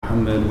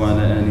محمد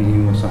وعلى آله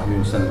وصحبه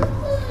وسلم.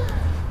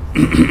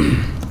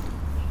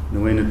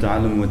 نوينا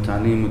التعلم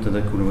والتعليم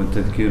والتذكر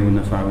والتذكير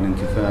والنفع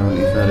والانتفاع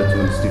والإفادة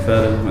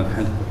والاستفادة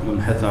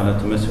والحث على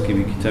التمسك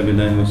بكتاب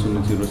الله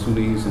وسنة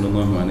رسوله صلى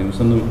الله عليه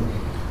وسلم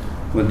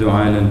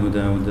والدعاء إلى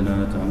الهدى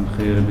والدلالة على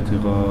الخير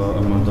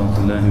ابتغاء مرضات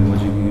الله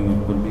ووجهه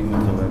وقربه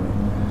وثوابه.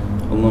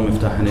 اللهم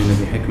افتح علينا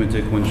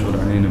بحكمتك وانشر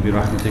علينا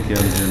برحمتك يا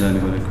ذا الجلال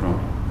والإكرام.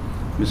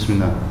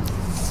 Bismillah.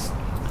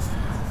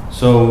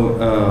 So,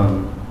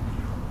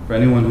 for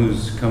anyone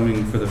who's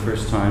coming for the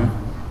first time,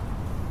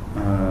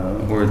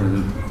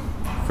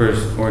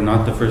 or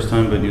not the first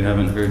time, but you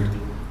haven't heard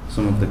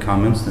some of the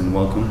comments, then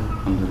welcome.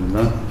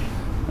 Alhamdulillah.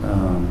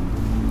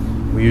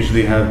 We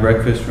usually have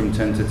breakfast from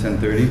 10 to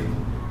 10:30,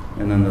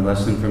 and then the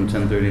lesson from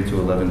 10:30 to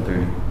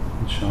 11:30,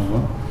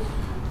 inshallah.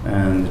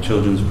 And the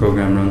children's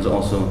program runs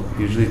also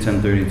usually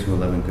 10:30 to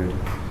 11:30.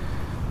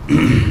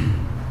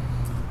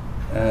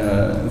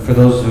 For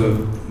those who have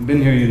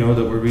been here, you know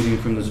that we're reading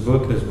from this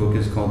book. This book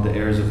is called The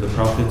Heirs of the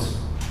Prophets.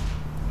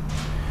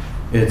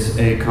 It's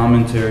a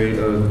commentary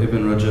of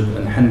Ibn Rajab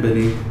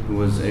al-Hanbali, who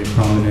was a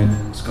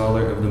prominent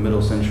scholar of the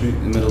middle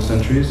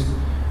centuries,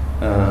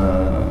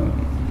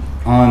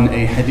 on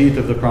a hadith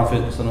of the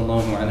Prophet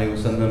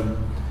ﷺ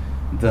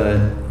that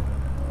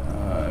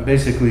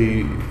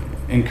basically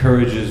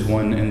encourages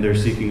one in their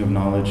seeking of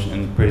knowledge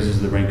and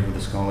praises the rank of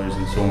the scholars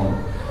and so on.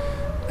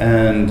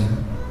 And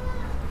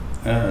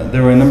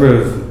there were a number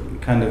of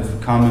kind of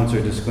comments or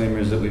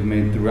disclaimers that we've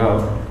made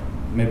throughout.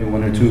 Maybe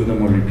one or two of them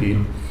will repeat.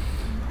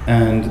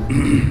 And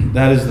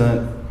that is that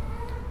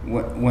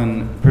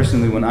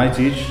when I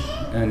teach,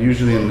 and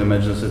usually in the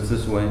Majlis it's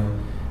this way,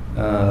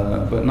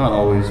 but not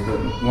always, but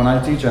when I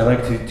teach, I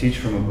like to teach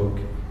from a book.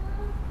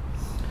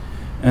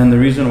 And the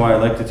reason why I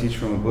like to teach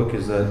from a book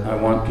is that I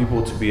want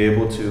people to be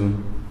able to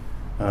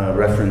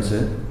reference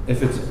it.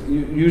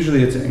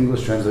 Usually it's an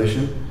English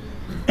translation.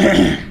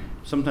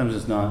 Sometimes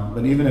it's not,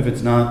 but even if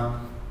it's not,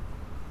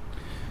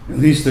 at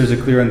least there's a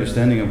clear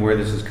understanding of where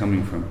this is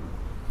coming from.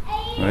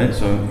 Right?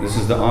 So this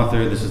is the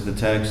author, this is the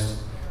text.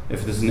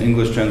 If this is an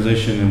English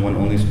translation and one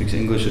only speaks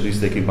English, at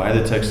least they can buy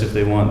the text if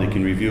they want, they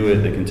can review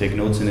it, they can take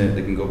notes in it,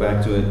 they can go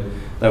back to it.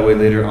 That way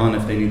later on,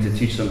 if they need to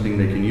teach something,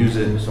 they can use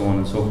it, so on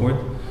and so forth.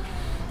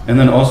 And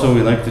then also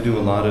we like to do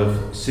a lot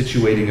of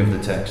situating of the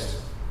text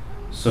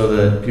so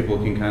that people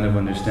can kind of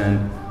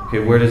understand, okay,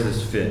 where does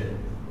this fit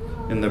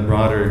in the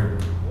broader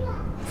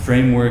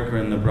framework or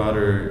in the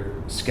broader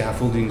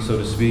scaffolding, so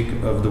to speak,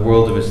 of the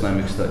world of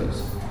Islamic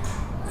studies.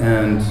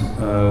 And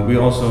we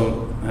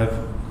also have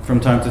from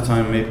time to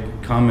time made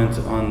comment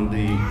on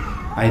the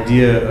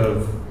idea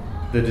of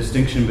the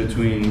distinction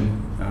between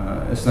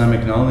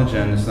Islamic knowledge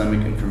and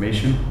Islamic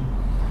information.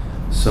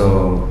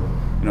 So,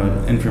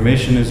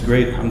 information is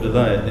great,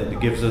 alhamdulillah. It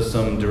gives us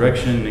some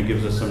direction, it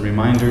gives us some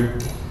reminder,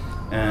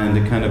 and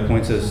it kind of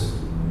points us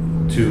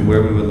to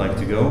where we would like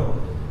to go.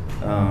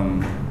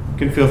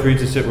 You can feel free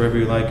to sit wherever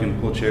you like and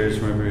pull chairs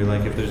wherever you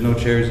like. If there's no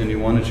chairs and you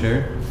want a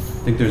chair,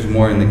 I think there's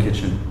more in the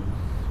kitchen,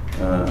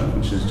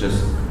 which is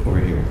just over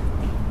here.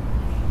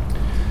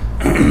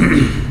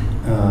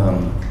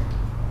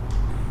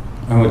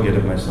 I would get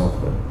it myself,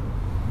 but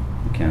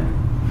I can't.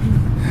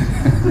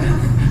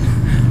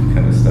 I'm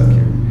kind of stuck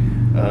here.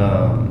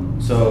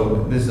 So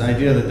this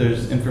idea that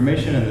there's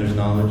information and there's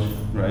knowledge,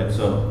 right?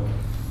 So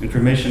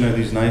information are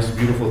these nice,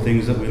 beautiful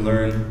things that we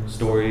learn,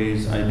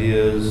 stories,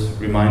 ideas,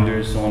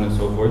 reminders, so on and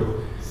so forth.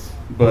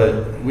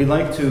 But we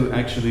like to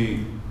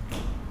actually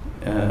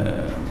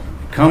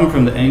come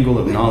from the angle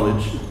of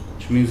knowledge,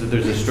 which means that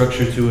there's a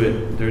structure to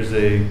it, there's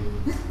a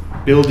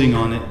building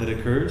on it that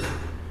occurs.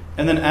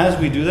 And then as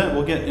we do that,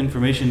 we'll get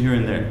information here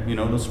and there.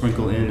 It'll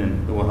sprinkle in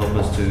and it will help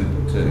us to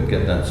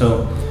get that.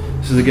 So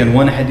this is again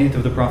one hadith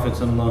of the Prophet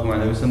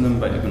ﷺ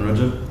by Ibn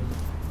Rajab.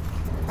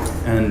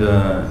 And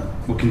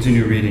we'll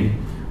continue reading.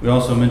 We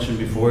also mentioned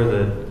before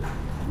that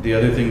the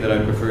other thing that I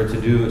prefer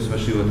to do,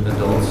 especially with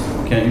adults,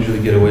 can't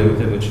usually get away with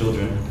it with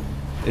children,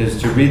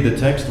 is to read the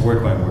text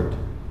word by word.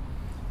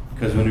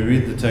 Because when you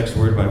read the text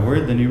word by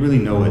word, then you really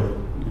know it.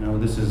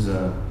 This is,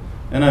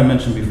 and I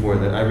mentioned before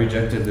that I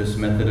rejected this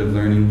method of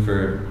learning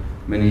for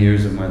many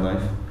years of my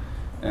life.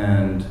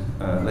 And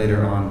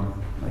later on,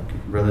 like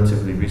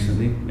relatively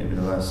recently, maybe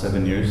the last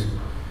 7 years,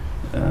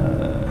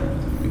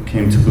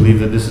 came to believe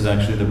that this is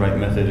actually the right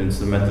method. It's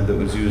the method that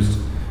was used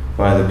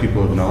by the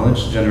people of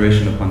knowledge,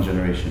 generation upon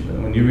generation. But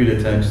when you read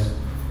a text,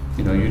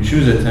 you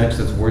choose a text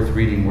that's worth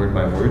reading word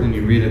by word, and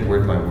you read it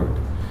word by word.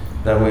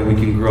 That way we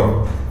can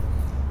grow.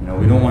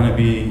 We don't want to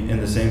be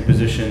in the same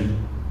position.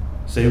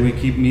 Say we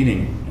keep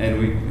meeting,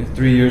 and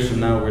 3 years from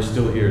now we're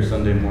still here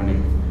Sunday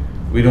morning.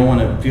 We don't want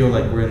to feel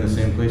like we're in the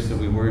same place that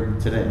we were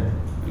today.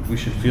 We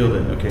should feel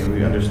that, okay,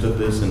 we understood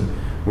this, and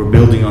we're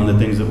building on the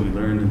things that we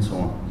learned, and so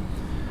on.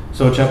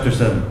 So chapter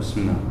 7,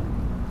 Bismillah.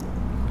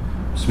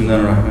 بسم الله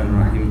الرحمن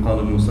الرحيم قال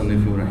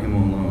المصنف رحمه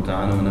الله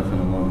تعالى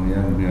ونفعنا الله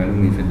وإياه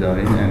بعلومه في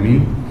الدارين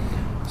آمين.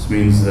 This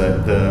means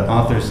that the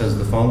author says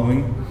the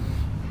following: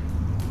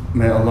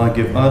 may Allah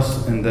give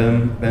us and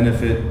them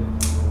benefit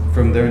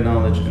from their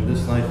knowledge in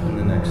this life and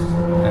the next.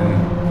 Ameen.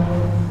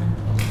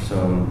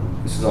 So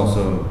this is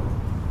also,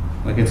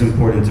 like, it's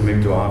important to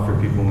make dua for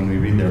people when we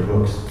read their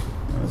books.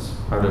 That's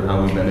part of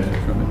how we benefit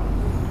from it.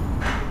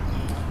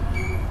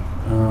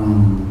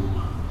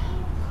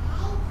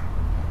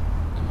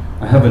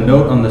 I have a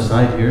note on the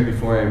side here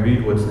before I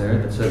read what's there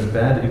that says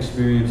bad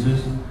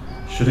experiences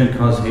shouldn't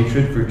cause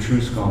hatred for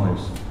true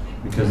scholars,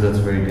 because that's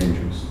very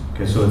dangerous.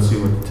 Okay, so let's see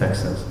what the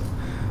text says.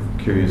 I'm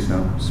curious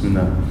now.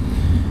 Bismillah.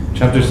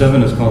 Chapter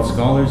 7 is called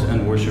Scholars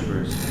and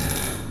Worshippers.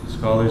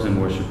 Scholars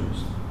and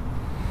Worshippers.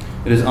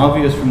 It is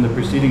obvious from the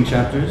preceding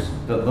chapters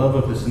that love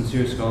of the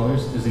sincere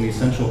scholars is an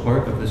essential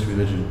part of this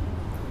religion.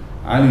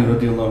 Ali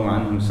radiallahu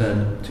anhu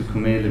said to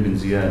Kumayl ibn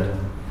Ziyad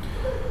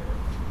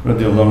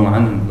radiallahu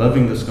anhu,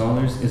 loving the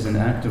scholars is an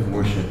act of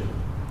worship.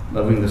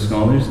 Loving the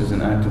scholars is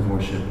an act of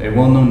worship. A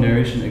well-known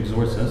narration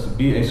exhorts us,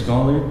 be a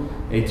scholar,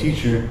 a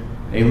teacher,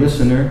 a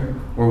listener,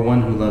 or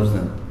one who loves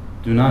them.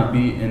 Do not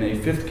be in a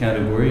fifth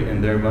category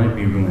and thereby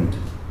be ruined.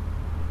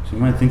 So you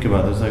might think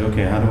about this, like,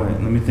 okay,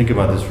 let me think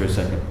about this for a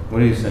second. What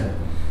do you say?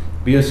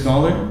 Be a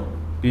scholar,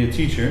 be a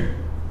teacher,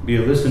 be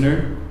a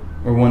listener,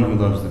 or one who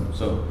loves them.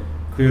 So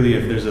clearly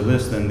if there's a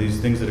list, then these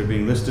things that are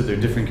being listed, they're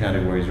different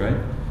categories, right?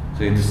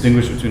 So you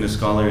distinguish between a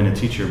scholar and a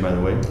teacher, by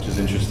the way, which is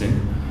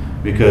interesting,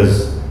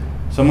 because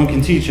someone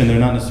can teach and they're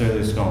not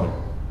necessarily a scholar.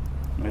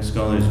 A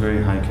scholar is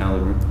very high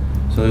caliber.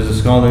 So there's a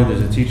scholar,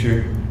 there's a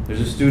teacher,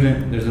 there's a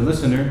student, there's a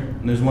listener,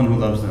 and there's one who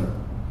loves them.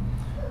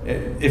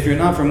 If you're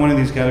not from one of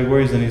these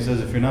categories, then he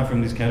says, if you're not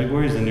from these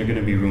categories, then you're going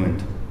to be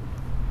ruined.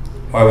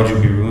 Why would you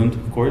be ruined?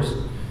 Of course,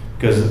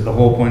 because the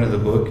whole point of the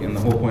book and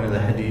the whole point of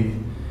the hadith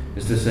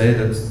is to say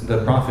that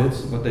the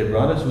prophets, what they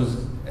brought us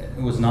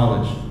was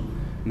knowledge,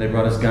 and they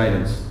brought us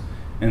guidance.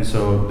 And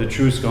so the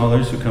true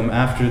scholars who come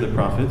after the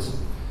prophets,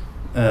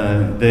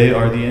 they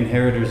are the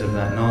inheritors of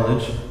that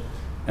knowledge,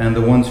 and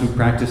the ones who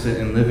practice it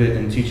and live it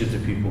and teach it to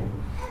people.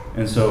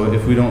 And so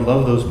if we don't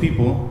love those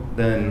people,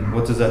 then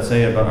what does that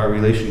say about our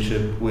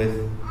relationship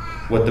with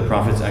what the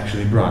prophets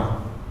actually brought?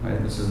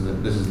 Right? This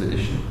is the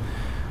issue.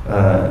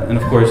 And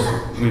of course,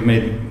 we've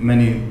made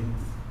many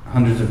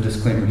hundreds of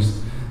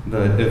disclaimers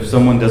that if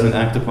someone doesn't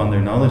act upon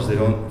their knowledge, they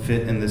don't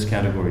fit in this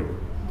category.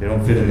 They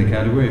don't fit in the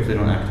category if they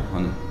don't act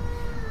upon it.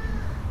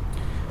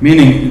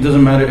 Meaning, it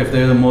doesn't matter if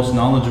they're the most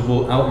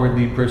knowledgeable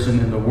outwardly person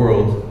in the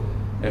world.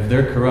 If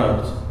they're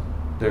corrupt,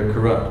 they're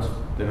corrupt.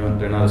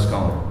 They're not a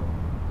scholar.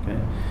 Okay?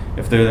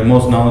 If they're the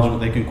most knowledgeable,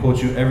 they can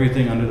quote you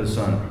everything under the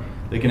sun.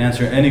 They can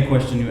answer any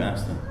question you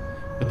ask them.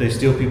 But they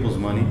steal people's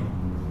money.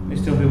 They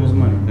steal people's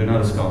money. They're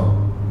not a scholar.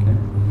 Okay?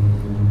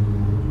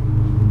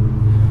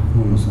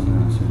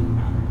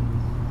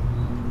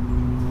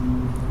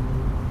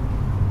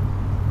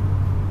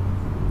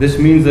 This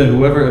means that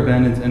whoever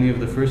abandons any of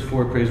the first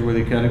four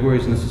praiseworthy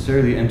categories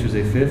necessarily enters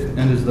a fifth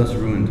and is thus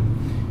ruined.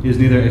 He is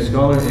neither a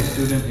scholar, a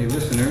student, a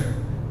listener,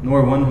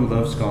 nor one who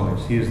loves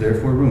scholars. He is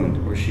therefore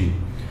ruined, or she.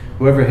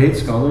 Whoever hates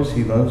scholars,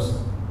 he loves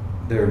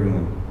their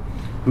ruin.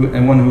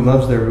 And one who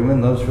loves their ruin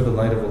loves for the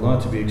light of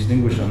Allah to be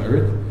extinguished on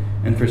earth,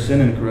 and for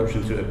sin and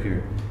corruption to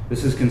appear.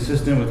 This is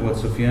consistent with what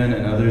Sufyan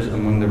and others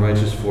among the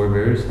righteous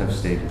forebears have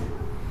said.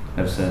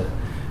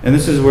 And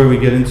this is where we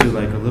get into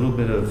like a little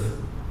bit of,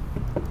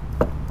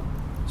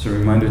 it's a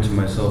reminder to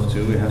myself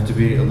too, we have to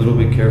be a little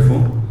bit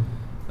careful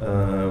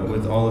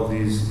with all of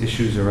these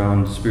issues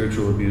around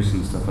spiritual abuse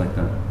and stuff like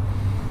that.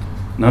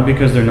 Not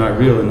because they're not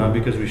real and not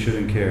because we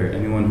shouldn't care.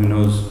 Anyone who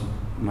knows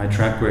my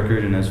track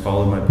record and has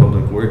followed my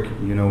public work,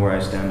 you know where I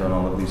stand on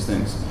all of these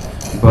things.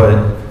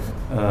 But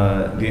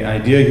the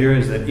idea here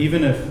is that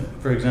even if,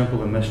 for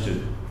example, a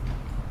masjid,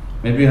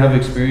 maybe you have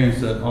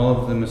experienced that all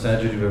of the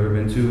masajid you've ever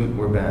been to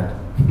were bad.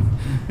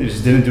 They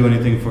just didn't do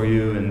anything for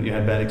you and you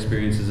had bad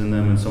experiences in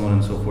them and so on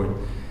and so forth.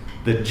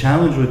 The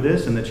challenge with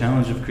this and the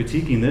challenge of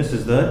critiquing this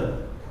is that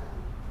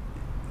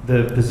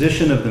the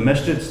position of the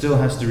masjid still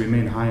has to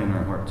remain high in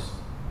our hearts.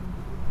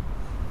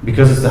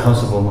 Because it's the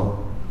house of Allah.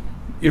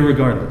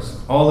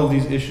 Irregardless. All of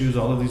these issues,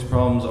 all of these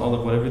problems, all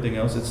of everything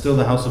else, it's still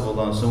the house of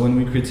Allah. So when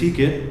we critique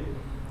it,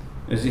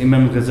 as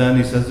Imam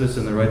Ghazali says this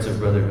in the Rights of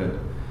Brotherhood,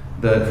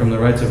 that from the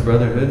Rights of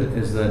Brotherhood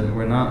is that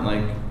we're not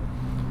like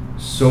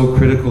so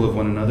critical of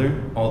one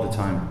another all the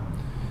time.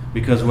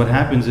 Because what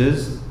happens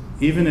is,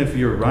 even if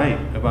you're right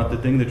about the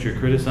thing that you're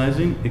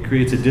criticizing, it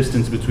creates a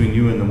distance between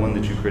you and the one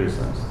that you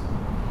criticize.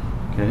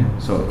 Okay?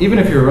 So even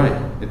if you're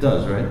right, it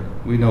does, right?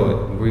 We know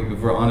it. If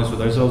we're honest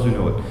with ourselves, we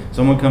know it.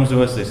 Someone comes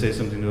to us, they say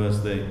something to us,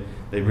 they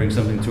bring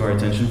something to our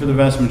attention. For the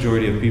vast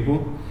majority of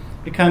people,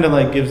 it kind of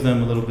like gives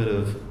them a little bit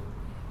of,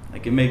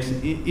 like it makes,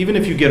 even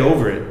if you get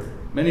over it,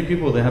 many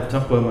people, they have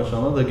taqwa,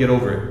 mashallah, they get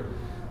over it.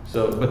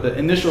 So, but the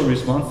initial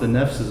response, the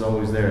nafs is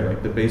always there,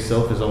 like the base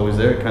self is always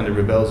there, it kind of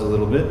rebels a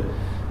little bit,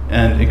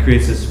 and it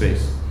creates this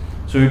space.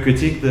 So we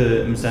critique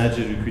the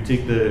masajid, we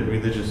critique the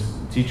religious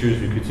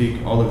teachers, we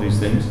critique all of these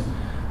things.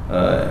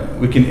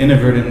 We can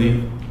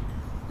inadvertently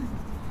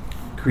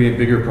create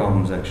bigger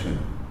problems actually.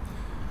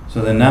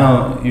 So then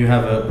now you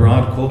have a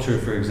broad culture,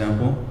 for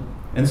example,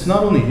 and it's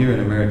not only here in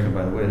America,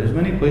 by the way, there's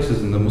many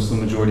places in the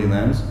Muslim majority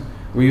lands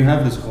where you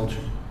have this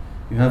culture.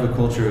 You have a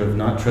culture of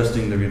not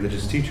trusting the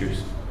religious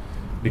teachers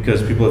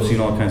because people have seen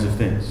all kinds of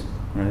things,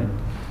 right?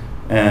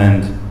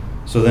 And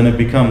so then it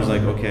becomes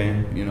like,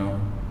 okay,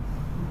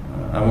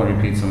 I won't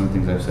repeat some of the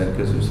things I've said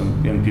because there's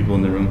some young people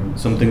in the room,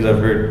 some things I've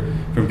heard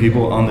from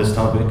people on this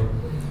topic.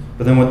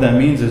 But then what that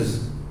means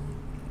is,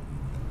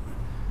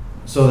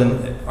 so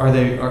then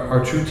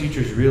are true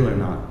teachers real or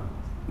not?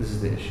 This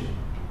is the issue.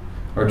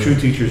 Are true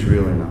teachers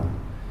real or not?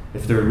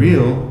 If they're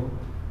real,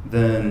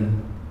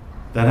 then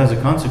that has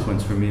a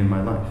consequence for me in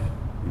my life,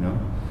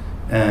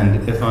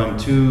 And if I'm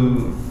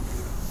too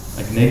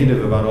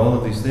negative about all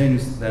of these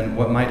things, then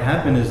what might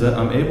happen is that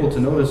I'm able to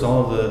notice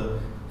all of the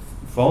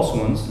false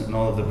ones and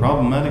all of the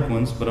problematic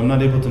ones, but I'm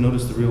not able to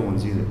notice the real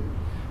ones either.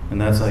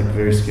 And that's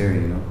very scary,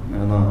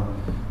 And Allah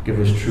give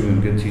us true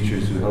and good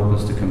teachers who help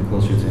us to come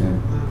closer to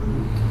Him.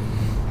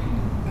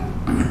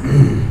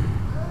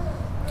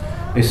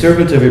 A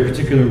servant of a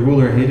particular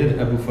ruler hated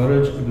Abu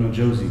Faraj ibn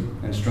Jawzi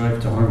and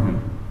strived to harm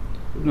him.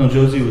 Ibn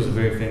Jawzi was a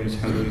very famous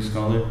Hanbali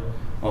scholar,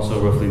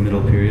 also roughly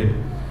middle period.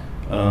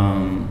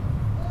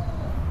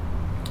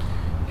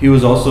 He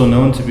was also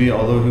known to be,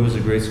 although he was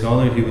a great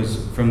scholar, he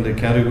was from the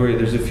category,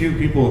 there's a few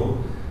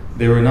people,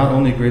 they were not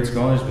only great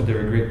scholars, but they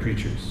were great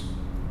preachers.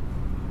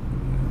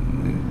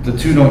 The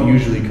two don't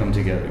usually come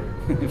together.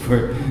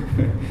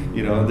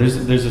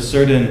 There's a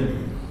certain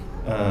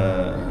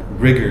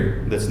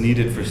rigor that's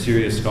needed for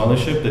serious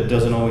scholarship that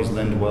doesn't always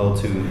lend well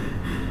to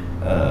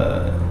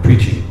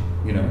preaching,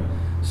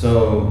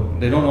 So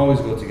they don't always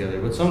go together,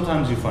 but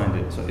sometimes you find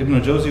it. So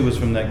Ibn Jawzi was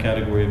from that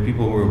category of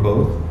people who were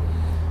both.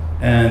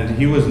 And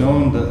he was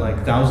known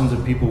that thousands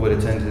of people would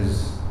attend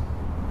his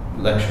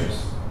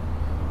lectures.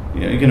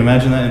 You can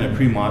imagine that in a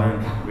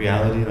pre-modern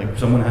reality.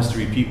 Someone has to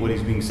repeat what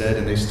he's being said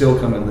and they still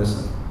come and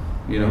listen.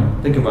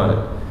 Think about it.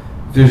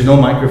 If there's no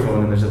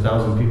microphone and there's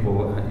 1,000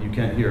 people, you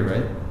can't hear,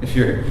 right? If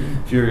you're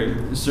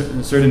a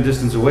certain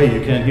distance away,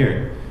 you can't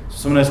hear. So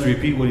someone has to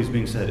repeat what he's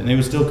being said, and they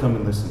would still come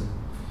and listen.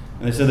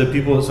 And they said that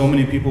so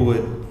many people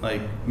would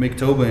make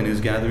tawbah in his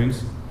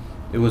gatherings.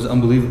 It was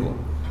unbelievable.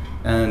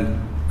 And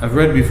I've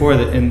read before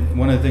that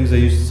one of the things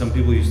some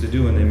people used to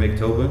do when they make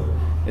tawbah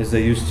is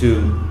they used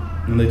to,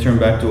 when they turn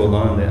back to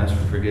Allah and they ask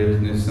for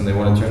forgiveness and they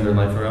want to turn their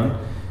life around,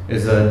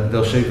 is that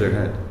they'll shave their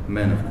head.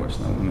 Men, of course,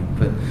 not women,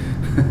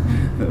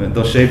 but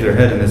they'll shave their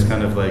head, and it's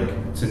kind of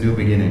it's a new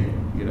beginning,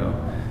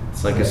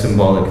 It's like a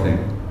symbolic thing.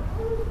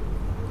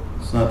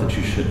 It's not that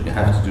you should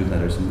have to do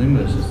that or something,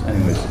 but it's just,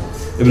 anyways.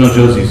 Ibn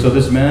Jawzi. So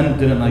this man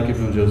didn't like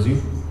Ibn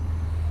Jawzi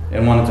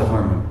and wanted to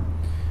harm him.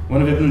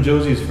 One of Ibn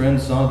Jawzi's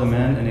friends saw the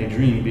man in a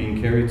dream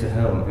being carried to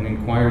hell and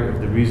inquired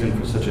of the reason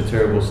for such a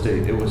terrible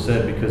state. It was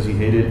said because he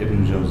hated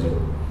Ibn Jawzi.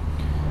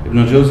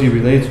 Ibn Jawzi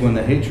relates, when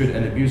the hatred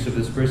and abuse of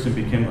this person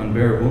became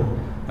unbearable,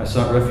 I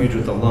sought refuge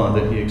with Allah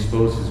that He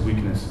exposed his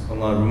weakness.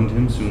 Allah ruined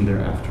him soon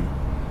thereafter.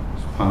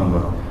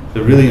 SubhanAllah.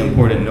 The really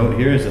important note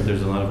here is that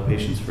there's a lot of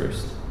patience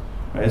first.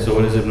 Right? So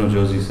what is Ibn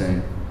Jawzi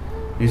saying?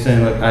 He's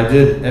saying, I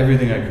did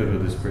everything I could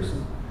with this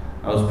person.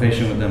 I was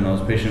patient with them, I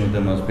was patient with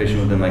them, I was patient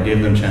with them. I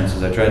gave them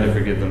chances, I tried to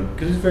forgive them.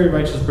 Because he's a very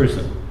righteous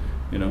person.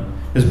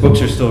 His books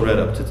are still read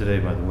up to today,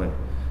 by the way.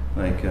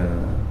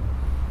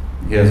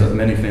 He has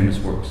many famous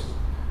works.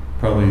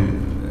 Probably,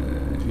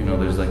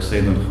 there's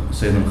Sayyid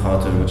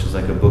Khatir, which is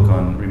a book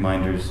on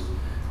reminders.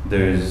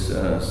 There's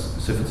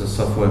Sifat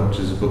al-Safwa, which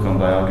is a book on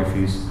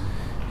biographies.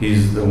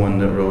 He's the one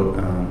that wrote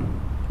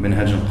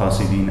Minhaj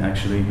al-Qasidin.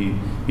 Actually,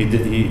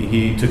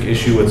 he took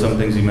issue with some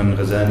things Imam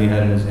al-Ghazali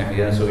had in his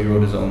Ihya, so he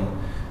wrote his own.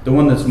 The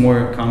one that's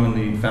more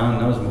commonly found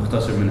now is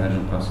Mukhtasar Minhaj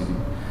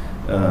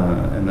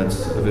al-Qasidin, and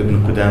that's of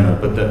Ibn Qudama.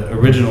 But the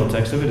original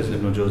text of it is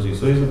Ibn Jawzi,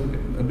 so he's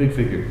a big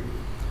figure.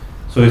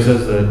 So he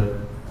says that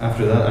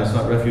after that, I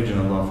sought refuge in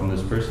Allah from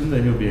this person,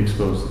 then he'll be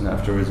exposed, and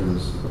afterwards it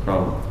was a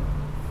problem.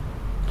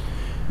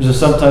 There's a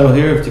subtitle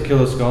here of to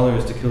kill a scholar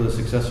is to kill the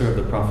successor of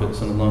the Prophet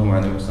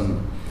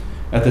ﷺ.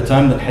 At the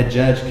time that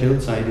Hajjaj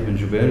killed Sa'id ibn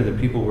Jubair, the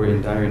people were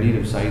in dire need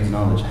of Sa'id's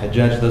knowledge.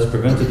 Hajjaj thus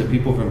prevented the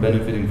people from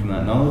benefiting from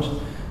that knowledge.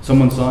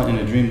 Someone saw in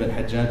a dream that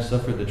Hajjaj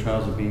suffered the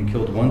trials of being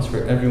killed once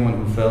for everyone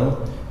who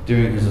fell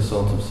during his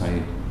assault of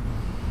Sa'id.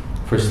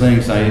 For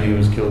slaying Sa'id, he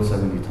was killed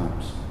 70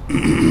 times.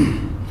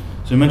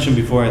 So I mentioned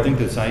before, I think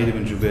that Sa'id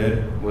ibn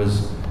Jubair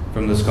was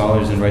from the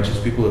scholars and righteous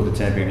people of the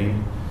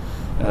Tabi'een.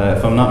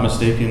 If I'm not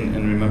mistaken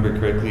and remember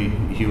correctly,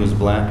 he was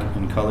black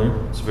in color.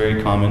 It's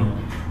very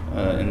common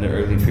in the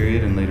early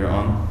period and later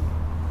on,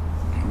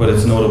 but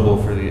it's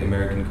notable for the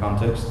American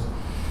context.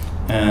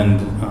 And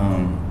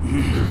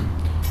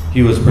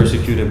he was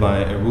persecuted by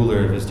a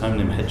ruler of his time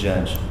named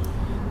Hajjaj.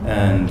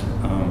 And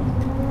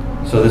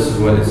so this is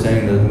what it's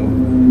saying,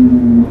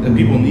 that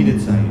people needed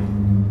Sa'id.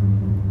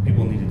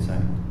 People needed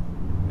Sa'id.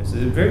 It's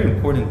a very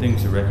important thing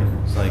to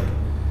recognize.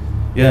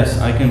 Yes,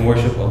 I can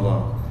worship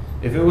Allah.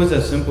 If it was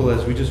as simple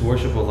as we just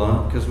worship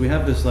Allah, because we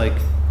have this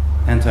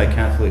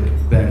anti-Catholic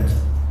bent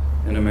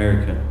in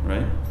America,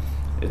 right?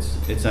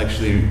 It's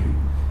actually,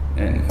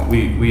 and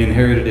we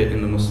inherited it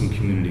in the Muslim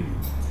community.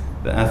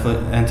 The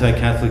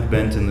anti-Catholic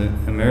bent in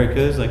America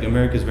is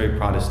America's very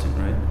Protestant,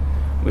 right?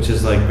 Which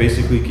is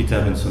basically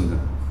Kitab and Sunnah.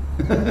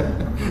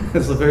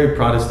 It's a very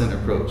Protestant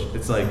approach.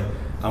 It's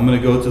I'm going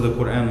to go to the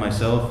Quran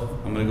myself.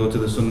 I'm going to go to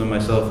the sunnah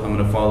myself. I'm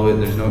going to follow it.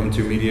 There's no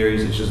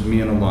intermediaries. It's just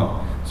me and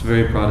Allah. It's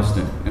very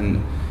Protestant.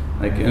 And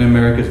like in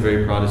America, it's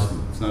very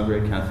Protestant. It's not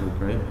very Catholic,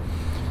 right?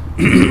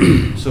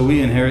 So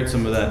we inherit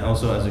some of that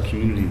also as a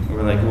community.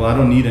 We're like, well, I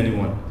don't need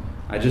anyone.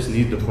 I just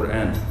need the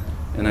Quran.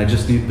 And I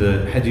just need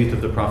the hadith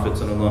of the Prophet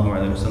sallallahu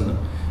alaihi wasallam.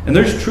 And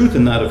there's truth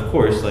in that, of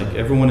course. Like,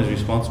 everyone is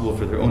responsible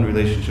for their own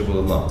relationship with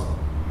Allah.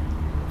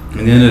 At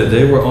the end of the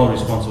day, we're all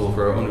responsible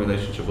for our own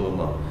relationship with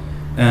Allah.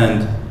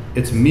 And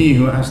it's me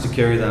who has to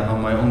carry that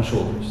on my own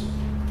shoulders.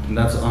 And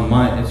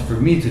it's for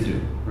me to do,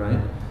 right?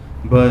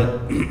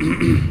 But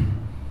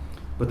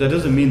but that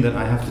doesn't mean that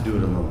I have to do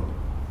it alone.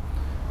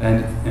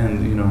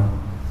 And you know,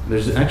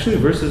 there's actually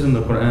verses in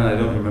the Quran, I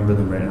don't remember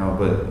them right now,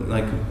 but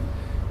like,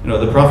 you know,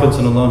 the Prophet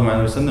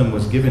ﷺ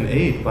was given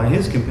aid by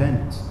his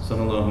companions,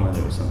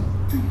 ﷺ.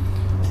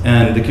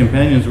 And the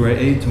companions were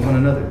aid to one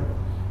another.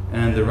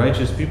 And the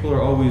righteous people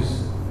are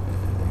always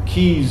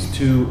keys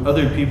to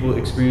other people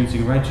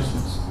experiencing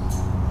righteousness.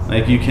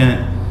 Like, you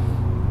can't,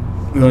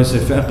 you know, I say,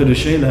 فَأَقِدُ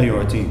الشَّيْء لَا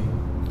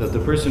يُعْتِي, that the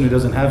person who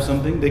doesn't have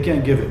something, they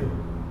can't give it.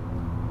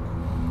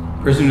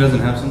 The person who doesn't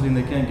have something,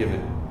 they can't give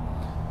it.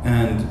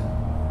 And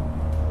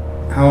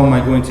how am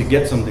I going to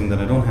get something that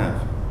I don't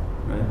have,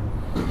 right?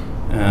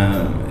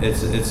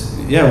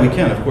 Yeah, we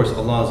can, of course.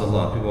 Allah is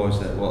Allah. People always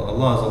say, well,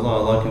 Allah is Allah,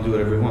 Allah can do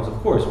whatever He wants. Of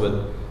course,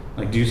 but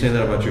like, do you say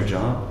that about your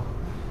job?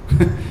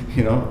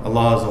 You know,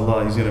 Allah is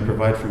Allah, He's going to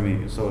provide for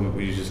me. So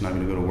you're just not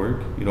going to go to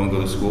work? You don't go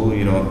to school?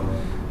 You don't,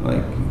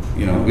 like,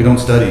 you know, we don't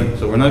study.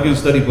 So we're not going to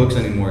study books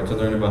anymore to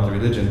learn about the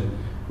religion.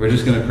 We're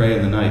just going to pray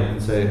in the night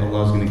and say,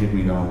 Allah is going to give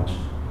me knowledge.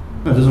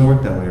 No, it doesn't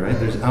work that way, right?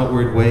 There's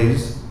outward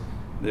ways.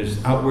 There's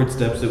outward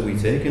steps that we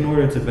take in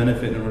order to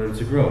benefit, in order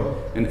to grow.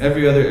 In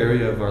every other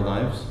area of our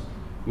lives,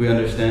 we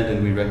understand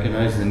and we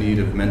recognize the need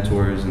of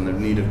mentors and the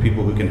need of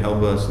people who can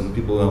help us and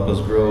people who help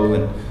us grow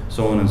and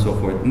so on and so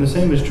forth. And the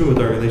same is true with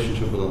our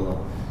relationship with Allah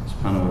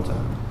subhanahu wa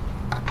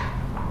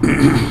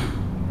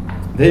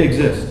ta'ala. They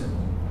exist.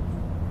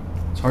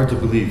 It's hard to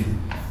believe.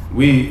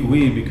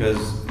 We,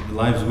 because the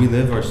lives we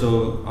live are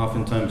so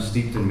oftentimes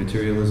steeped in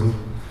materialism,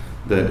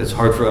 that it's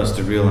hard for us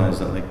to realize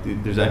that, like,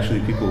 there's actually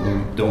people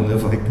who don't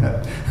live like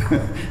that,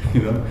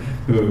 you know,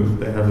 who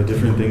they have a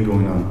different thing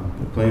going on.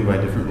 They're playing by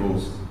different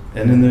rules,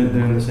 and then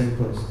they're in the same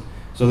place.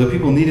 So the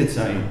people needed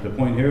Sa'id. The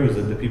point here was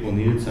that the people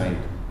needed Sa'id,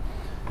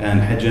 and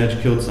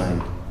Hajjaj killed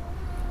Sa'id.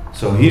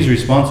 So he's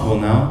responsible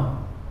now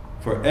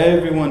for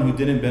everyone who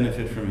didn't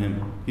benefit from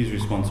him. He's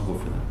responsible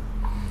for that.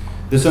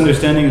 This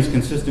understanding is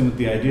consistent with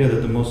the idea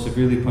that the most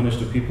severely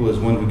punished of people is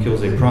one who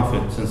kills a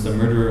prophet, since the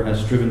murderer has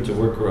striven to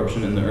work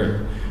corruption in the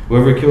earth.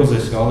 Whoever kills a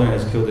scholar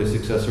has killed a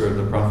successor of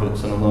the Prophet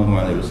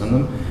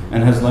ﷺ,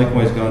 and has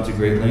likewise gone to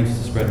great lengths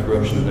to spread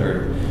corruption in the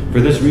earth.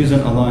 For this reason,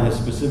 Allah has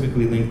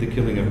specifically linked the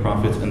killing of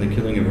prophets and the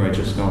killing of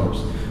righteous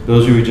scholars.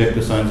 Those who reject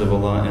the signs of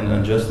Allah and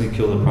unjustly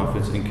kill the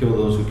prophets and kill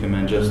those who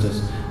command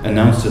justice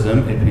announce to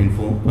them a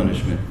painful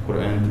punishment.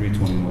 Quran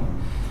 3:21.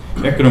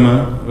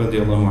 Ikrimah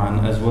radiallahu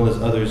anh, as well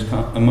as others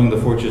among the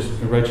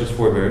righteous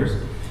forebears,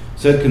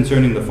 said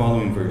concerning the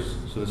following verse.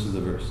 So this is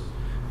the verse.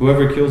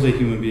 Whoever kills a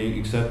human being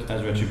except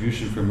as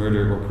retribution for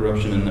murder or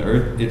corruption in the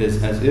earth, it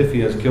is as if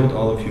he has killed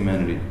all of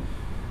humanity.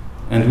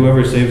 And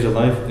whoever saves a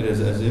life, it is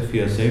as if he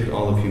has saved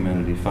all of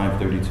humanity.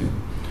 5:32.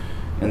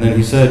 And then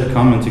he said,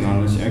 commenting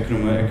on this,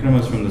 Ikrimah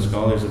is from the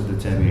scholars of the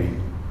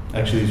Tabi'in.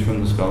 Actually, he's from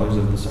the scholars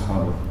of the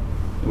Sahaba.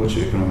 Which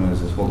Ikrimah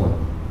is this? Hold on.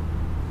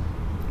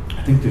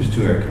 I think there's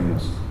two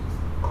Ikrimahs.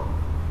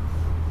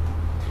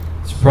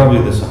 It's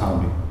probably the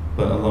Sahabi,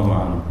 but Allahu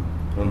A'lam.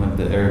 I don't have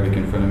the Arabic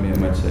in front of me, I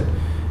might say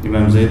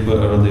Imam Zayd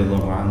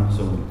radiallahu anhu,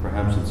 so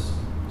perhaps it's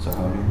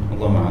Sahabi.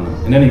 Allahu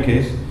A'lam. In any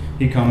case,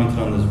 he commented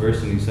on this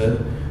verse and he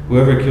said,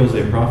 whoever kills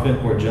a prophet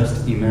or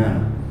just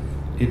imam,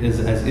 it is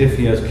as if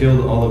he has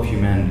killed all of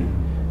humanity.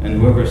 And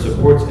whoever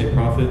supports a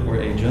prophet or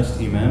a just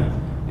imam,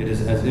 it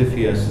is as if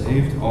he has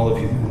saved all of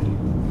humanity.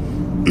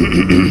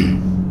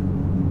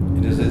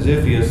 It is as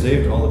if he has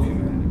saved all of humanity.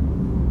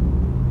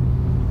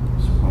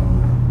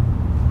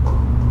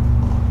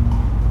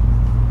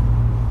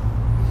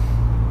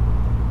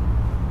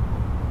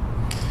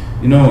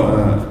 You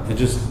know, it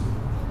just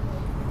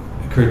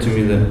occurred to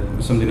me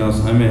that something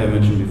else I may have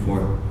mentioned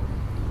before.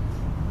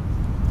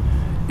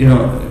 You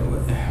know,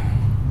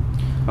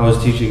 I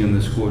was teaching in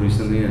the school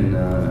recently, and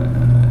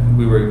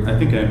I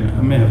think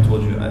I may have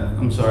told you,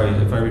 I'm sorry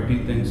if I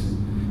repeat things.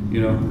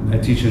 You know, I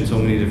teach in so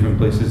many different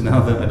places now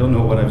that I don't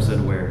know what I've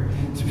said where,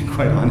 to be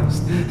quite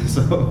honest.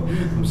 So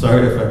I'm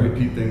sorry if I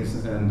repeat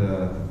things. And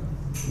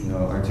you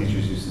know, our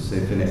teachers used to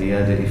say, "Fil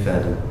iyada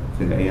ifada,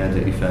 fil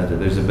iyada ifada."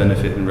 There's a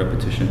benefit in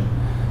repetition.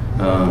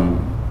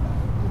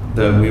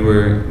 That we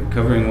were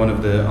covering one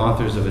of the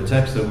authors of a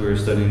text that we were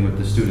studying with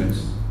the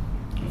students.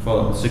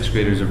 Sixth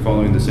graders are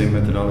following the same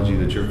methodology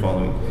that you're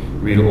following.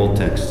 Read old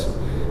texts.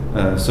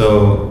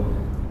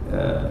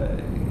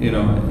 You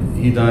know,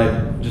 he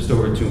died just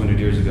over 200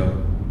 years ago.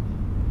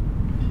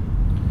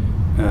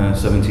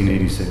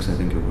 1786, I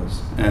think it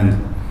was. And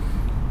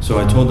so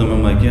I told them,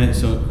 I'm like, yeah,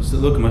 so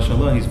look,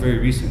 mashallah, he's very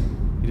recent.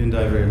 He didn't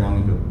die very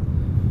long ago.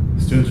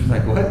 The students were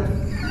like, what?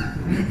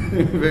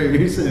 Very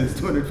recent. It's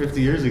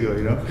 250 years ago,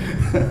 you know.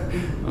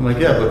 I'm like,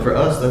 yeah, but for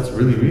us, that's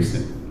really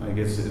recent. Like,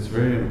 it's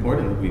very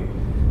important that we,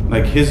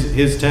 like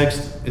his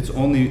text. It's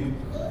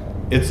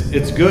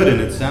good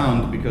and it's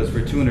sound because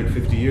for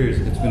 250 years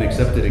it's been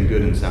accepted in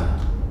good and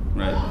sound,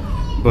 right?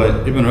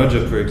 But Ibn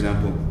Rajab, for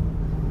example,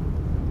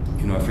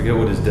 you know, I forget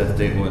what his death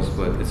date was,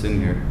 but it's in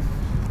here.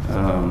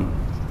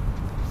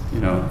 You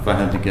know, if I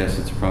had to guess,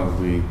 it's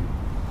probably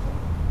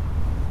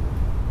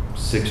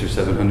 600 or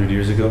 700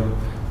 years ago,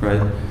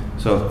 right?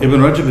 So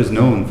Ibn Rajab is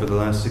known for the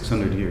last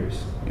 600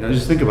 years. You know,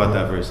 just think about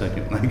that for a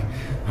second. Like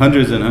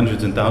hundreds and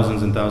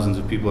thousands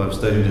of people have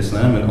studied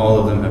Islam, and all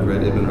of them have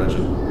read Ibn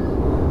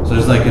Rajab. So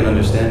there's like an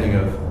understanding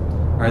of,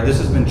 all right, this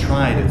has been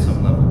tried at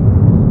some level,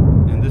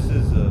 and this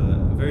is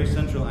a very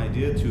central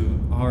idea to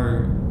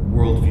our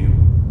worldview.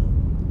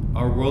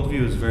 Our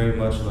worldview is very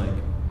much like,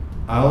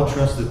 I'll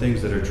trust the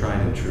things that are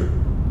tried and true.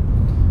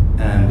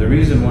 And the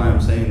reason why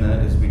I'm saying that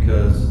is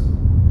because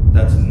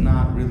that's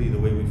not really the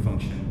way we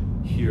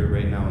function here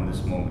right now in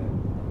this moment.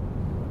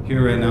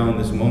 Here right now in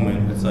this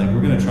moment, it's like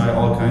we're going to try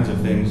all kinds of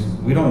things.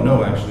 We don't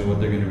know actually what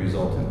they're going to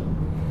result in,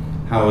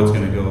 how it's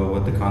going to go,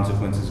 what the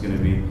consequence is going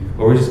to be,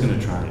 but we're just going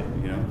to try it,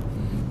 you know?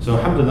 So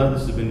alhamdulillah,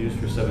 this has been used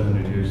for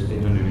 700 years,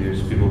 800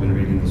 years. People have been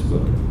reading this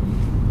book.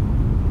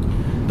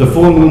 The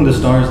full moon, the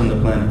stars, and the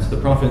planets. The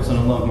Prophet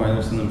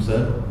ﷺ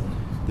said,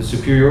 the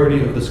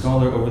superiority of the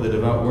scholar over the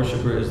devout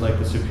worshipper is like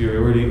the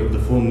superiority of the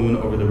full moon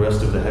over the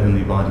rest of the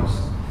heavenly bodies.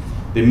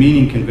 The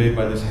meaning conveyed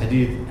by this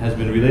hadith has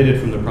been related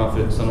from the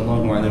Prophet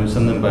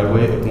ﷺ by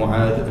way of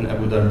Mu'adh and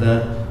Abu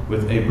Darda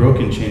with a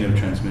broken chain of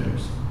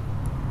transmitters.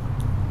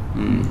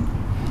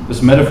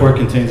 This metaphor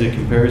contains a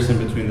comparison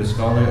between the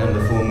scholar and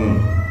the full moon.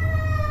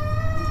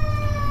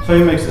 So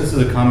he makes, this is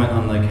a comment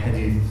on like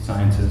hadith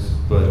sciences,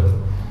 but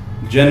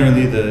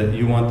generally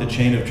you want the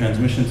chain of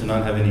transmission to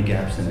not have any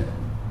gaps in it.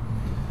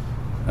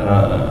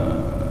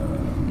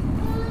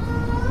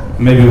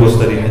 Maybe we'll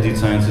study hadith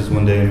sciences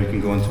one day and we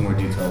can go into more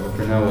detail, but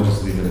for now we'll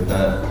just leave it at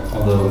that,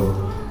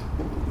 although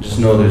just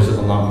know there's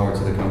a lot more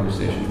to the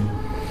conversation.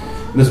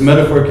 This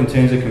metaphor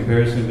contains a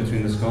comparison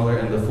between the scholar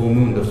and the full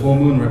moon. The full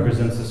moon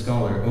represents the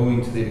scholar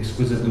owing to the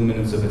exquisite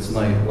luminance of its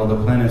light, while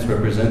the planets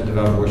represent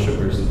devout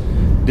worshippers.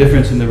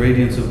 Difference in the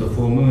radiance of the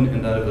full moon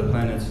and that of the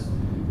planets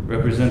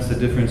represents the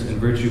difference in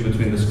virtue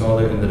between the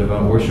scholar and the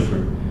devout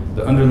worshipper.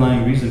 The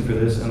underlying reason for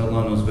this, and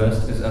Allah knows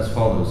best, is as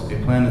follows. A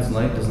planet's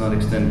light does not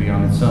extend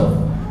beyond itself,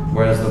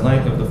 whereas the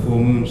light of the full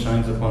moon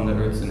shines upon the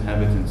earth's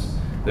inhabitants.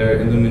 They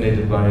are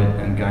illuminated by it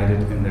and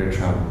guided in their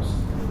travels.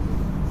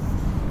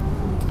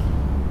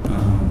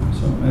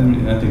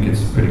 I think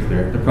it's pretty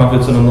clear. The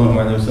Prophet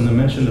ﷺ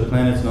mentioned the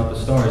planets, not the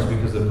stars,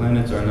 because the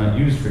planets are not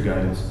used for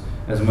guidance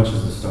as much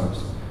as the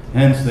stars.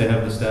 Hence, they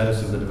have the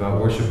status of the devout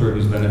worshipper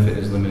whose benefit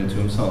is limited to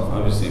himself.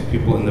 Obviously,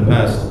 people in the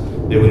past,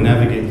 they would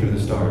navigate through the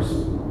stars,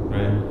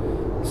 right?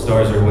 The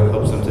stars are what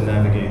helps them to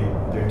navigate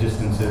their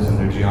distances and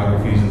their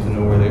geographies and to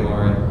know where they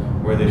are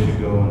and where they should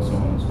go and so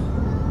on and so forth.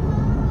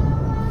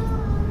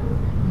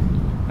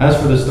 As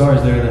for the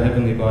stars, they are the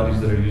heavenly bodies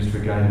that are used for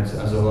guidance,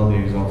 as Allah the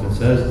Exalted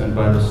says, and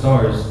by the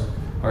stars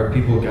are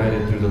people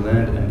guided through the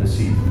land and the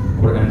sea.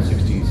 Quran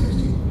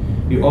 16:16.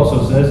 He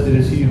also says, it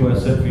is He who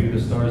has set for you the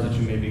stars that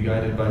you may be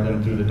guided by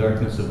them through the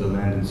darkness of the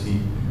land and sea.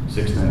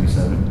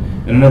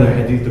 697. In another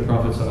hadith, the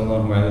Prophet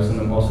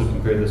ﷺ also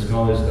compared the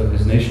scholars of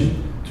his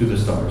nation to the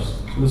stars.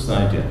 So this is the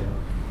idea.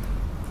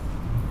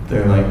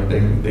 They're like,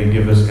 they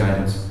give us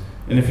guidance.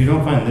 And if you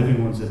don't find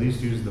living ones, at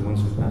least use the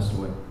ones who passed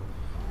away.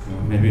 You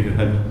know, maybe you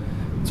had,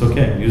 it's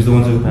okay. Use the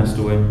ones who passed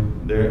away.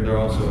 They're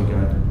also a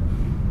guide.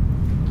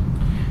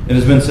 It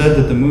has been said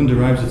that the moon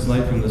derives its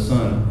light from the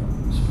sun.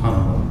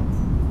 SubhanAllah.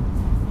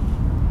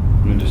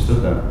 I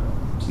understood that.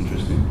 It's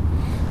interesting.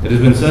 It has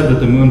been said that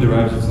the moon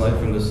derives its light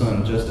from the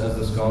sun, just as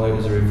the scholar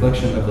is a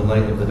reflection of the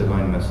light of the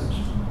divine message.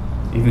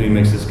 Even he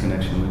makes this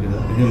connection. Look at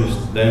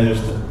that. They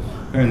understood.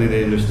 Apparently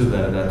they understood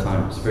that at that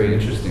time. It's very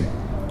interesting.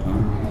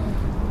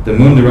 The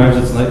moon derives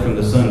its light from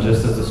the sun,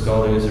 just as the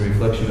scholar is a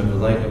reflection of the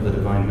light of the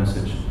divine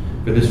message.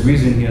 For this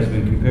reason, he has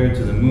been compared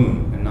to the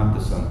moon and not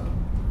the sun.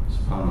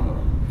 SubhanAllah.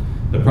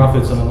 The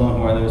Prophet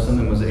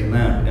ﷺ was a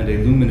lamp and a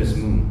luminous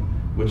moon,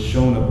 which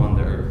shone upon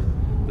the earth.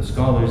 The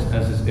scholars,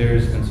 as his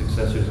heirs and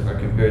successors, are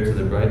compared to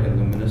the bright and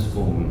luminous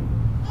full moon.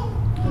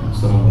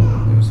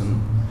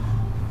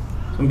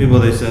 Some people,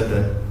 they said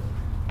that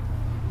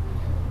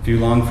if you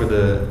long for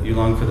the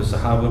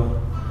Sahaba,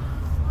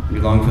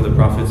 you long for the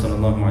Prophet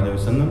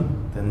ﷺ,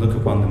 then look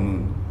upon the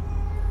moon,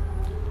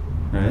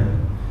 right?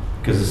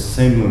 Because it's the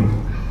same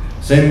moon.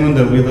 Same moon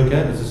that we look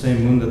at is the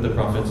same moon that the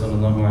Prophet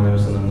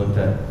ﷺ looked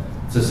at.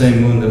 It's the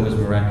same moon that was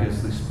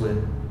miraculously split,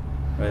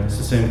 right? It's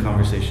the same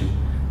conversation.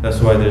 That's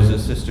why there's a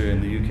sister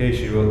in the UK,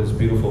 she wrote this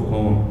beautiful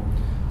poem.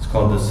 It's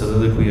called The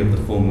Soliloquy of the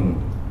Full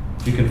Moon.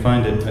 If you can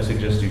find it, I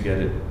suggest you get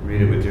it.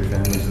 Read it with your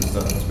families and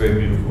stuff. It's very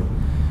beautiful.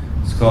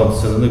 It's called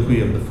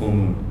Soliloquy of the Full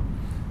Moon.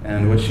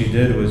 And what she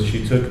did was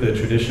she took the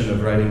tradition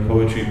of writing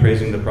poetry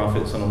praising the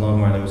Prophet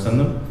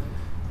ﷺ,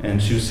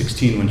 and she was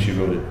 16 when she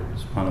wrote it,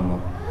 subhanAllah.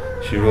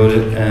 She wrote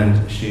it,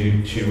 and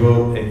she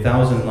wrote a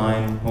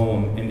 1,000-line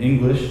poem in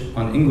English,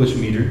 on English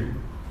meter,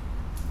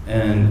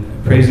 and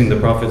praising the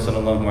Prophet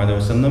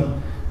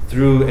ﷺ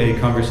through a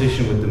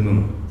conversation with the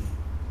moon.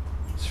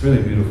 It's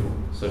really beautiful.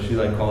 So she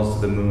calls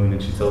to the moon,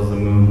 and she tells the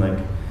moon,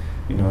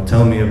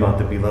 tell me about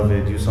the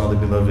beloved. You saw the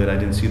beloved, I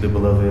didn't see the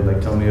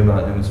beloved. Tell me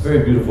about him. It's a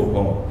very beautiful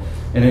poem,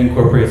 and it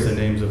incorporates the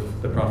names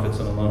of the Prophet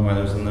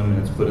ﷺ, and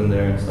it's put in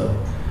there and stuff.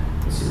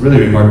 It's really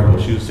remarkable.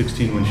 She was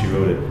 16 when she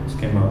wrote it. This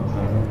came out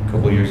a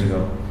couple of years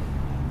ago.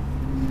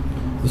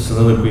 The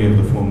soliloquy of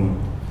the full moon.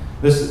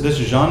 This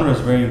genre is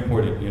very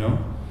important,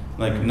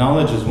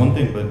 knowledge is one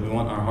thing, but we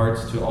want our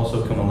hearts to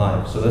also come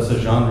alive. So that's a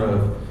genre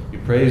of, you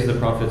praise the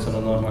Prophet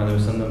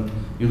ﷺ.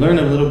 You learn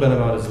a little bit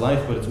about his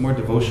life, but it's more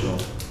devotional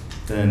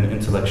than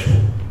intellectual,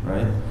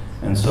 right?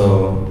 And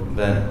so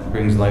that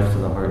brings life to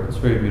the heart. It's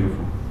very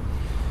beautiful.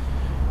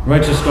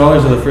 Righteous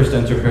scholars are the first to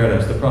enter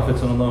paradise. The Prophet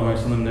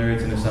ﷺ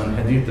narrates in his sound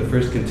hadith, the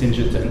first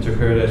contingent to enter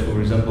paradise will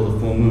resemble the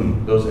full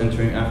moon. Those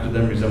entering after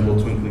them resemble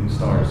twinkling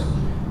stars.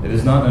 It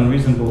is not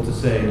unreasonable to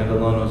say, and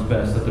Allah knows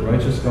best, that the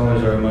righteous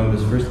scholars are among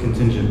this first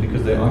contingent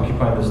because they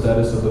occupy the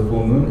status of the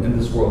full moon in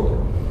this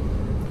world.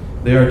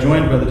 They are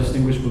joined by the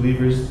distinguished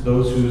believers,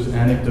 those whose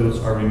anecdotes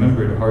are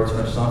remembered, hearts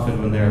are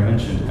softened when they are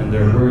mentioned, and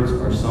their words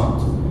are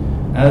sought.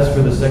 As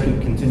for the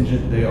second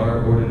contingent, they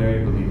are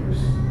ordinary believers.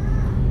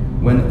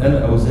 When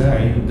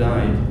Al-Awza'i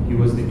died, he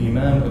was the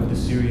Imam of the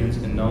Syrians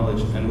in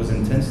knowledge and was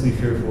intensely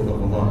fearful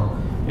of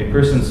Allah. A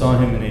person saw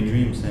him in a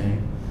dream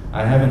saying,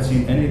 I haven't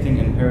seen anything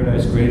in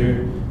paradise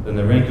greater than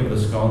the rank of the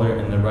scholar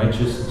and the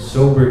righteous,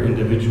 sober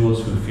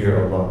individuals who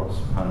fear Allah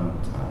subhanahu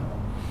wa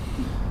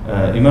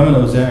ta'ala. Imam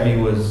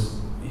Al-Awza'i was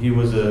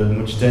a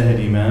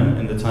mujtahid imam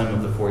in the time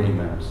of the four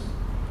imams.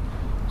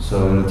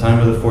 So in the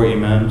time of the four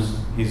imams,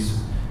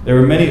 there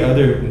were many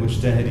other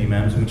mujtahid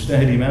imams.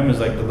 Mujtahid imam is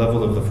like the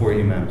level of the four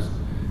imams.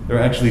 There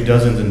are actually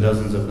dozens and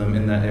dozens of them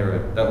in that era.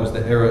 That was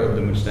the era of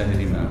the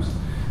mujtahid imams.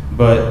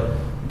 But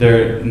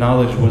their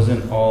knowledge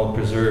wasn't all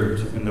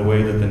preserved in the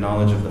way that the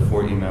knowledge of the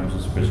four imams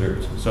was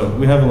preserved. So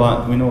we know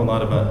a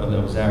lot about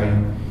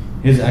Al-Awza'i.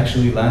 His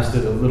actually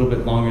lasted a little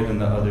bit longer than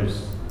the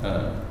others.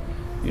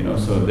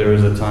 So there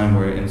was a time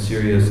where in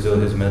Syria still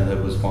his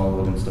madhab was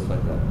followed and stuff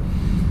like that.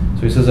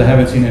 So he says, I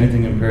haven't seen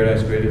anything in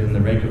paradise greater than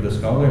the rank of the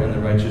scholar and the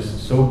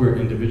righteous, sober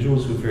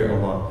individuals who fear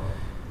Allah.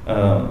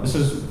 This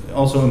is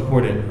also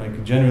important.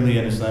 Generally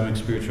in Islamic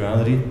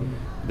spirituality,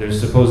 there's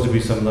supposed to be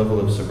some level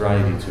of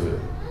sobriety to it.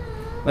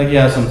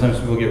 Sometimes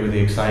people get really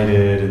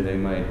excited and they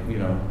might,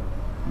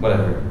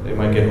 whatever. They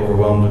might get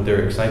overwhelmed with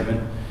their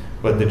excitement.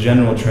 But the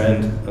general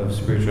trend of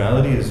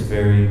spirituality is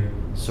very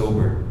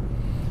sober.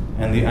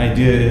 And the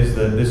idea is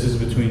that this is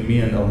between me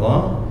and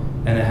Allah,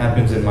 and it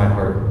happens in my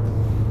heart.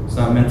 It's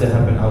not meant to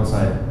happen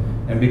outside.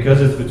 And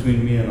because it's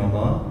between me and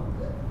Allah,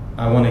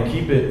 I want to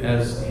keep it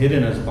as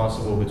hidden as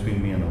possible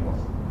between me and Allah.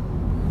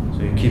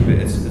 So you keep it,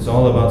 it's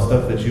all about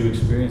stuff that you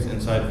experience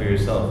inside for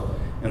yourself.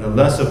 And the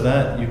less of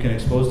that you can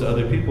expose to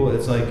other people,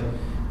 it's like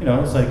in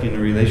a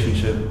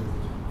relationship,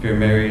 if you're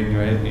married,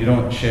 right? You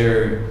don't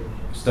share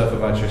stuff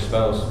about your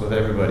spouse with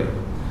everybody.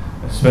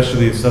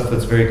 Especially stuff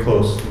that's very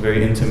close,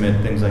 very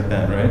intimate, things like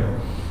that, right?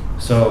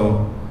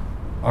 So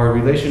our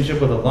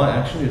relationship with Allah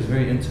actually is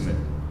very intimate.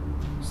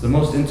 It's the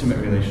most intimate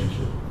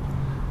relationship.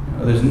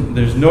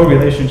 There's no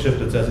relationship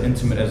that's as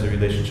intimate as a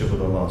relationship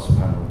with Allah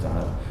subhanahu wa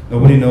ta'ala.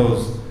 Nobody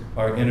knows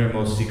our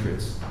innermost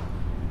secrets.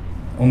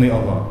 Only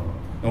Allah.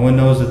 No one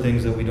knows the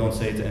things that we don't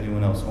say to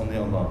anyone else. Only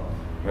Allah,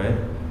 right?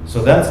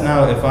 So that's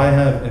now, if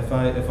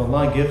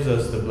Allah gives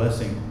us the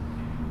blessing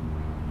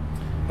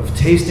of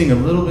tasting a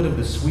little bit of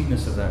the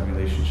sweetness of that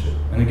relationship.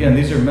 And again,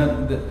 these are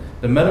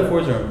the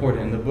metaphors are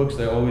important. In the books,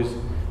 they always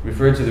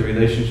refer to the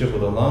relationship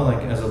with Allah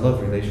as a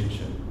love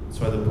relationship. That's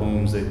why the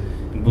poems,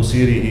 in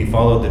Busiri, he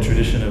followed the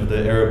tradition of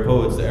the Arab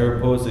poets. The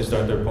Arab poets, they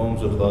start their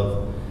poems with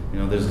love.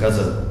 There's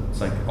Ghazal.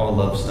 It's like all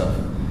love stuff.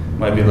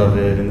 My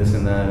beloved, and this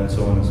and that, and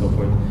so on and so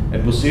forth.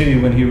 And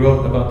Busiri, when he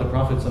wrote about the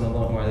Prophet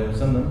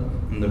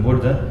ﷺ in the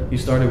Burda, he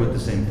started with the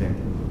same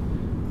thing.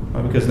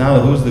 Because now,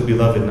 who's the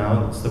beloved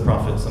now? It's the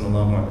Prophet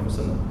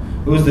ﷺ.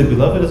 Who is the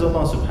beloved is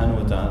Allah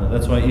subhanahu wa ta'ala.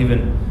 That's why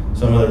even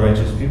some of the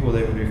righteous people,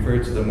 they would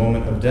refer to the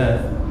moment of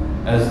death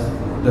as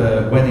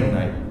the wedding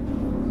night.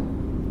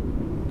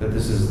 That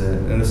this is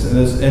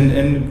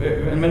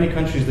in many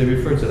countries they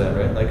refer to that,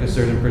 right? Like a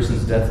certain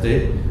person's death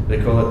date, they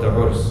call it the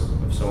Urs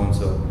of so and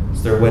so.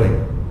 It's their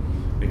wedding.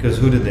 Because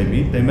who did they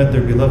meet? They met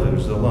their beloved,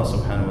 which is Allah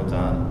subhanahu wa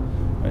ta'ala.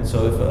 Right?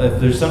 So if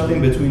there's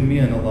something between me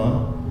and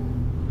Allah,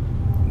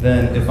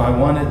 then if I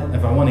want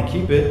to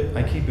keep it,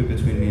 I keep it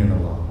between me and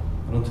Allah.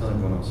 I don't tell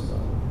everyone else about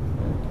it.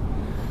 Right?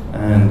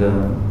 And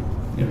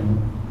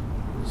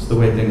it's the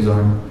way things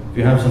are. If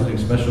you have something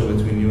special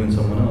between you and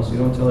someone else, you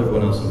don't tell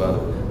everyone else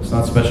about it. It's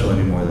not special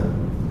anymore then.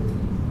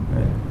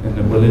 Right?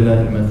 And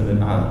وَلِلَّهِ الْمَثَلُ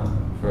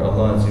الْأَعْلَى. For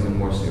Allah, it's even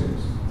more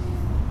serious.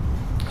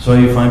 So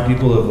you find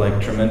people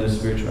of tremendous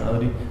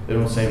spirituality, they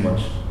don't say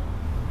much.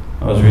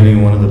 I was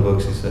reading one of the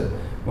books, he said,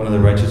 one of the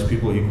righteous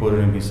people, he quoted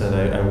him, he said,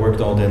 I worked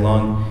all day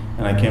long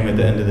and I came at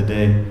the end of the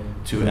day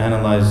to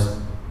analyze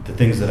the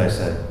things that I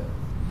said.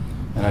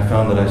 And I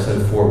found that I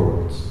said 4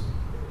 words.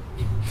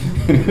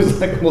 And he was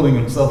like holding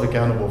himself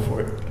accountable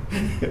for it.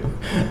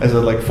 I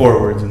said like 4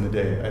 words in the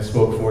day. I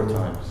spoke 4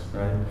 times,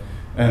 right?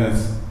 And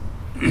it's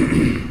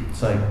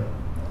it's like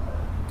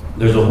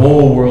there's a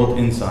whole world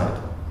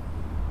inside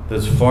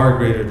that's far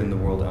greater than the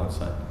world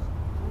outside.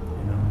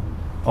 You know,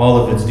 all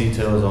of its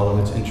details, all of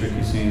its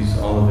intricacies,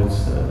 all of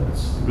it's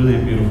really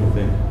a beautiful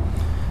thing.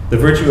 The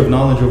virtue of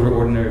knowledge over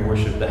ordinary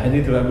worship. The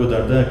hadith of Abu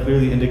Darda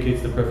clearly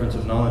indicates the preference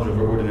of knowledge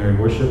over ordinary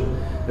worship.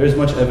 There is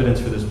much evidence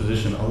for this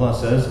position. Allah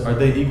says, "Are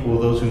they equal,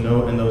 those who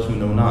know and those who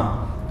know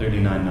not?"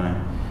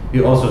 39:9.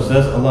 He also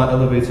says, Allah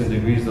elevates in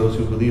degrees those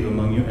who believe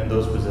among you and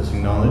those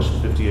possessing knowledge.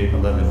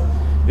 58:11.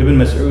 Ibn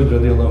Mas'ud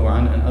radiallahu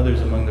anhu and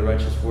others among the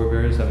righteous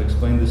forebears have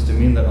explained this to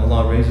mean that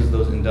Allah raises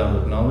those endowed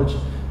with knowledge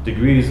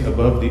degrees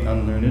above the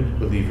unlearned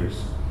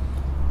believers.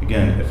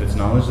 Again, if it's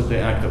knowledge that they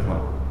act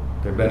upon,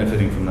 they're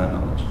benefiting from that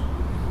knowledge.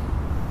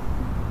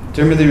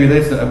 Tirmidhi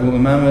relates that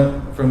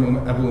from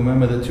Abu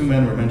Umama that 2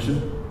 men were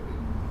mentioned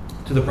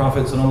to the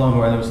Prophet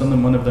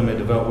ﷺ, one of them a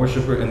devout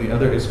worshipper and the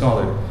other a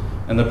scholar.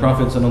 And the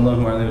Prophet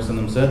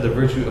ﷺ said, "The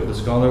virtue of the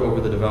scholar over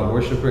the devout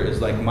worshipper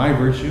is like my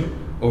virtue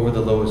over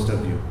the lowest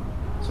of you."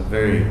 It's a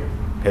very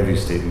heavy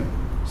statement.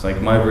 It's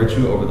like my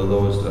virtue over the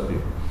lowest of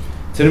you.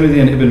 Tirmidhi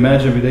and Ibn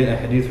Majah relate a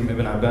hadith from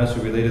Ibn Abbas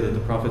who related that the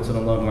Prophet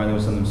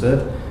ﷺ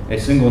said, "A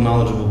single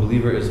knowledgeable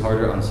believer is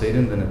harder on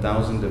Satan than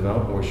 1,000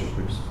 devout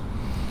worshippers."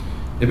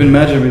 Ibn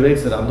Majah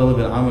relates that Abdullah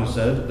bin Amr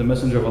said, "The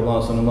Messenger of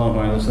Allah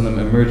ﷺ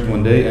emerged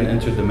one day and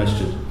entered the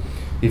masjid.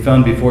 He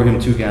found before him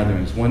 2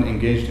 gatherings, one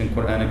engaged in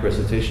Quranic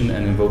recitation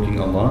and invoking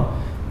Allah,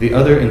 the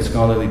other in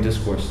scholarly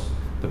discourse.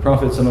 The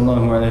Prophet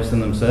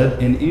ﷺ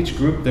said, "In each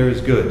group there is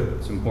good."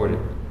 It's important.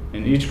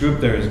 In each group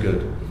there is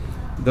good.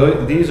 Though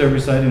these are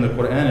reciting the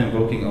Quran and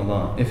invoking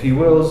Allah. If He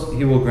wills,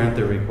 He will grant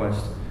their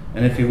request.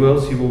 And if He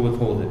wills, He will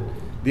withhold it.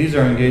 These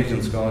are engaged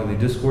in scholarly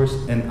discourse,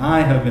 and I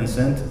have been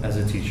sent as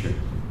a teacher.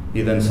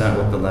 He then sat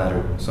with the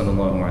latter,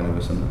 sallallahu alayhi wa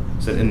sallam.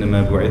 Said,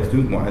 "Innama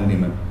bu'ithtu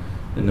mu'alliman."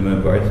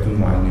 Innama bu'ithtu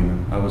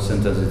mu'alliman. I was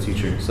sent as a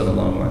teacher,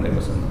 sallallahu alayhi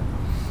wa sallam.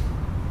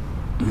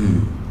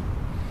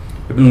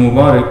 Ibn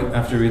Mubarak,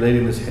 after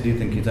relating this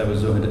hadith in Kitab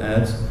al-Zuhd,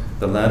 adds,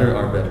 "The latter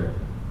are better.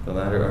 The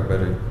latter are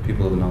better,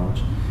 people of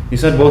knowledge." He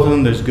said both of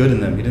them, there's good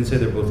in them. He didn't say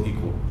they're both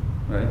equal,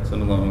 right?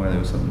 Sallallahu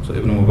alayhi wa sallam. So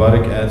Ibn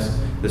Mubarak adds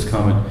this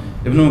comment.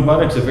 Ibn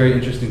Mubarak's a very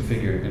interesting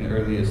figure in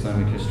early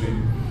Islamic history.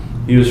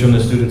 He was from the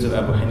students of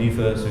Abu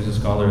Hanifa, so he's a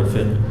scholar of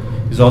fiqh.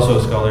 He's also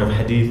a scholar of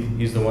hadith.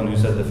 He's the one who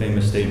said the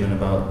famous statement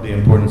about the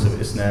importance of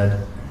isnad,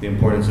 the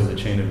importance of the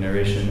chain of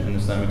narration in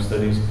Islamic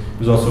studies. He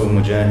was also a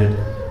mujahid.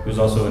 He was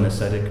also an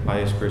ascetic,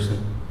 pious person.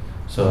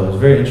 So it's a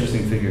very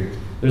interesting figure.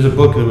 There's a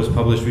book that was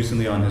published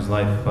recently on his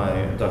life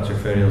by Dr.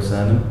 Fariel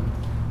Sanim.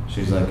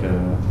 She's like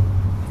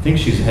I think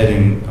she's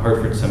heading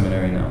Hartford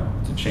Seminary now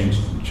to train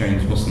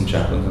Muslim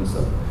chaplains and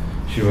stuff.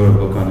 She wrote a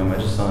book on him. I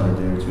just saw it a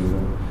day or 2 ago.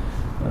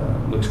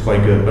 Looks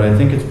quite good, but I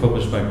think it's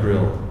published by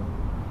Brill.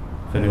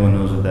 If anyone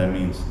knows what that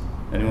means.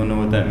 Anyone know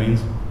what that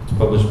means? It's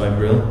published by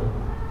Brill?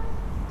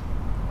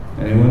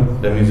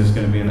 Anyone? That means it's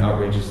going to be an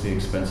outrageously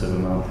expensive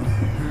amount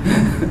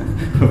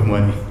of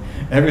money.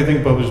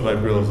 Everything published by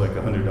Brill is like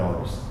 $100,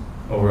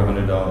 over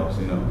 $100,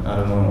 you know, I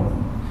don't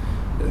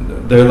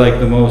know. They're like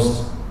the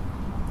most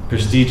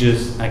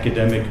prestigious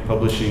academic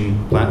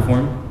publishing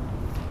platform.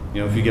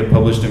 You know, if you get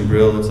published in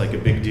Brill, it's like a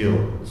big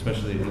deal,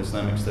 especially in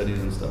Islamic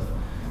studies and stuff.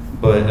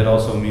 But it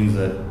also means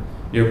that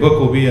your book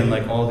will be in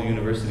like all the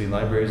university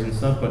libraries and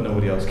stuff, but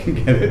nobody else can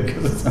get it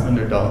because it's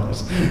 $100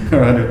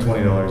 or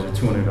 $120 or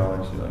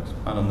 $200. You're like,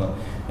 I don't know.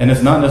 And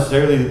it's not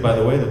necessarily, by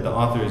the way, that the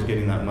author is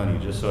getting that money,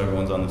 just so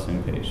everyone's on the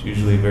same page.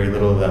 Usually very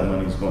little of that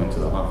money is going to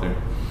the author.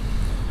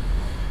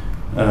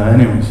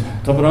 Anyways,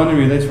 Tabarani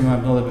relates from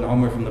Abdullah ibn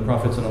Umar from the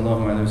Prophet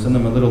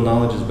ﷺ, "A little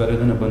knowledge is better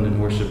than abundant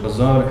worship."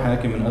 Bazar,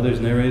 Hakim, and others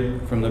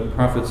narrate from the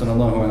Prophet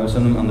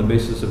ﷺ on the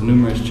basis of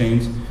numerous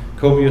chains,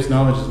 "Copious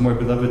knowledge is more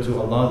beloved to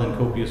Allah than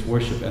copious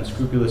worship, and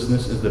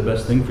scrupulousness is the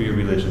best thing for your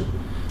religion."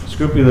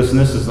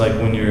 Scrupulousness is like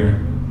when you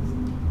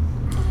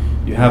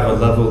have a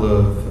level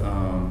of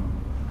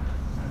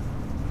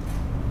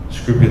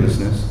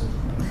scrupulousness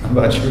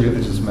about your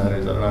religious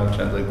matters. I don't know how to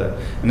translate that.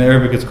 In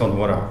Arabic, it's called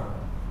wara'.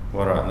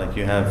 Wara', like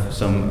you have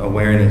some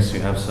awareness, you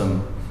have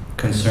some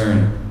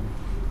concern.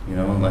 You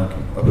know, like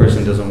a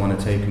person doesn't want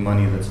to take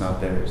money that's not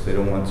theirs. They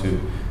don't want to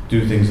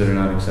do things that are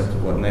not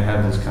acceptable, and they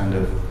have this kind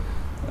of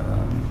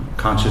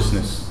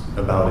consciousness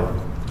about it.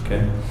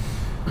 Okay.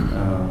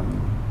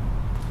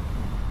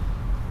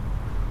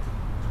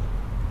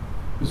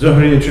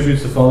 Zuhri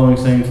attributes the following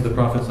saying to the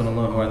Prophet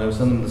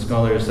ﷺ, "The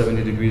scholar is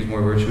 70 degrees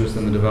more virtuous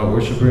than the devout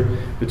worshipper.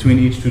 Between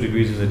each 2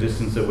 degrees is a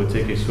distance that would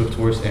take a swift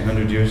horse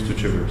 100 years to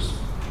traverse."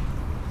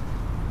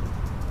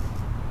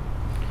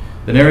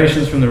 The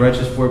narrations from the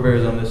righteous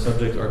forebears on this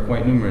subject are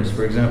quite numerous.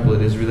 For example,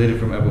 it is related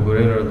from Abu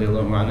Hurairah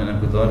radiallahu anhu and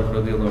Abu Dharr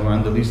radiallahu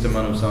anhu, "The least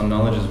amount of sound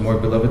knowledge is more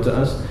beloved to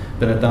us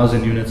than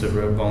 1,000 units of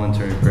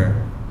voluntary prayer."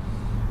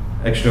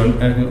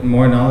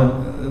 More knowledge,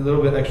 a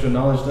little bit extra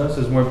knowledge to us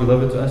is more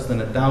beloved to us than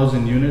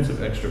 1,000 units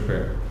of extra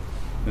prayer.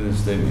 And this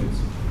statement is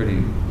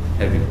pretty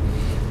heavy.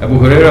 Abu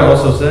Huraira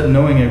also said,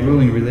 knowing a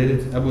ruling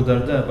related to Abu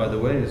Darda, by the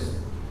way, is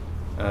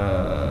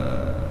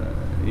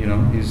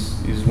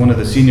he's one of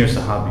the senior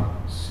Sahaba,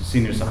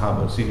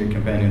 senior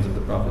companions of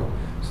the Prophet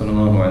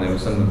sallallahu alaihi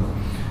wasallam.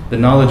 The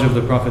knowledge of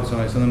the Prophet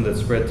sallallahu alaihi wasallam that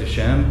spread to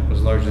Sham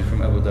was largely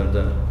from Abu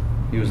Darda.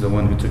 He was the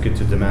one who took it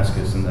to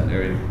Damascus in that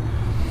area.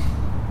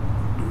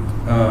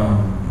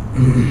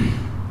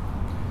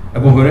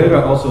 Abu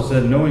Huraira also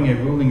said, knowing a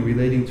ruling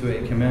relating to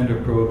a command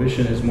or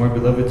prohibition is more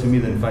beloved to me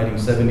than fighting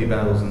 70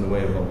 battles in the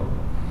way of Allah.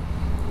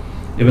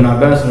 Ibn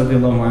Abbas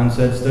radiallahu anhu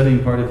said,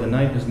 studying part of the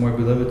night is more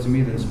beloved to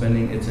me than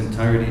spending its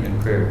entirety in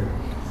prayer.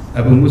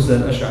 Abu Musa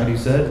al-Ash'ari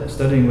said,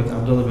 studying with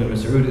Abdullah bin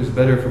Mas'ud is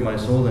better for my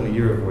soul than a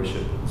year of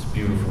worship. It's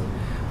beautiful.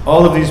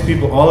 All of these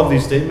people, all of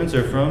these statements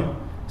are from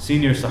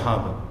senior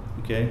Sahaba.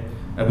 Okay?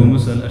 Abu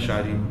Musa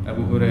al-Ash'ari,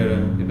 Abu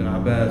Huraira, Ibn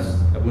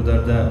Abbas, Abu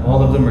Darda,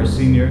 all of them are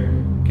senior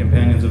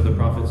companions of the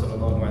Prophet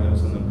sallallahu alaihi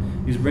wasallam.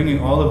 He's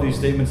bringing all of these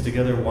statements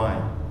together. Why?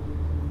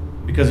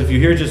 Because if you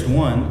hear just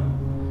one,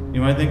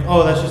 you might think,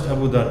 oh, that's just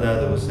Abu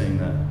Darda that was saying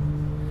that.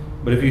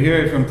 But if you hear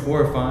it from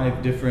 4 or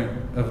 5 different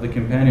of the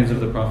companions of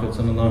the Prophet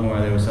sallallahu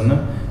alaihi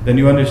wasallam, then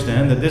you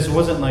understand that this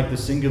wasn't like the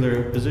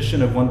singular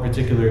position of one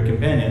particular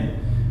companion,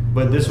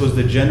 but this was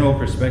the general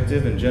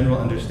perspective and general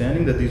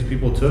understanding that these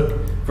people took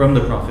from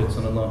the Prophet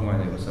sallallahu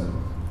alaihi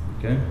wasallam.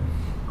 Okay?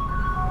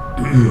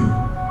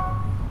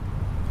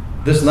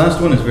 This last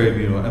one is very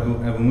beautiful.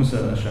 Abu Musa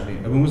al-Ash'ari.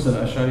 Abu Musa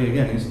al-Ash'ari,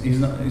 again,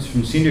 he's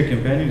from senior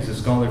companions, he's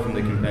a scholar from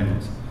the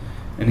companions.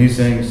 And he's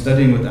saying,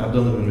 studying with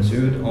Abdullah bin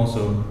Mas'ud,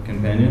 also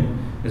companion,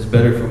 is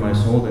better for my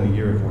soul than a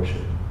year of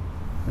worship.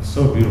 That's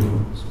so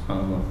beautiful,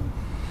 subhanAllah.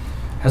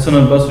 Hasan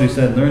al-Basri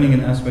said, learning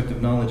an aspect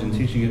of knowledge and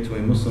teaching it to a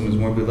Muslim is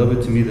more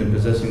beloved to me than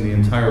possessing the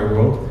entire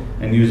world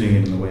and using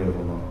it in the way of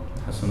Allah.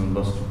 Hasan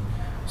al-Basri.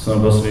 Hasan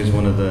al-Basri is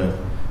one of the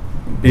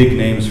big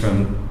names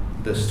from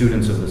the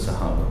students of the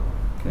Sahaba.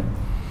 Okay?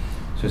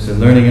 So he said,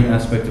 learning an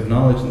aspect of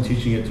knowledge and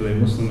teaching it to a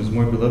Muslim is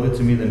more beloved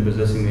to me than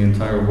possessing the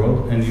entire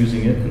world and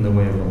using it in the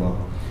way of Allah.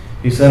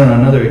 He said on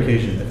another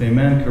occasion, if a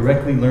man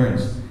correctly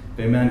learns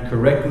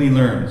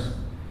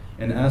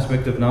an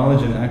aspect of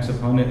knowledge and acts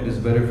upon it, it is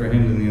better for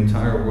him than the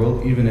entire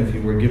world, even if he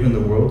were given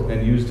the world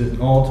and used it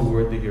all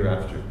toward the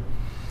hereafter.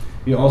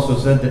 He also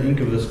said, the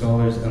ink of the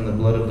scholars and the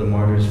blood of the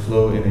martyrs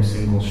flow in a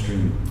single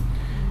stream.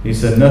 He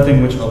said,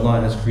 nothing which Allah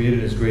has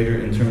created is greater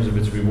in terms of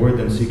its reward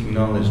than seeking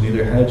knowledge,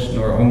 neither Hajj,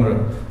 nor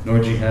Umrah, nor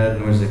Jihad,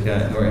 nor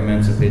Zakat, nor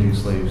emancipating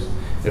slaves.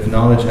 If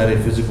knowledge had a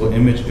physical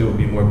image, it would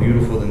be more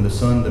beautiful than the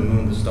sun, the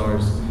moon, the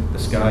stars, the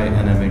sky,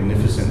 and a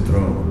magnificent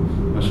throne.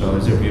 MashaAllah,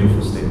 these are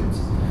beautiful statements.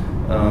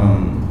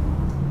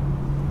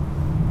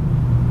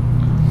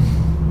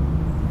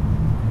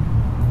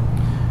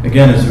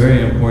 Again, it's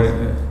very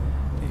important.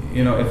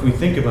 If we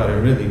think about it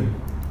really,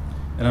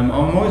 and I'm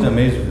always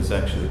amazed with this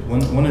actually.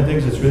 One of the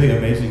things that's really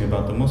amazing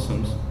about the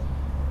Muslims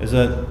is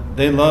that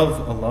they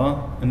love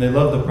Allah and they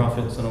love the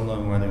Prophet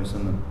sallallahu alaihi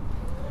wasallam,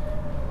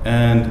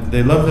 and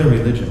they love their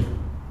religion.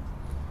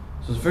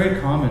 So it's very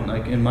common,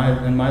 like in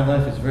my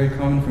life, it's very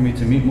common for me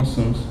to meet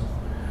Muslims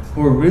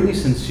who are really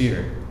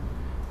sincere,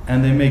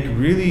 and they make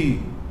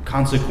really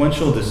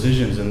consequential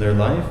decisions in their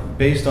life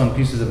based on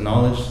pieces of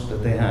knowledge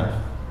that they have.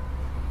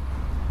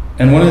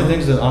 And one of the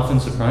things that often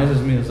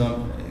surprises me is,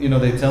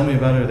 they tell me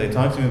about it or they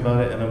talk to me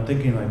about it, and I'm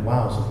thinking like,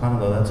 wow,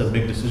 subhanAllah, that's a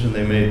big decision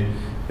they made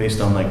based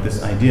on like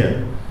this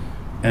idea.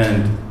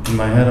 And in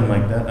my head, I'm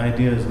like, that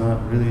idea is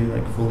not really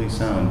like fully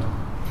sound.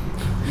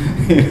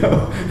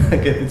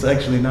 It's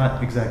actually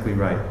not exactly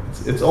right.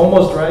 It's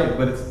almost right,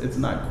 but it's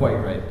not quite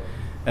right.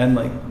 And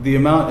like the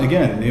amount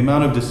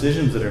of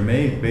decisions that are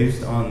made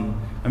based on,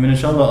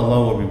 inshallah,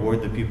 Allah will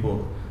reward the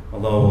people.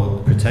 Allah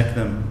will protect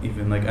them.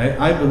 Even like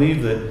I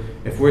believe that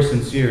if we're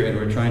sincere and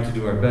we're trying to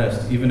do our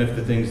best, even if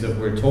the things that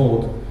we're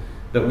told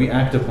that we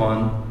act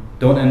upon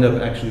don't end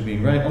up actually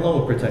being right, Allah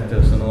will protect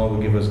us and Allah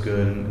will give us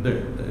good. And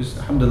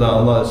alhamdulillah,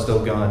 Allah is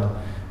still God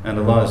and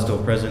Allah is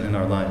still present in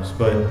our lives.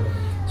 But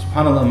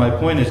subhanAllah, my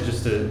point is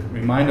just to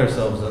remind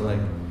ourselves that like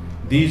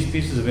these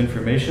pieces of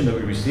information that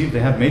we receive,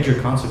 they have major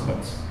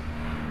consequence.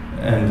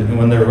 And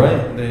when they're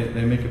right,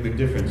 they make a big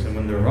difference. And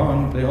when they're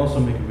wrong, they also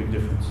make a big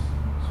difference.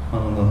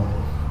 SubhanAllah.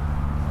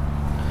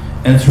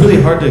 And it's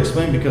really hard to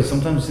explain because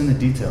sometimes it's in the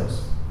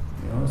details.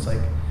 It's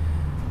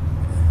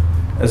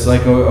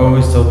like I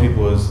always tell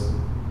people is,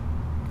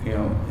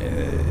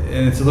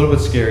 and it's a little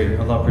bit scary.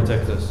 Allah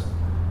protect us.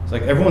 It's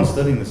like everyone's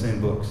studying the same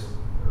books.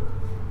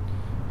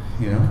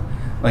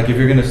 Like if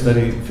you're going to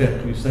study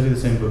fiqh, you study the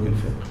same book in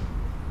fiqh.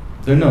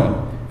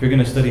 If you're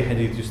going to study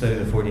hadith, you study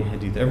the 40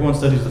 hadith. Everyone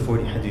studies the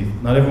 40 hadith.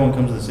 Not everyone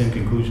comes to the same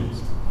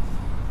conclusions.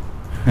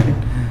 Right?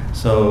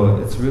 So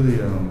it's really,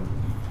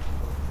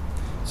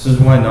 this is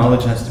why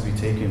knowledge has to be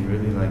taken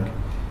really like,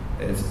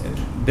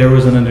 there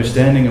was an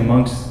understanding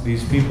amongst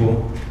these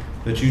people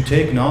that you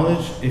take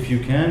knowledge, if you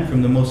can,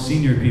 from the most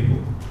senior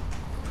people.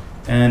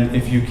 And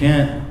if you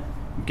can't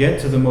get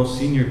to the most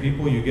senior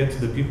people, you get to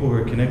the people who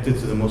are connected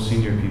to the most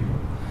senior people.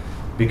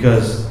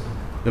 Because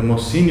the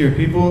most senior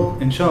people,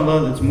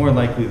 inshallah, it's more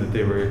likely that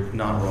they were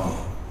not wrong.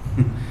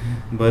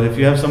 But if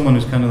you have someone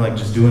who's kind of like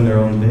just doing their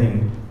own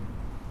thing,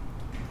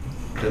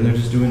 then they're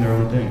just doing their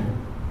own thing.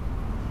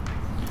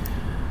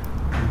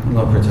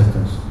 Allah protect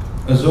us.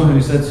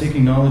 Az-Zuhri said,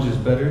 seeking knowledge is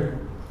better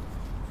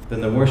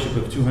than the worship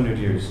of 200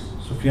 years.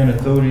 Sufyan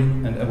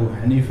al-Thawri and Abu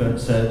Hanifa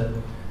said,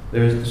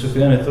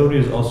 Sufyan al-Thawri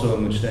is also a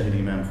mujtahid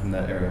imam from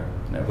that era.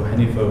 And Abu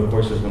Hanifa, of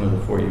course, is one of the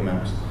 4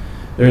 imams.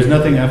 There is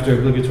nothing after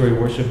obligatory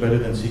worship better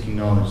than seeking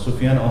knowledge.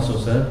 Sufyan also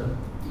said,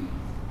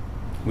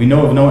 we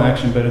know of no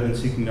action better than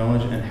seeking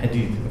knowledge and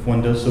hadith, if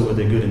one does so with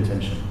a good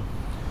intention.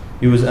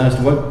 He was asked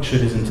what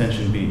should his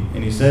intention be,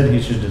 and he said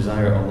he should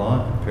desire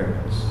Allah and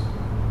paradise.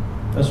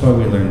 That's why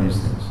we learn these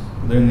things.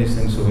 We learn these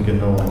things so we can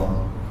know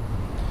Allah.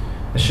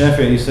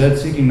 Ash-Shafi'i said,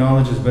 seeking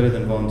knowledge is better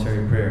than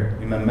voluntary prayer.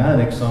 Imam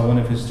Malik saw one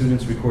of his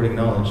students recording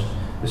knowledge.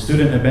 The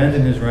student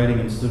abandoned his writing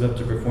and stood up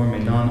to perform a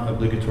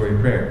non-obligatory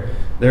prayer.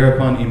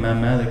 Thereupon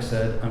Imam Malik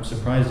said, I'm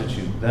surprised at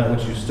you. That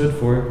which you stood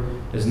for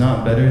is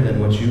not better than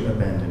what you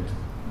abandoned.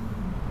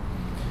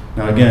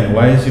 Now again,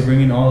 why is he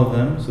bringing all of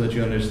them? So that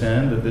you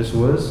understand that this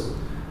was,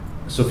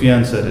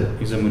 Sufyan said it,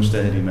 he's a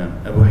mujtahid imam.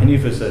 Abu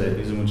Hanifa said it,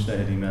 he's a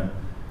mujtahid imam.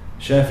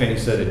 Shafi'i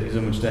said it, he's a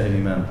mujtahid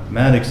imam.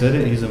 Malik said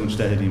it, he's a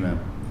mujtahid imam.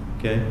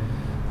 Okay?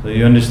 So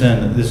you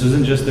understand that this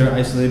isn't just their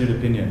isolated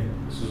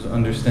opinion. This is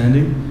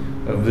understanding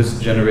of this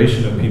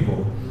generation of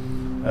people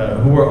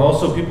who were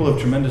also people of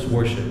tremendous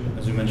worship,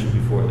 as we mentioned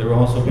before. They were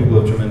also people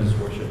of tremendous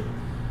worship.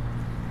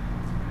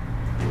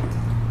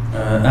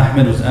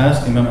 Ahmed was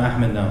asked, Imam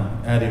Ahmed now,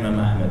 add Imam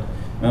Ahmed.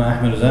 Imam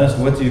Ahmed was asked,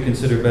 what do you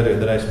consider better,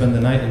 that I spend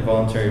the night in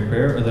voluntary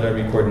prayer or that I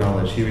record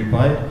knowledge? He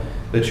replied,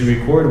 that you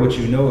record what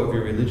you know of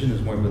your religion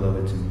is more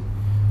beloved to me.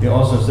 He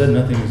also said,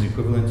 nothing is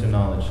equivalent to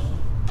knowledge.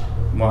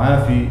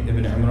 Mu'afi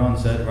ibn Imran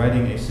said,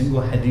 writing a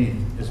single hadith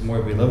is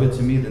more beloved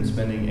to me than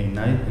spending a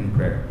night in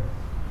prayer.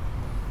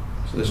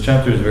 So this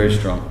chapter is very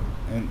strong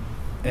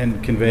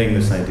and conveying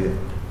this idea.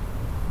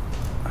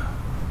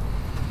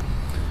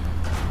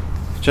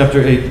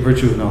 Chapter 8,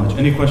 Virtue of Knowledge.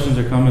 Any questions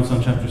or comments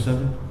on chapter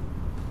 7?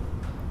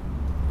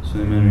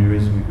 Suleiman, are you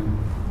raising your hand?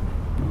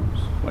 No,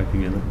 just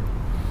wiping it up.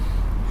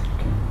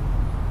 Okay.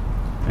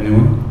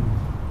 Anyone?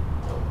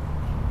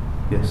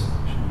 Yes.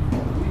 Do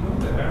you know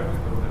the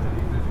Arabic of the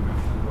hadith that you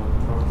mentioned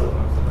about the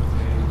Prophet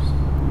saying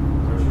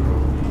virtue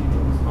of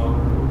the scholar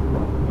of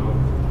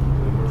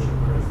the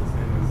worshipper is the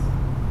same as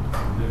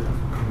the difference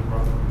between the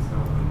Prophet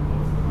himself and the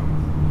lowest among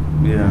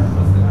us? Yeah.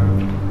 What's the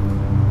Arabic?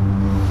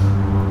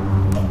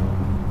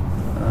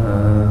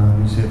 Let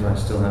me see if I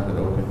still have it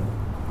open.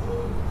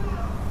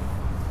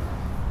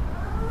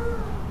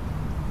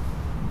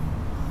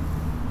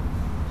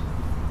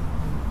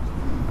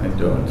 I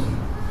don't.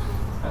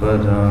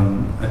 But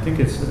I think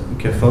it's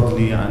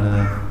كفضلي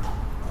على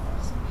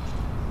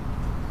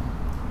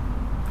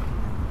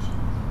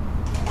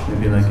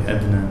maybe like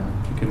Adna.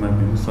 I think it might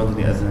be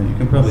فضلي Adna. You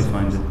can probably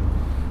find it.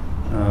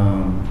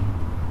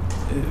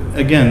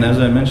 Again, as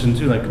I mentioned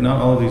too, like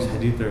not all of these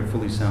hadith are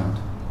fully sound.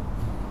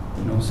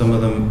 You know, some of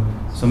them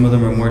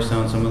are more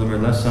sound, some of them are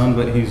less sound.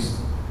 But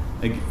he's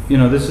like, you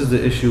know, this is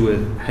the issue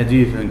with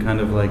hadith and kind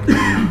of like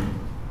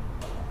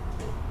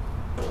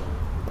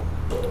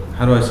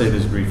how do I say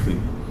this briefly?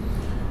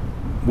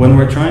 When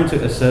we're trying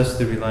to assess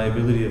the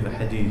reliability of a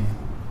hadith,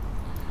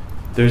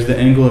 there's the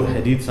angle of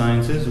hadith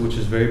sciences, which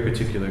is very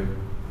particular.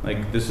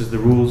 Like, this is the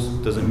rules,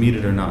 does it meet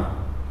it or not?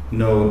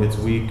 No, it's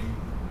weak,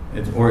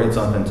 or it's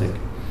authentic.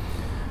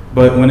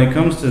 But when it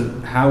comes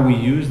to how we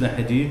use the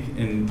hadith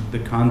in the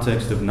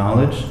context of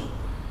knowledge,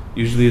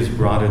 usually it's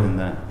broader than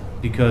that.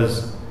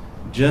 Because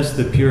just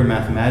the pure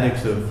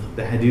mathematics of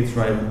the hadith's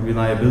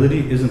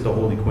reliability isn't the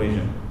whole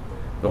equation.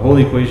 The whole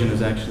equation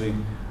is actually,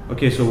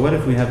 okay, so what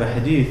if we have a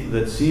hadith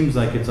that seems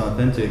like it's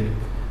authentic,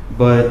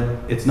 but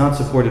it's not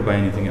supported by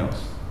anything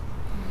else?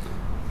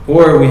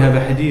 Or we have a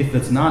hadith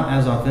that's not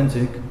as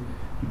authentic,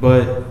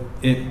 but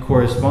it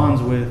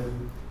corresponds with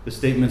the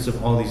statements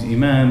of all these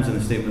imams and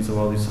the statements of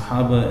all these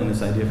sahaba and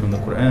this idea from the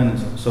Quran.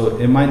 So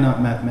it might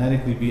not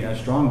mathematically be as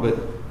strong, but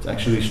it's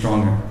actually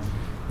stronger.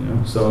 You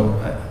know. So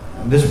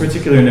this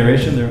particular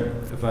narration,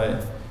 if I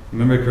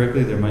remember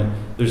correctly,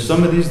 there's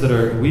some of these that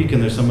are weak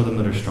and there's some of them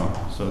that are strong.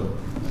 So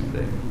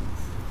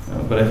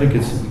but I think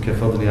it's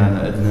كفضلي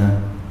على أدنى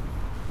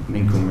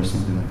منكم or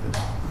something like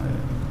this. I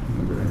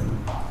remember right now.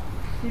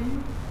 Can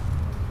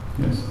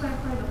you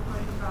clarify the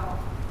point about,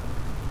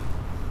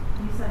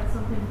 you said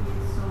something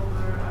being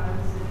sober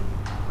as in,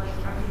 like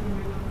everything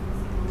you're doing is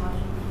in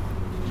relation.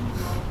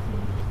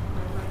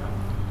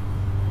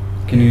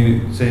 Can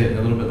you say it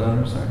a little bit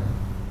louder? Sorry.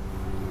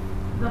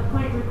 The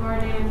point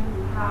regarding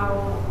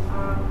how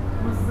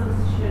Muslims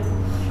should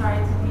try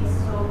to be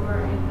sober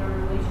in their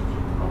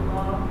relationship with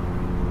Allah.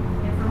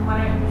 From what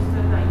I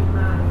understood that you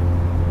meant,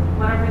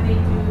 whatever they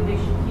do, they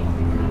should keep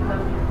between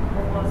them and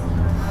Allah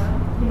subhanahu wa ta'ala.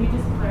 Can you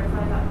just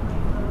clarify that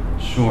point?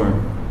 Sure.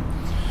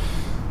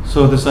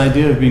 So this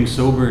idea of being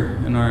sober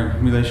in our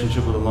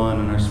relationship with Allah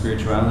and in our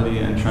spirituality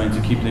and trying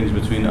to keep things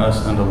between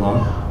us and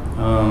Allah.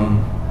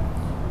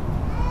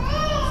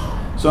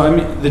 So I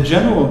mean, the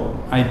general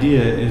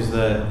idea is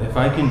that if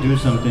I can do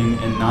something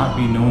and not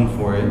be known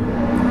for it,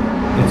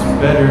 it's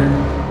better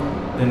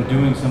than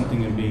doing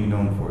something and being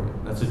known for it.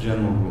 That's a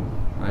general rule.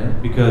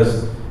 Right?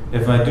 Because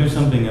if I do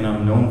something and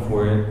I'm known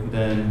for it,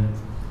 then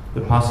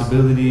the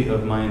possibility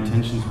of my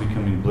intentions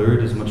becoming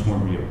blurred is much more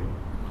real.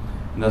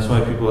 And that's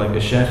why people like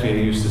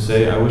Ash-Shafi'i used to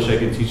say, I wish I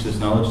could teach this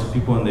knowledge to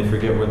people and they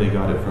forget where they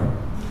got it from.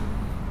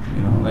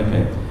 You know, like,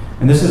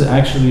 and this is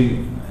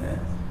actually,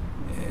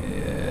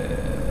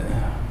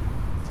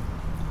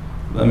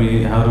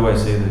 how do I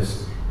say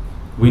this?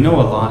 We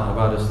know a lot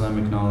about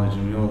Islamic knowledge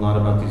and we know a lot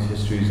about these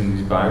histories and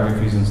these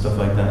biographies and stuff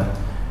like that.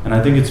 And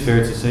I think it's fair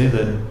to say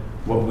that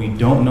what we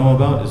don't know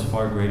about is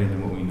far greater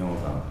than what we know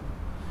about.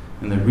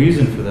 And the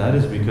reason for that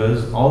is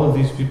because all of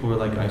these people are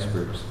like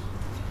icebergs.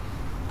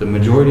 The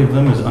majority of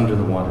them is under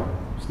the water.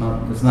 It's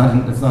not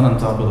on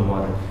top of the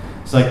water.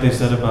 It's like they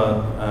said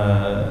about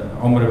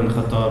Umar ibn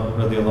Khattab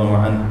radiallahu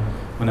anhu,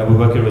 when Abu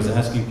Bakr was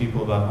asking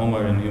people about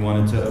Umar and he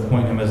wanted to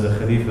appoint him as the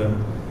Khalifa.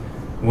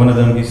 One of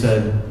them, he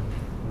said,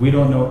 we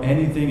don't know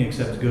anything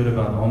except good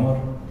about Umar,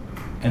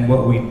 and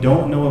what we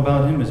don't know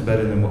about him is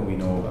better than what we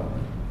know about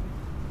him.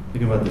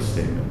 Think about this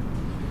statement.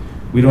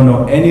 We don't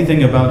know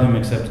anything about him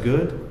except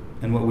good,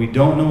 and what we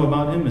don't know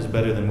about him is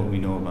better than what we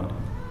know about him.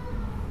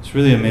 It's a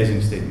really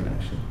amazing statement,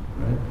 actually,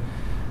 right?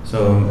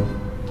 So,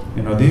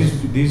 you know,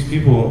 these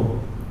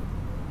people,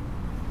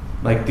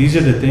 like, these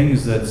are the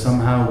things that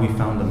somehow we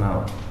found them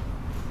out.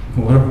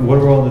 What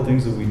are all the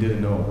things that we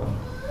didn't know about?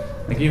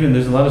 Like, even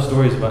there's a lot of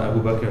stories about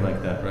Abu Bakr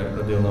like that, right?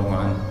 Radiallahu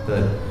anhu,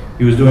 that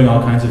he was doing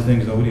all kinds of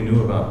things nobody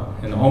knew about.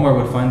 And Omar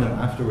would find them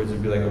afterwards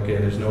and be like, okay,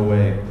 there's no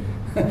way.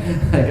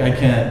 Like, I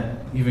can't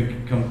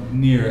even come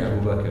near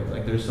Abu Bakr.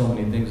 Like, there's so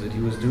many things that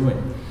he was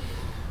doing.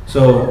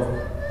 So,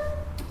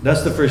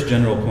 that's the first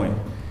general point.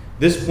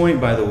 This point,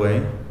 by the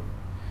way,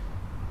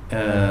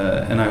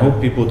 and I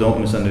hope people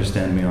don't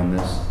misunderstand me on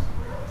this,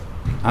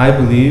 I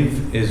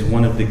believe is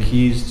one of the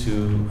keys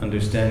to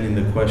understanding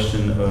the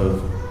question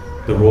of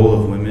the role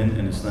of women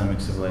in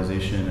Islamic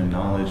civilization and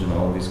knowledge and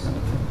all of these kind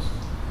of things.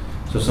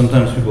 So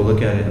sometimes people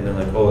look at it and they're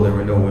like, oh, there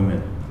were no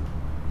women.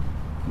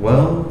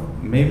 Well,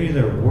 maybe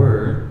there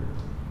were,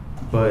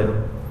 but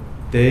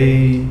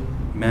they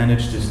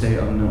managed to stay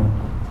unknown.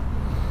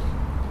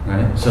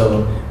 Right?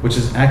 So, which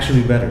is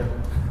actually better.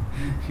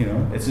 You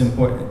know, it's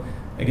important.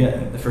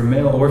 Again, for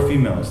male or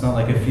female, it's not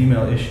like a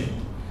female issue.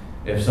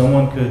 If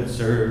someone could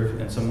serve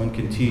and someone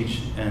can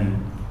teach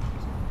and,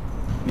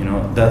 you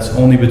know, that's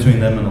only between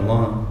them and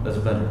Allah, that's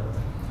better.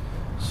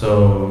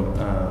 So,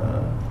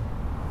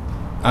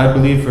 I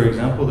believe, for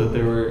example, that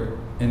there were,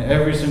 in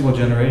every single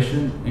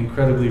generation,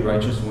 incredibly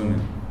righteous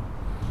women.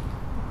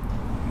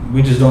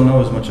 We just don't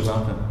know as much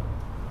about them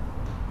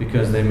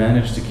because they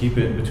managed to keep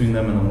it between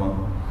them and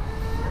Allah.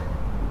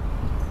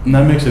 And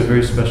that makes it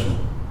very special.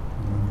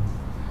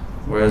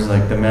 Whereas,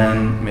 like, the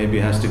man maybe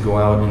has to go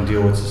out and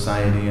deal with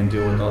society and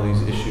deal with all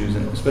these issues,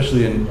 and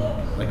especially in,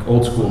 like,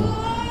 old school,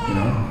 you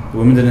know, the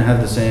women didn't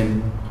have the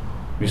same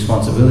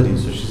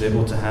responsibilities, so she's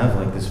able to have,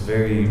 like, this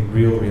very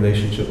real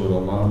relationship with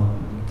Allah.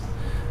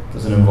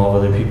 Doesn't involve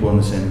other people in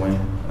the same way.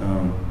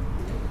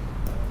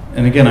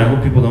 And again, I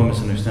hope people don't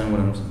misunderstand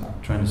what I'm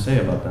trying to say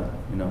about that.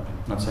 You know,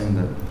 I'm not saying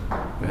that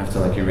we have to,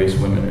 like, erase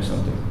women or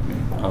something. I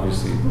mean,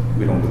 obviously,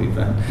 we don't believe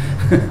that.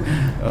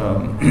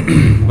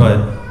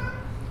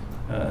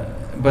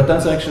 But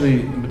that's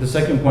actually, but the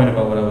second point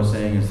about what I was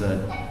saying is that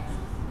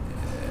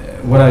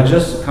what I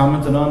just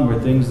commented on were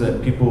things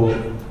that people,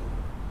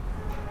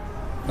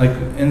 like,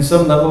 in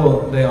some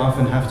level, they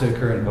often have to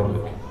occur in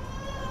public.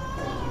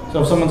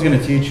 So if someone's going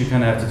to teach, you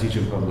kind of have to teach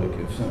in public.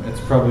 It's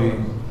probably,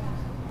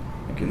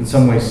 like, in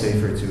some ways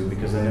safer too,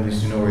 because then at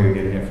least you know where you're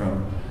getting it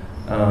from.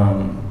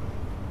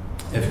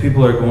 If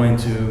people are going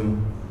to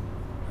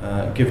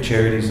give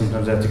charity,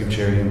 sometimes they have to give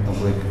charity in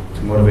public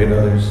to motivate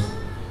others,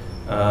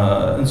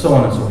 and so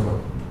on and so forth.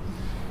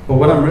 But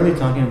what I'm really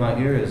talking about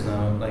here is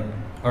now, like,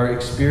 our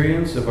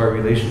experience of our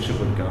relationship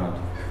with God.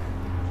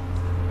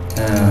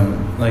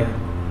 Like,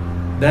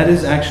 that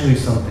is actually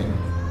something.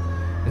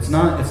 It's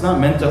not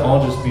meant to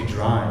all just be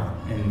dry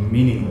and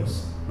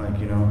meaningless. Like,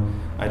 you know,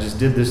 I just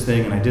did this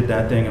thing and I did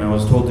that thing and I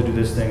was told to do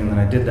this thing and then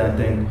I did that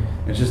thing.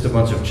 It's just a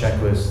bunch of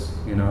checklists,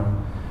 you know.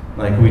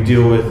 Like, we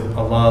deal with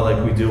Allah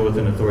like we deal with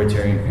an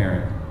authoritarian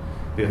parent.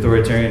 The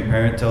authoritarian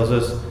parent tells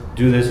us,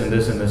 do this and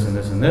this and this and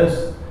this and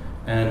this,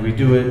 and we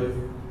do it,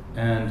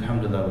 and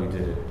alhamdulillah, we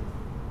did it.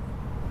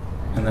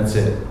 And that's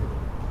it.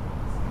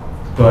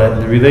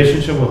 But the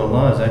relationship with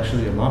Allah is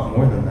actually a lot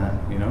more than that,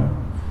 you know?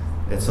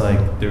 It's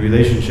like the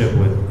relationship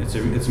with,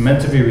 it's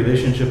meant to be a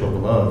relationship of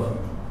love,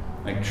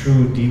 like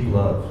true deep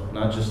love,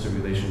 not just a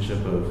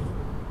relationship of,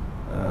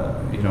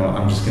 you know,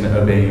 I'm just going to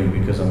obey you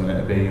because I'm going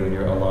to obey you and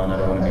you're Allah and I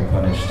don't want to be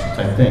punished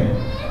type thing.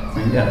 I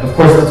mean, yeah, of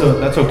course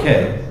that's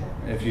okay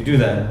if you do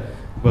that,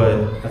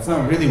 but that's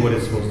not really what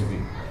it's supposed to be.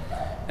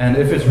 And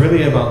if it's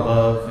really about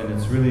love and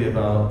it's really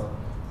about,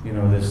 you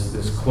know,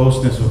 this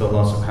closeness with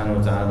Allah subhanahu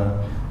wa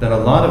ta'ala, then a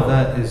lot of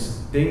that is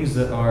things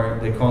that are,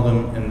 they call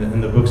them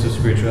in the books of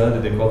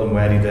spirituality, they call them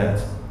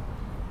waridat.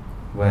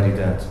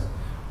 Waridat.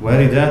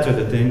 Waridat are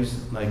the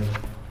things, like,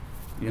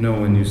 you know,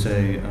 when you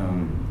say,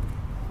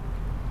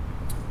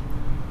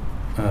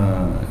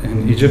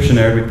 in Egyptian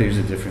Arabic they use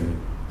it differently.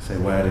 Say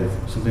warid.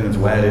 Something that's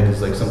warid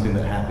is like something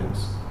that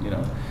happens,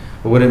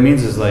 But what it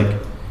means is like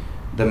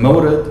the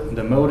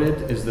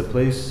mawrid is the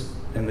place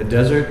in the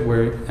desert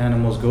where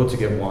animals go to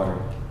get water.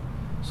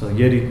 So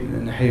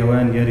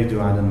hayawan yaridu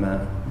ala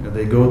ma.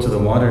 They go to the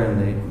water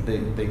and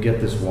they get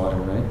this water,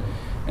 right?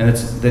 And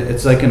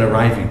it's like an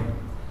arriving.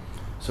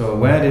 So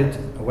warid,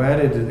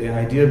 the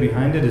idea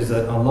behind it is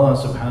that Allah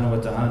subhanahu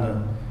wa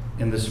ta'ala,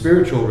 in the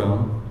spiritual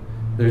realm,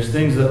 there's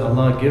things that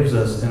Allah gives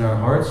us in our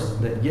hearts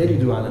that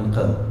yaridu ala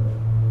al-qalb.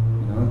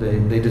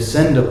 They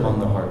descend upon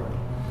the heart.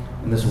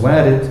 And this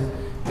warid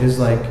is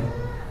like,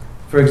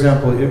 for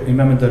example,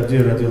 Imam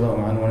al-Dardir radiallahu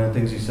anhu, one of the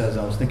things he says,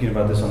 I was thinking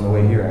about this on the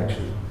way here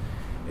actually,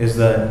 is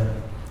that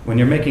when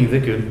you're making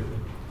dhikr,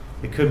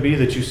 it could be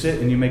that you sit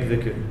and you make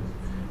dhikr.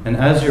 And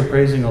as you're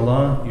praising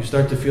Allah, you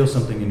start to feel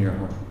something in your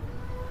heart.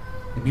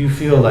 Maybe you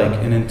feel like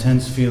an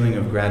intense feeling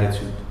of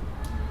gratitude.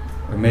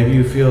 Or maybe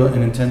you feel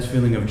an intense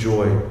feeling of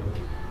joy.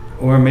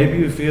 Or maybe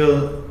you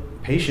feel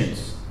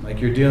patience, like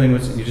you're dealing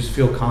with, you just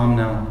feel calm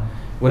now.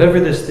 Whatever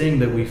this thing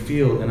that we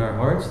feel in our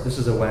hearts, this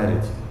is a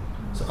warid.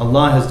 So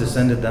Allah has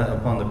descended that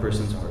upon the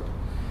person's heart.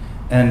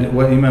 And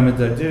what Imam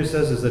al-Dardir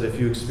says is that if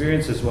you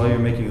experience this while you're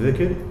making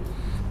dhikr,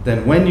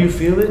 then when you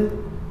feel it,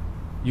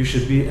 you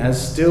should be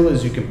as still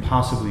as you can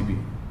possibly be.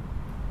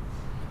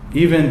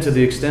 Even to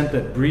the extent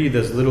that breathe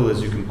as little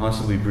as you can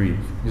possibly breathe.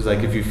 He's like,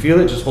 if you feel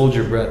it, just hold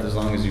your breath as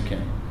long as you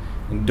can.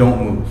 And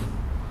don't move.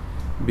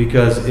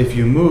 Because if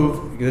you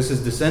move, this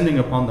is descending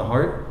upon the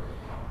heart.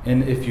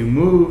 And if you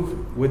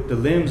move with the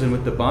limbs and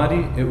with the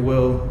body, it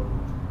will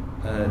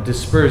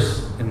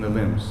disperse in the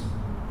limbs.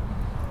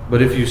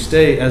 But if you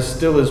stay as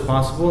still as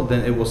possible,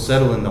 then it will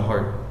settle in the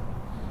heart.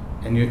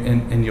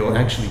 And you'll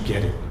actually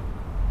get it.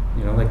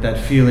 Like that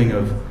feeling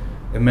of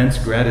immense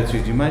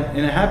gratitude. And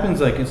it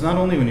happens like, it's not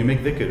only when you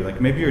make dhikr,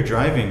 like maybe you're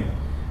driving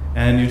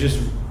and you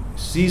just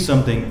see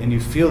something and you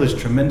feel this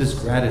tremendous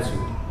gratitude.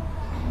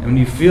 And when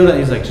you feel that,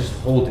 he's like, just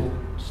hold it.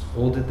 Just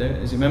hold it there.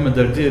 As Imam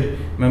al-Dardir,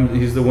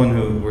 he's the one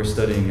who we're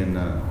studying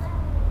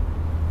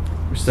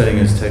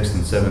his text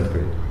in 7th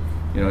grade.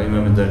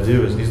 Imam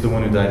al-Dardir, he's the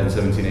one who died in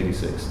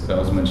 1786 that I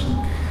was mentioning.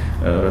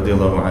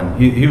 Radiallahu anhu.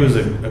 He was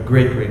a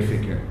great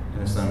figure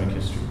in Islamic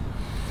history.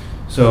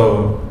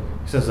 So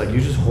he says, like, you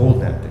just hold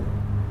that thing.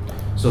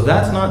 So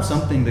that's not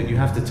something that you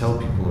have to tell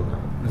people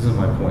about. This is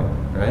my point,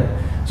 right?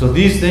 So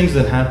these things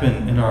that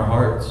happen in our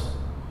hearts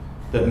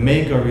that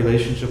make our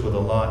relationship with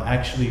Allah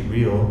actually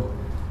real,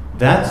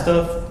 that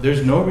stuff,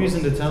 there's no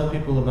reason to tell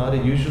people about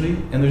it usually,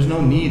 and there's no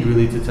need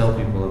really to tell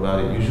people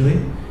about it usually,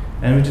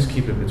 and we just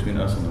keep it between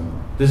us and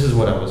Allah. This is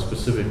what I was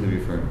specifically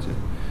referring to.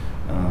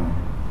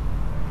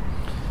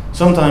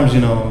 Sometimes,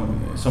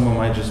 someone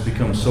might just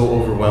become so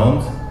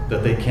overwhelmed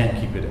that they can't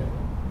keep it in.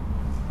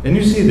 And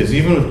you see this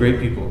even with great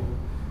people.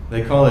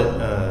 They call it,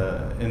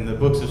 in the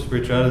books of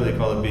spirituality, they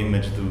call it being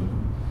majdub.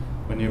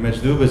 When you're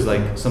majdub, is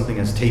like something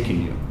has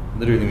taken you.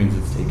 Literally means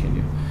it's taken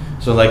you.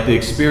 So like the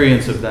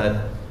experience of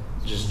that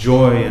just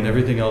joy and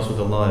everything else with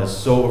Allah is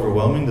so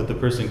overwhelming that the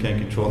person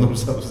can't control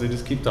themselves. They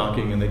just keep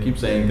talking and they keep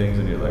saying things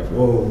and you're like,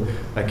 whoa,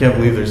 I can't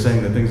believe they're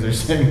saying the things they're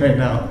saying right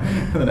now.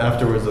 And then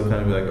afterwards they'll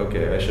kind of be like,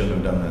 okay, I shouldn't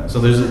have done that. So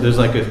there's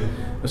like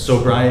a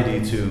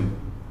sobriety to,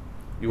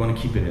 you want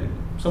to keep it in.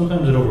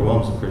 Sometimes it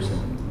overwhelms the person.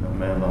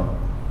 May Allah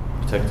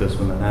protect us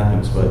when that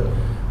happens, but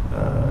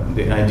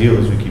the ideal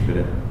is we keep it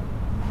in.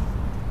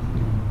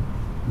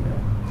 Yeah.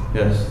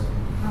 Yes.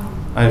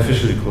 I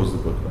officially closed the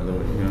book, by the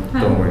way.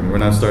 Don't worry, we're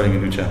not starting a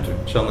new chapter.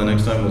 Inshallah,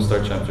 next time we'll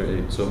start chapter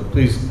 8. So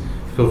please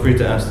feel free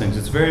to ask things.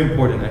 It's very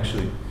important,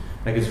 actually.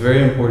 Like, it's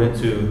very important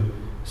to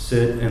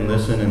sit and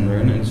listen and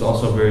learn, and it's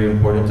also very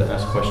important to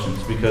ask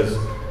questions, because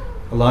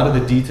a lot of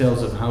the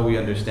details of how we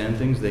understand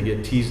things, they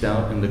get teased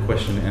out in the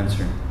question and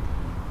answer.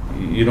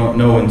 You don't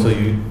know until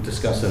you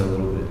discuss it a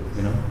little bit,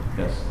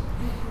 Yes.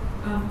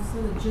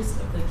 So the gist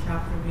of the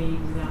chapter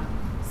being that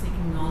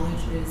seeking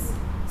knowledge is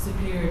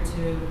superior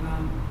to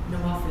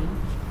nawafil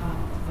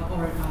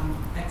or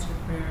extra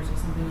prayers or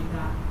something like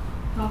that.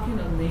 How can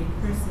a lay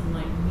person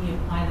like me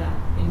apply that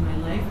in my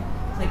life?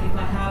 Like if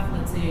I have,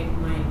 let's say,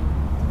 my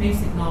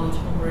basic knowledge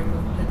homework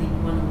of Hadith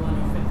 101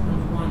 or Fiqh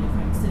 101, if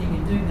I'm sitting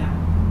and doing that,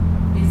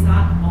 is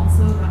that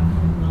also that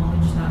kind of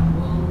knowledge that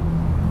will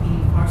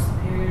be far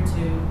superior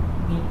to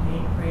me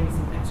praying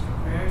some extra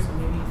prayers or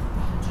maybe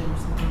tahajjud or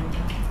something like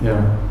that?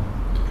 Yeah.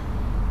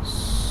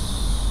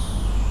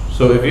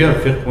 So if you have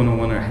Fiqh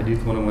 101 or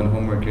Hadith 101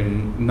 homework, you're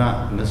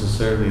not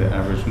necessarily the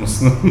average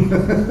Muslim,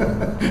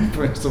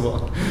 first of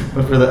all.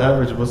 But for the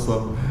average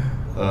Muslim,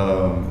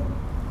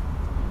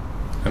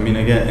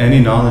 again,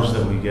 any knowledge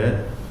that we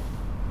get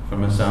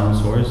from a sound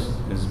source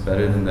is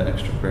better than the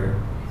extra prayer,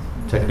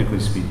 technically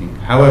speaking.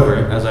 However,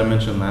 as I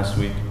mentioned last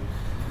week,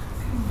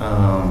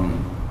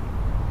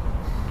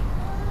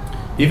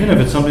 even if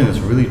it's something that's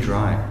really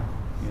dry,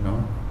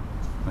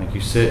 like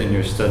you sit and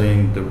you're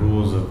studying the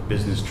rules of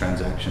business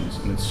transactions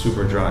and it's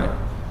super dry,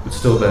 it's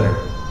still better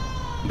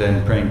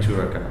than praying 2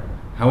 rak'ah.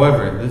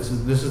 However, this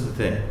is the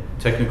thing.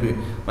 Technically,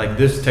 like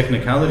this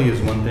technicality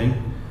is one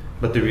thing,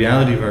 but the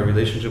reality of our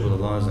relationship with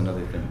Allah is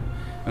another thing.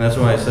 And that's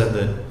why I said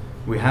that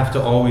we have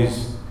to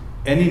always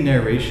any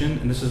narration,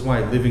 and this is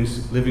why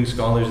living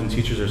scholars and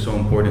teachers are so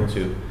important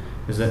too,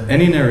 is that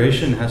any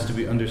narration has to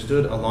be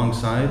understood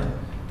alongside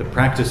the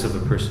practice of the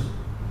person.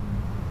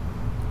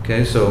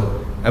 Okay,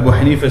 so Abu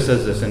Hanifa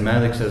says this, and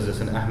Malik says this,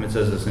 and Ahmed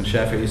says this, and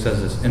Shafi'i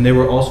says this, and they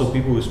were also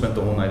people who spent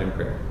the whole night in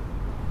prayer.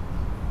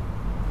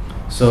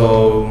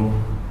 So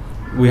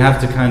we have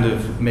to kind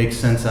of make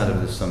sense out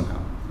of this somehow.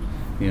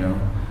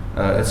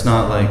 It's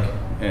not like,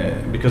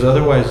 because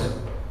otherwise,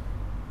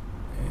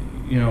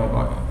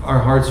 our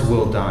hearts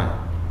will die.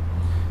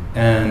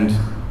 And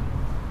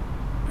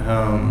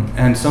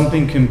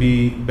something can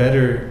be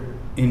better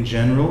in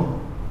general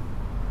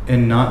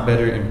and not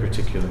better in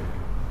particular.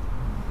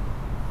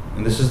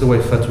 And this is the way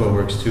fatwa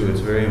works too. It's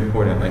very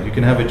important. Like, you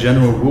can have a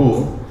general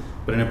rule,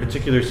 but in a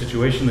particular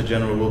situation, the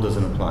general rule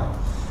doesn't apply.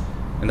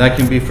 And that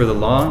can be for the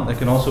law, that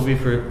can also be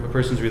for a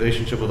person's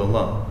relationship with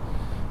Allah.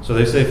 So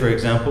they say, for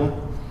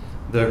example,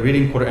 that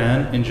reading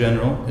Quran in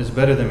general is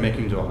better than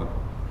making dua.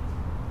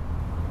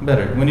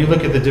 Better. When you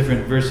look at the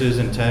different verses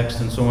and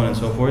text and so on and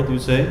so forth, you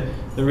say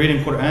that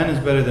reading Quran is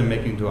better than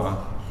making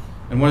dua.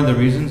 And one of the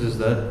reasons is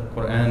that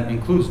Quran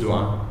includes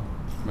dua,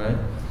 right?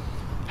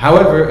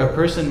 However, a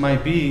person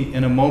might be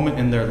in a moment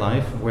in their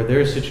life where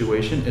their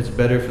situation, it's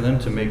better for them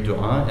to make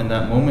dua in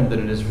that moment than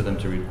it is for them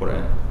to read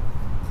Quran.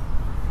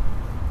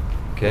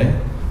 Okay?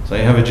 So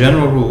you have a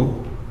general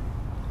rule,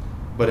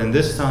 but in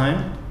this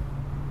time,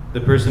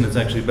 the person, it's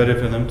actually better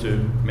for them to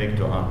make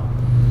dua.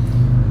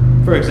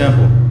 For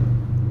example,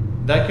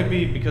 that could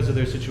be because of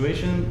their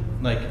situation,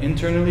 like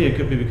internally, it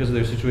could be because of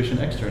their situation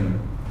externally.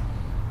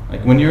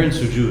 Like when you're in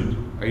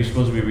sujood, are you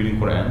supposed to be reading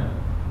Quran?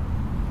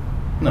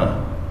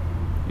 No.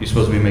 You're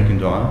supposed to be making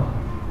dua?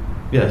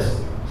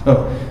 Yes.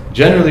 So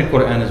generally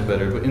Quran is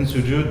better, but in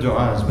sujood,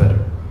 dua is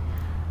better.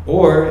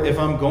 Or if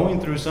I'm going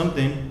through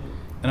something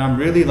and I'm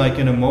really like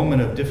in a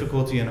moment of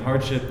difficulty and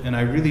hardship, and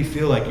I really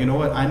feel like, you know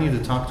what, I need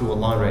to talk to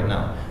Allah right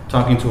now.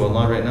 Talking to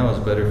Allah right now is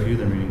better for you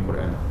than reading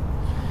Quran.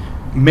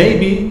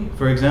 Maybe,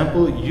 for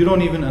example, you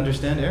don't even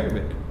understand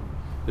Arabic.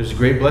 There's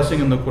great blessing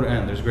in the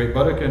Quran. There's great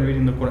barakah in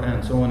reading the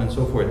Quran, so on and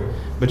so forth.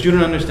 But you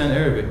don't understand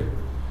Arabic.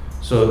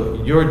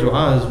 So your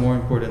dua is more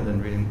important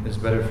than reading, is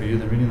better for you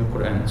than reading the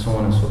Quran, and so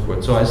on and so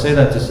forth. So I say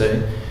that to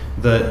say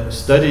that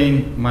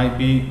studying might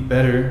be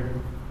better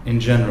in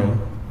general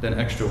than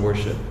extra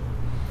worship.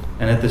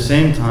 And at the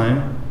same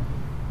time,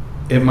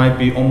 it might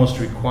be almost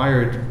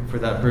required for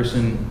that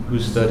person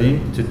who's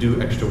studying to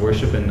do extra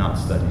worship and not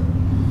studying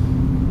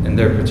in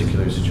their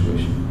particular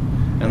situation.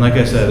 And like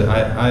I said,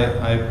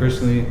 I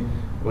personally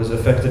was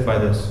affected by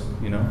this,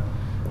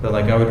 that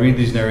like I would read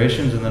these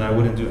narrations and then I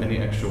wouldn't do any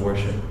extra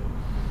worship.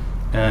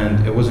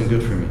 And it wasn't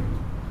good for me.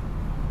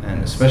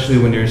 And especially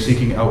when you're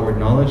seeking outward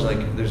knowledge,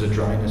 like there's a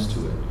dryness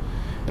to it.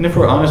 And if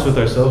we're honest with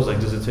ourselves, like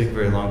does it take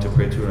very long to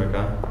pray 2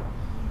 rak'ah?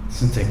 It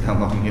doesn't take that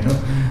long, If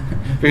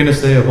you're going to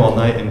stay up all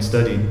night and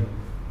study,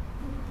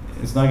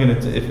 it's not going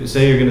to, if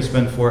say you're going to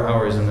spend 4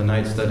 hours in the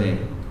night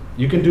studying,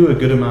 you can do a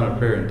good amount of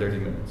prayer in 30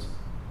 minutes.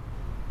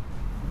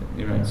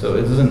 Right? So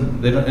it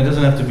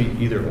doesn't have to be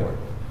either or.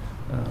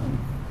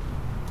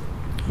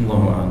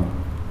 Allahu a'lam.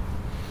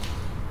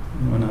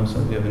 Anyone else? Do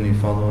you have any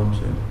follow-ups?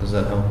 Does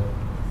that help?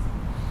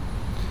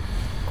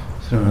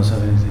 Does anyone else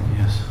have anything?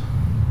 Yes.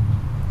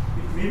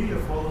 Maybe a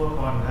follow-up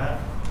on that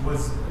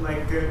was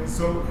like,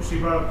 so she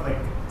brought up like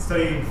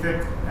studying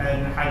fiqh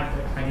and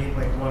hadith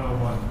like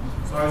 101.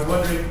 So I was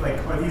wondering,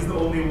 like, are these the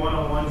only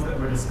 101s that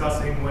we're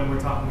discussing when we're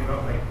talking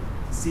about like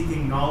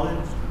seeking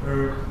knowledge,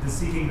 or does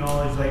seeking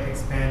knowledge like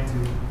expand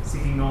to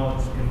seeking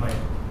knowledge in like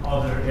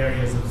other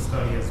areas of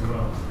study as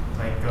well?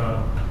 Like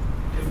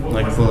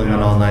pulling an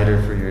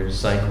all-nighter for your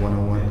Psych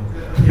 101.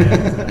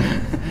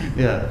 Yeah.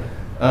 Yeah.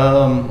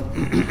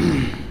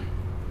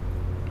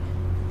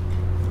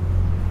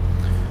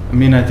 I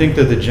mean, I think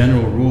that the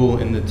general rule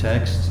in the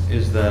text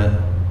is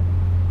that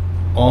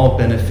all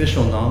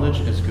beneficial knowledge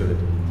is good,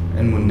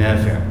 and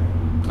munafi'.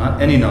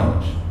 Not any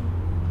knowledge,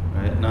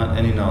 right? Not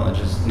any knowledge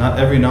not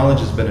every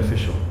knowledge is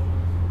beneficial,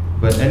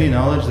 but any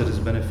knowledge that is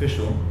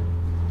beneficial,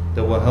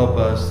 that will help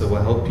us, that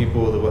will help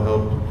people, that will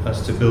help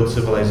us to build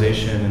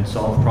civilization and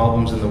solve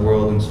problems in the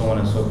world and so on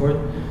and so forth.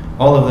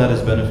 All of that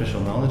is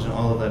beneficial knowledge, and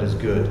all of that is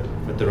good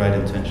with the right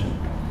intention.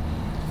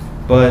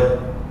 But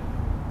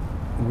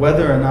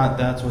whether or not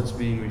that's what's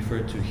being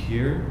referred to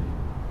here,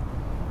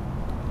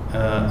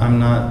 I'm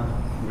not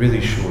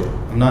really sure.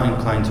 I'm not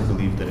inclined to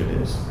believe that it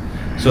is.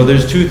 So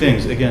there's two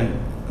things. Again,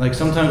 like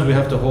sometimes we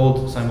have to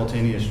hold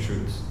simultaneous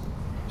truths.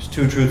 There's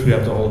two truths we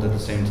have to hold at the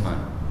same time.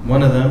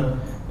 One of them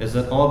is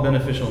that all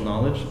beneficial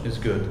knowledge is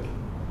good.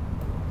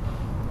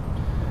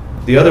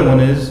 The other one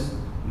is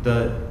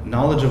the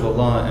knowledge of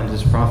Allah and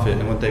His Prophet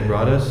and what they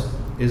brought us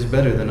is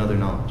better than other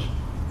knowledge.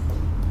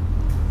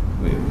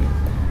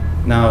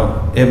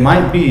 Now, it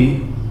might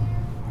be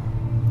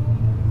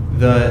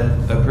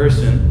that a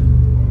person,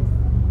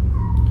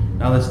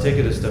 now let's take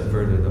it a step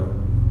further though.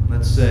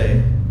 Let's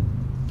say,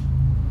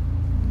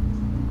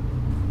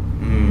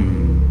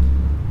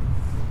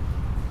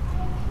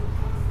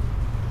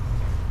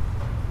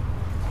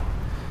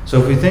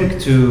 so if we think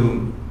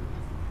to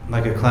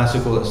like a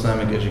classical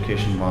Islamic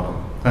education model.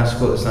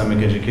 Classical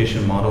Islamic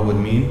education model would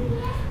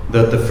mean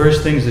that the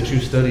first things that you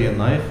study in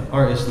life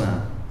are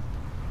Islam.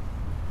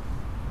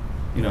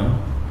 You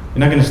know, you're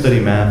not going to study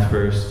math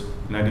first.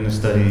 You're not going to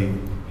study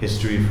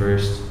history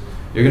first.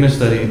 You're going to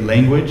study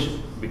language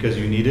because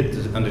you need it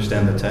to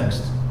understand the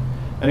text.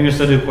 And you're going to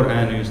study the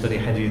Quran, you're going to study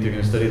Hadith, you're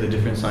going to study the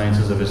different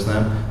sciences of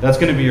Islam. That's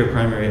going to be your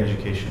primary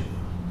education.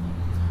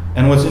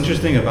 And what's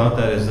interesting about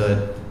that is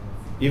that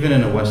even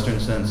in a Western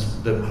sense,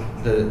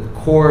 the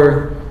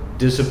core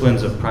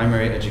disciplines of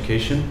primary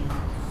education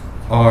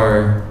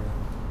are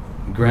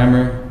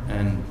grammar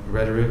and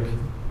rhetoric,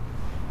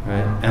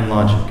 right? And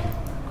logic.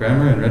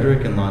 Grammar and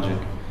rhetoric and logic.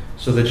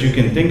 So that you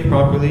can think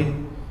properly,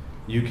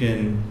 you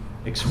can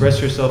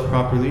express yourself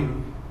properly,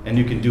 and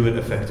you can do it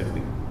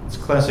effectively. It's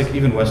classic,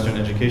 even Western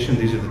education,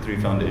 these are the three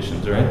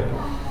foundations, right?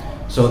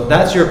 So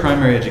that's your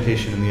primary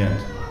education in the end.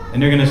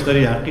 And you're going to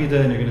study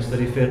aqidah, and you're going to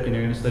study fiqh, and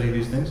you're going to study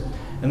these things.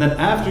 And then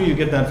after you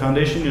get that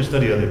foundation, you'll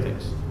study other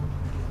things.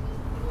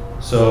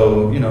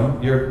 So, you know,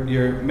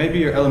 maybe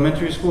your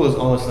elementary school is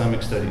all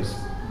Islamic studies.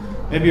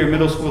 Maybe your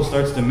middle school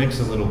starts to mix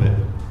a little bit.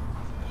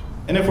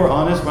 And if we're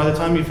honest, by the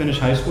time you finish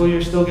high school,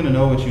 you're still going to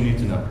know what you need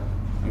to know.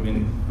 I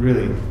mean,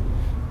 really,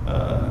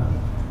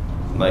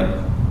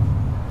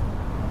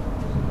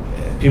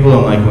 people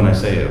don't like when I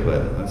say it,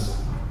 but that's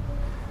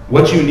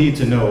what you need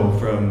to know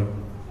from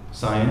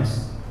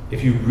science.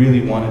 If you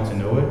really wanted to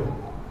know it,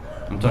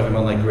 I'm talking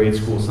about like grade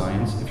school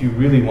science. If you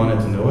really wanted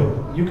to know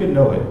it, you could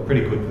know it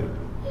pretty quickly.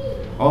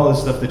 All the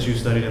stuff that you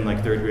studied in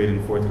like 3rd grade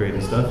and 4th grade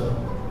and stuff,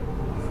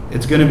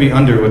 it's going to be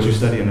under what you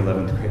study in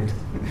 11th grade.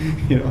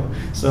 You know,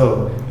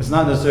 so it's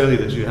not necessarily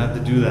that you have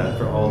to do that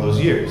for all those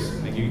years.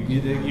 Like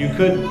you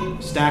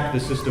could stack the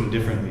system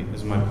differently,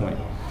 is my point.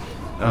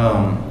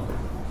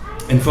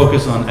 And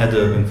focus on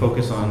adab, and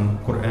focus on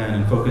Quran,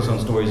 and focus on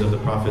stories of the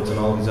prophets and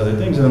all these other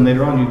things, and then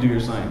later on you do your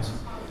science.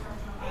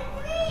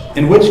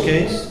 In which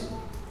case,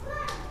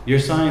 your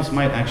science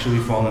might actually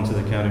fall into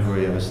the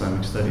category of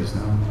Islamic studies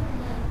now,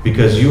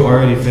 because you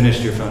already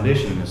finished your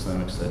foundation in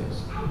Islamic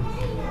studies.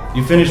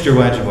 You finished your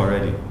wajib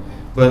already.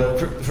 But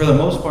for the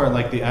most part,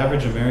 like the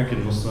average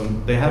American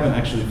Muslim, they haven't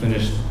actually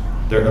finished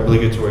their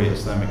obligatory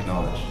Islamic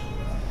knowledge.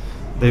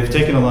 They've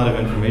taken a lot of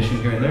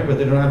information here and there, but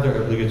they don't have their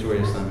obligatory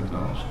Islamic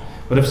knowledge.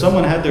 But if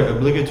someone had their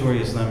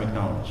obligatory Islamic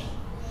knowledge,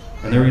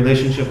 and their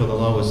relationship with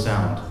Allah was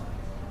sound,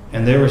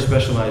 and they were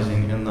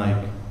specializing in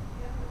like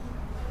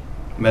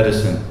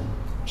medicine,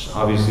 which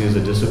obviously is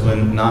a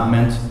discipline not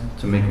meant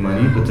to make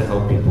money, but to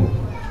help people,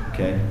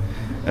 okay?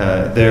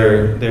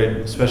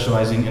 They're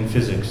specializing in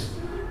physics.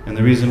 And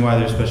the reason why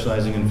they're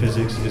specializing in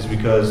physics is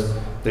because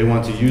they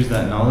want to use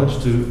that knowledge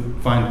to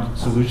find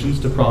solutions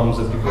to problems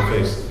that people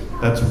face.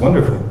 That's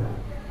wonderful.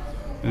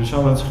 And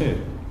inshallah, it's khair.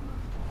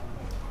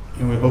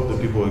 And we hope that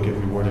people will get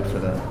rewarded for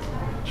that,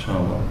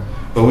 inshallah.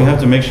 But we have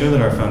to make sure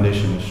that our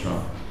foundation is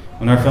strong.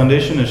 When our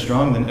foundation is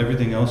strong, then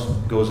everything else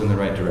goes in the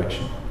right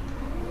direction.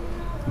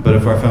 But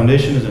if our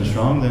foundation isn't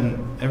strong,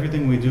 then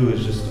everything we do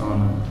is just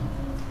on,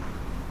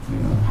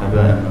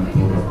 haba'an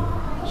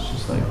manthura. It's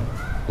just like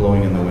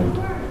blowing in the wind.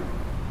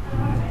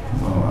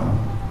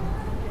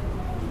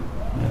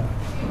 Yeah.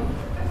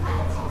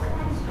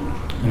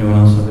 Anyone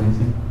else have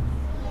anything?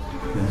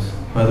 Yes.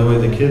 By the way,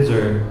 the kids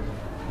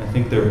I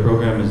think their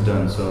program is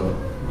done, so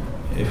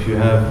if you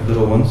have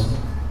little ones,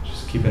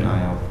 just keep an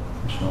eye out,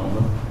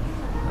 inshallah.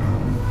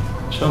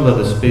 Inshallah,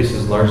 the space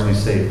is largely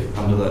safe.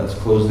 Alhamdulillah, it's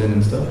closed in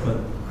and stuff, but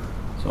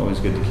it's always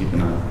good to keep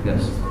an eye out.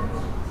 Yes? 2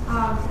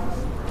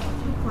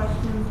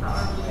 questions that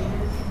are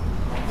related.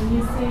 When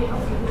you say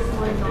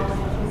obligatory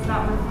knowledge, is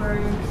that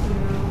referring to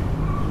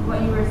what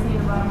you were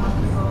saying about a month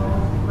ago,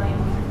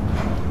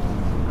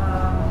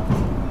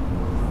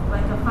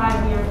 like a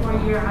 5-year,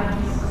 4-year IQ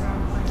program,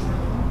 for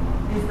example?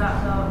 Is that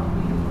the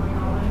obligatory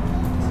knowledge?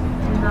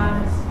 And then,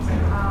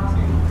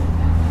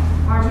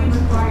 are we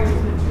required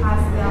to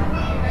pass down?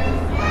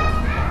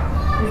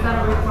 Is that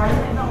a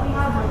requirement that we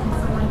have, or can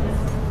someone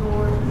just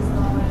absorb this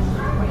knowledge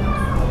for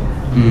themselves?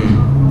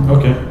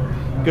 Okay,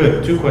 good.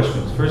 2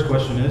 questions. First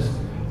question is,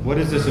 what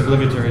is this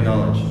obligatory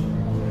knowledge?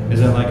 Is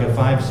it like a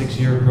 5-6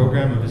 year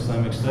program of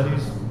Islamic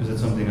studies? Is it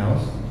something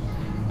else?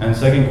 And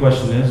second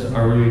question is,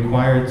 are we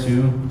required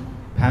to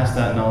pass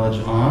that knowledge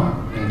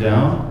on and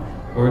down,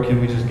 or can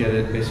we just get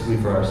it basically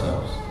for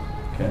ourselves?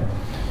 Okay.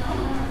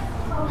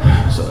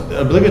 So the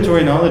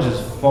obligatory knowledge is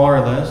far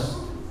less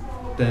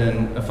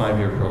than a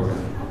 5-year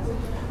program.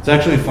 It's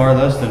actually far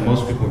less than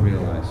most people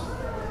realize.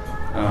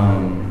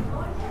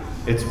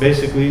 It's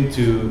basically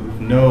to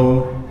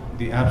know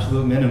the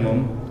absolute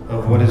minimum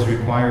of what is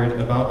required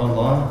about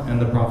Allah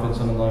and the Prophet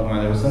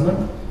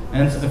ﷺ,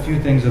 and a few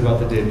things about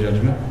the Day of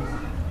Judgment.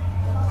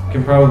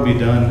 Can probably be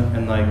done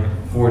in like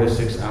 4 to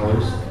 6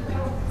 hours.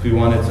 If you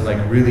wanted to like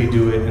really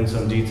do it in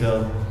some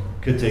detail,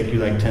 could take you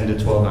like 10 to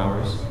 12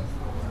 hours.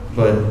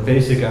 But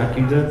basic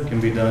aqidah can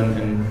be done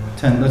in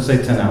 10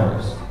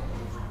 hours.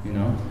 You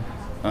know,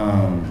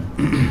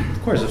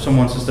 of course, if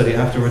someone wants to study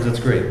afterwards, that's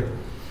great.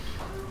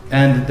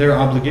 And their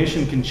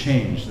obligation can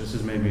change. This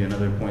is maybe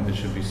another point that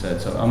should be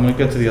said. So I'm going to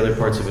get to the other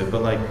parts of it.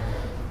 But like,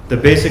 the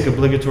basic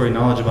obligatory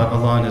knowledge about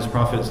Allah and His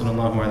Prophet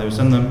sallallahu alaihi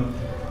wasallam,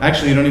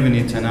 actually you don't even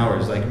need 10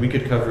 hours. Like we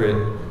could cover it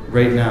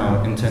right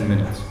now in 10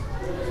 minutes.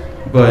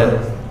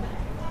 But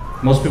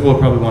most people will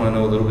probably want to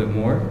know a little bit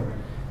more.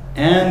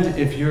 And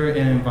if you're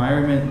in an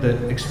environment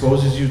that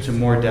exposes you to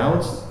more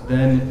doubts,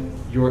 then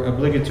your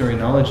obligatory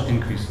knowledge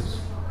increases.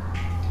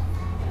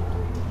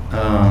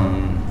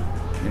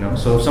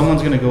 So if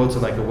someone's going to go to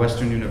like a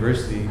Western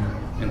university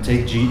and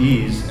take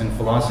GEs in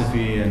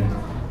philosophy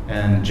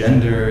and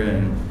gender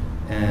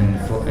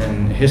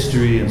and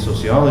history and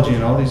sociology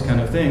and all these kind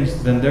of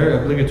things, then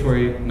their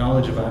obligatory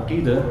knowledge of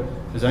Aqidah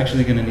is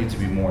actually going to need to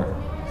be more.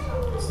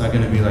 It's not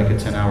going to be like a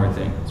 10-hour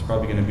thing. It's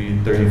probably going to be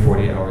a 30,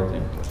 40-hour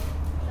thing.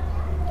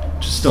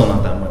 Which is still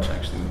not that much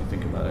actually when you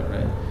think about it,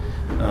 right?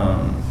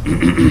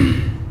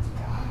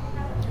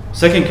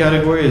 Second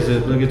category is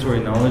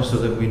obligatory knowledge, so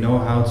that we know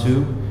how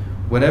to,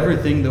 whatever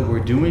thing that we're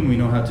doing, we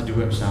know how to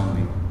do it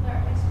soundly.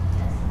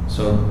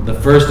 So the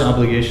first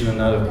obligation in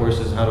that, of course,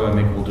 is how do I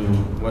make wudu?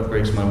 What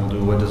breaks my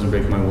wudu? What doesn't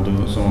break my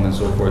wudu? So on and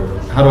so forth.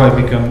 How do I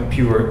become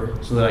pure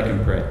so that I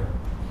can pray?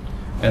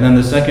 And then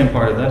the second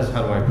part of that is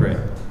how do I pray?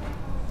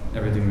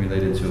 Everything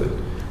related to it.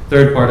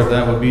 Third part of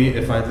that would be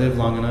if I live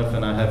long enough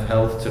and I have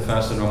health to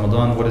fast in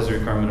Ramadan, what is the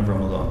requirement of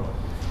Ramadan?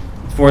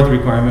 Fourth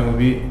requirement would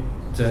be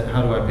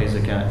how do I pay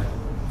zakat?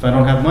 If I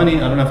don't have money,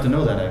 I don't have to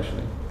know that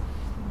actually.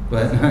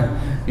 But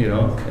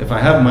if I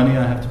have money,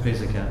 I have to pay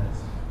zakat.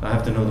 I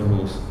have to know the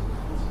rules.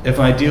 If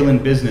I deal in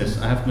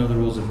business, I have to know the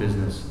rules of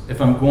business.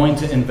 If I'm going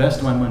to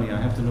invest my money, I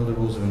have to know the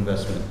rules of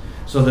investment.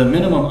 So the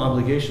minimum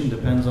obligation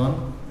depends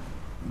on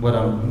what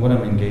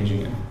I'm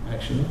engaging in,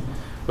 actually.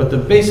 But the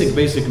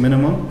basic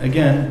minimum,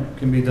 again,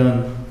 can be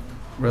done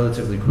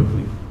relatively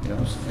quickly.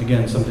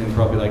 Again, something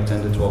probably like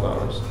 10 to 12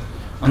 hours.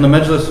 On the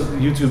Majlis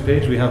YouTube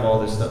page, we have all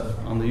this stuff.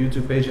 On the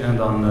YouTube page and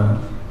on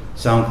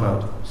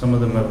SoundCloud. Some of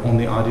them have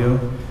only audio.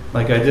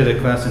 Like I did a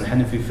class in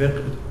Hanafi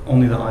Fiqh,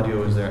 only the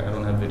audio is there. I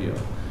don't have video.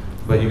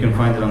 But you can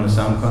find it on the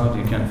SoundCloud,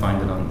 you can't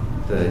find it on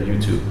the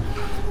YouTube.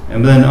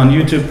 And then on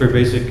YouTube for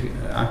basic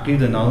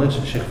Aqidah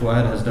knowledge, Sheikh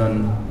Fuad has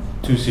done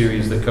 2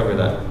 series that cover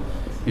that.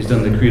 He's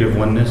done the Creed of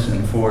Oneness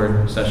in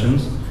 4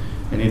 sessions,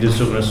 and he did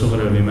Sughra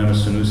of Imam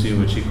al-Sunusi,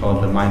 which he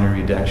called the minor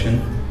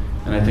redaction,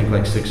 and I think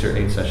like 6 or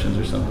 8 sessions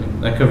or something.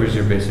 That covers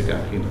your basic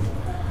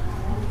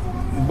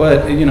Aqidah.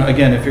 But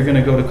again, if you're going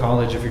to go to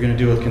college, if you're going to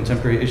deal with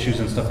contemporary issues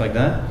and stuff like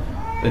that,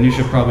 then you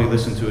should probably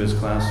listen to his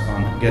class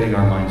on getting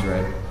our minds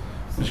right,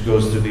 which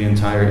goes through the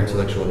entire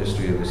intellectual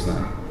history of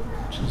Islam,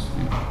 which is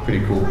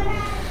pretty cool.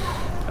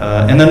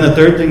 And then the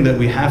third thing that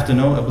we have to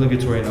know,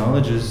 obligatory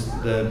knowledge, is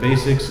the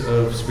basics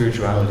of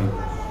spirituality.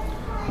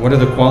 What are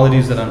the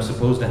qualities that I'm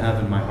supposed to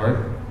have in my heart,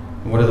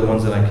 and what are the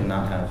ones that I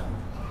cannot have?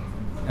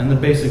 And the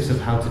basics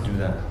of how to do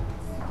that.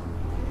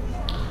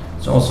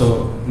 It's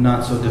also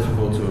not so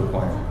difficult to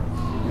acquire,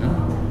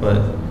 But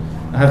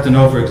I have to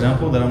know, for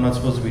example, that I'm not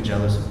supposed to be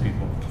jealous of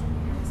people.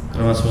 That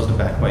I'm not supposed to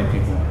backbite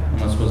people. I'm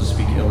not supposed to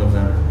speak ill of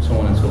them, so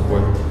on and so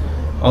forth.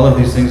 All of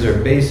these things are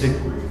basic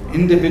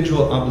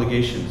individual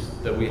obligations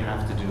that we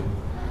have to do.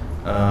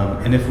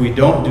 And if we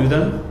don't do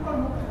them,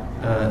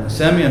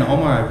 Sami and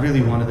Omar, I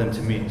really wanted them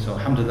to meet, so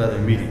alhamdulillah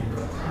they're meeting.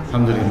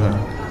 Alhamdulillah.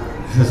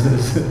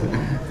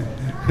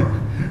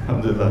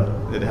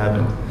 Alhamdulillah, it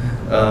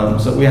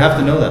happened. So we have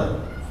to know that.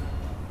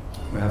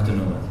 We have to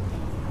know that.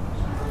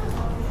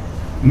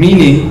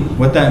 Meaning,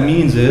 what that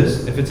means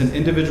is, if it's an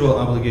individual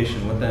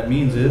obligation, what that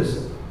means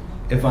is,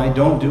 if I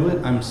don't do it,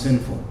 I'm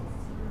sinful.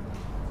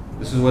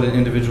 This is what an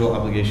individual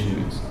obligation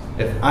means.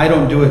 If I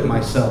don't do it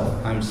myself,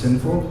 I'm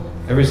sinful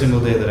every single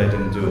day that I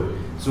didn't do it.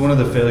 This is one of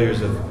the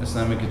failures of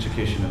Islamic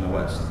education in the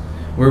West.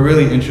 We're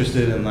really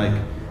interested in like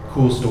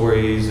cool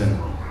stories and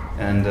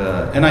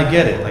I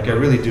get it, like I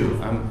really do.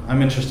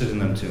 I'm interested in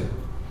them too.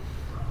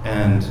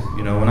 And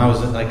when I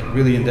was like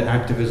really into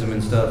activism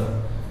and stuff,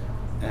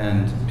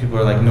 and people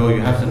are like, no, you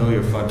have to know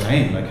your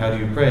Fard'ain. Like, how do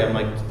you pray? I'm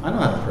like, I know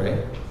how to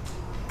pray.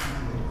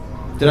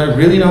 Did I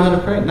really know how to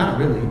pray? Not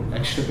really,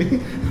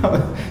 actually.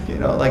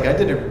 Like I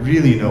didn't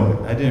really know it.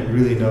 I didn't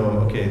really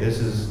know, okay, this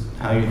is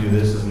how you do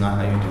this is not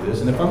how you do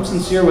this. And if I'm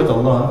sincere with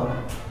Allah,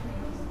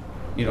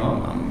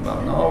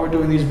 no, we're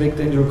doing these big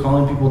things, we're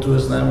calling people to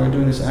Islam, we're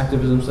doing this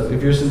activism stuff.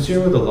 If you're sincere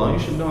with Allah, you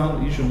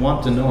should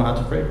want to know how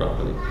to pray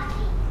properly.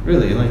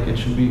 Really, like it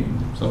should be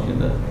something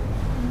that.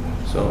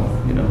 So,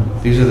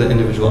 these are the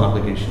individual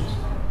obligations.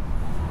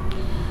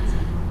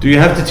 Do you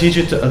have to teach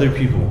it to other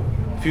people?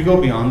 If you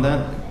go beyond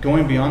that,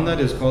 going beyond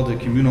that is called a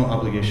communal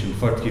obligation,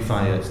 fard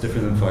kifaya. It's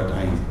different than fard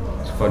ayn.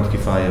 It's fard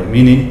kifaya,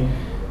 meaning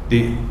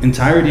the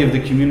entirety of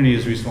the community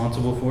is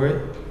responsible for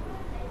it.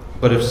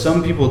 But if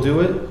some people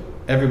do it,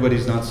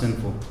 everybody's not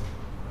sinful.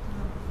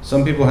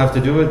 Some people have to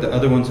do it, the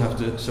other ones have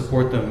to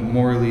support them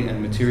morally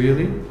and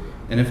materially.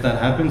 And if that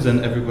happens, then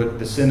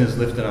the sin is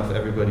lifted off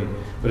everybody.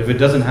 But if it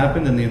doesn't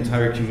happen, then the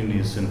entire community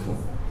is sinful.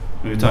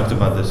 And we talked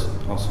about this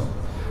also.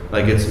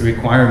 Like it's a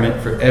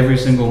requirement for every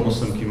single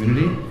Muslim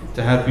community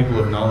to have people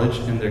of knowledge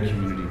in their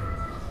community.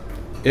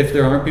 If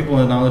there aren't people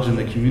of knowledge in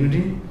the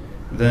community,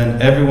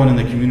 then everyone in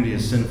the community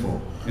is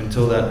sinful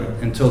until that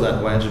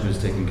wajib is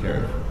taken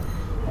care of.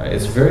 Right?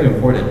 It's very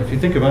important. If you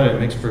think about it, it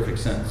makes perfect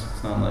sense.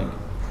 It's not like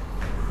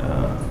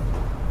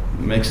it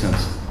makes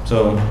sense.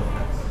 So,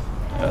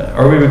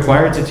 are we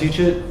required to teach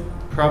it?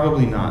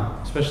 Probably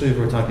not, especially if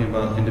we're talking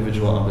about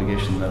individual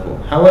obligation level.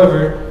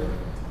 However,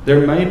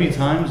 there may be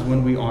times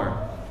when we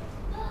are.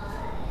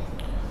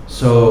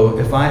 So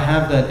if I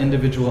have that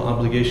individual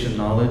obligation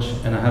knowledge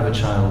and I have a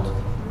child,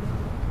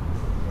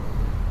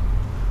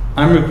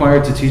 I'm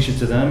required to teach it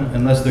to them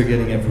unless they're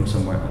getting it from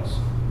somewhere else.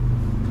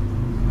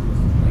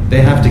 Like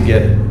they have to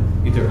get it.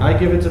 Either I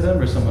give it to them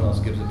or someone else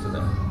gives it to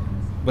them.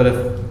 But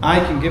if I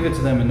can give it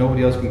to them and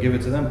nobody else can give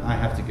it to them, I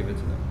have to give it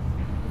to them.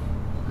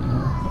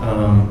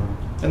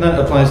 And that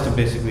applies to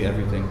basically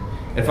everything.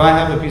 If I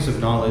have a piece of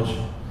knowledge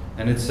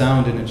and it's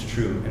sound and it's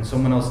true, and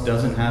someone else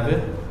doesn't have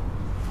it,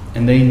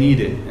 and they need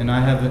it, and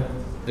I have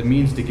the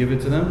means to give it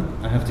to them,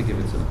 I have to give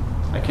it to them.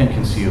 I can't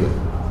conceal it.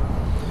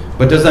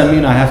 But does that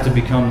mean I have to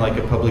become like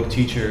a public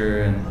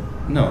teacher? And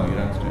no, you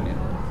don't have to do any of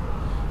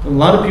that. A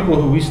lot of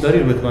people who we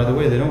studied with, by the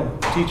way, they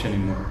don't teach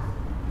anymore.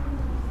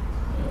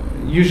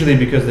 Usually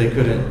because they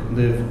couldn't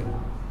live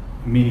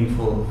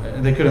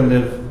they couldn't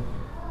live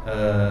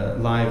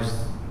lives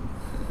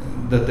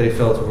that they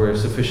felt were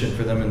sufficient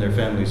for them and their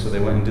family, so they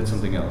went and did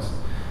something else.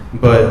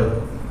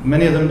 But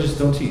many of them just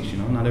don't teach,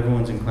 not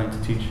everyone's inclined to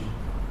teach.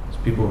 It's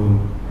people who,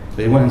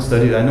 they went and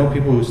studied. I know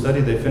people who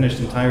studied, they finished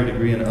entire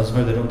degree in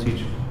Azhar, they don't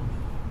teach.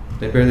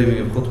 They barely even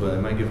give khutbah.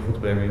 They might give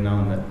khutbah every now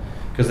and then.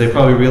 Because they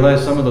probably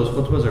realize some of those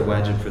khutbahs are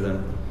wajib for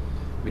them.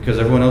 Because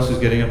everyone else is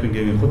getting up and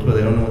giving khutbah,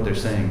 they don't know what they're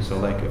saying. So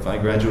like, if I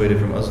graduated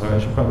from Azhar, I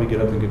should probably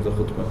get up and give the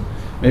khutbah.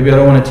 Maybe I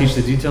don't want to teach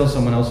the details,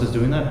 someone else is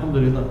doing that,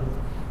 alhamdulillah.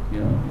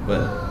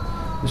 But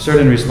there's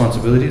certain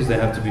responsibilities, they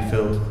have to be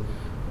filled.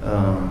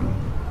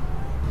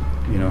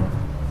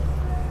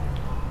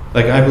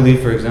 Like I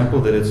believe, for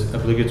example, that it's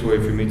obligatory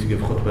for me to give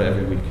khutbah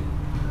every week.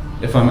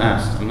 If I'm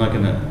asked, I'm not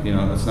gonna,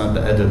 it's not the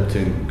adab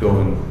to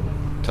go and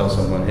tell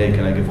someone, hey,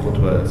 can I give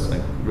khutbah? It's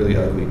like really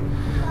ugly.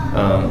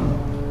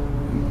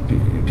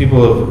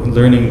 People of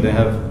learning, they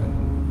have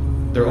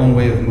their own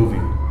way of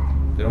moving.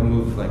 They don't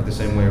move like the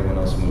same way everyone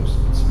else moves.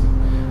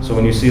 So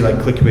when you see like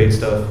clickbait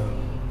stuff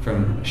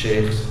from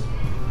sheikhs,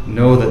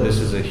 know that this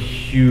is a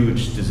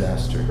huge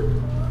disaster.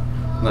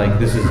 Like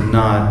this is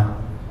not,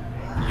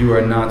 you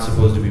are not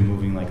supposed to be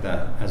moving like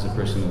that as a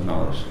person of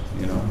knowledge,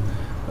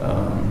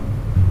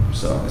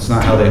 so it's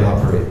not how they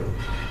operate.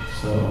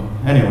 So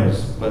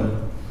anyways,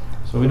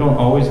 so we don't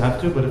always have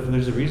to, but if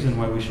there's a reason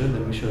why we should,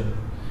 then we should.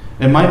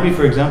 It might be,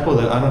 for example,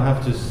 that I don't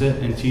have to sit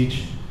and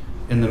teach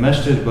in the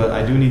masjid, but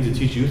I do need to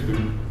teach youth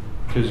group,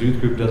 because youth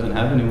group doesn't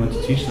have anyone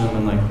to teach them,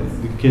 and like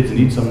the kids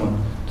need someone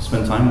to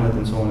spend time with,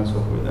 and so on and so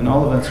forth. And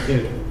all of that's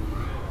good.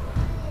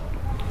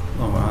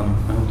 I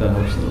hope that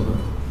helps a little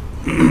bit.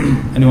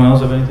 Anyone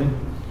else have anything?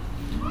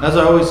 As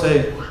I always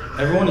say,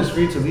 everyone is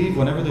free to leave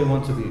whenever they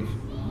want to leave.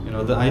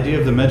 The idea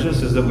of the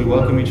Majlis is that we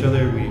welcome each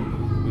other, we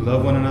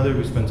love one another,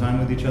 we spend time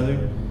with each other.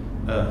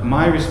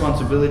 My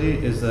responsibility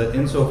is that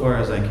insofar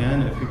as I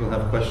can, if people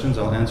have questions,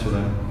 I'll answer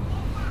them.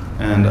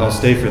 And I'll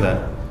stay for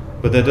that.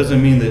 But that doesn't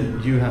mean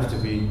that you have to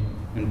be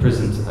in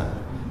prison to that.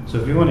 So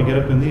if you want to get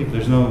up and leave,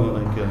 there's no,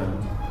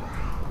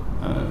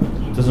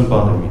 it doesn't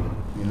bother me,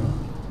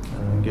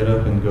 get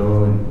up and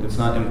go, and it's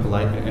not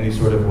impolite in any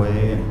sort of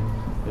way, and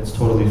it's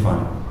totally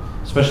fine.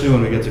 Especially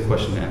when we get to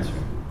question and answer,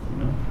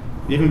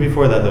 Even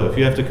before that though, if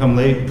you have to come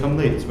late,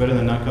 it's better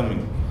than not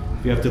coming.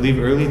 If you have to leave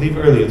early,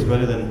 it's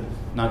better than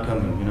not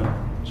coming,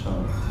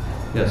 So,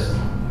 yes? I'll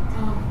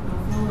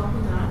follow up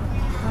on that.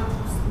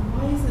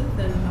 Why is it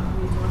then that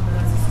we talk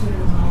that as a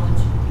student of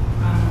knowledge,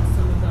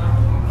 some of the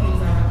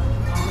things that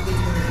are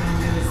obligatory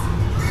around you is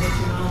what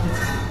your knowledge,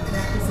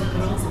 practice it,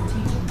 but also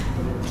teaching?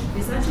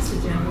 Is that just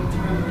a general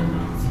term and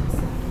not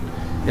specific?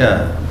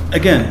 Yeah,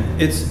 again,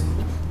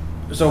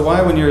 so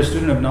why when you're a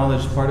student of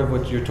knowledge, part of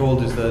what you're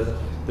told is that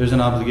there's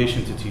an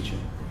obligation to teach it.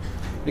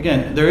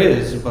 Again, there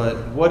is,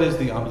 but what is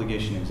the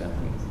obligation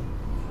exactly?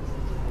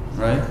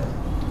 Right?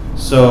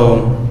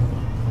 So,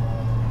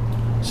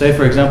 say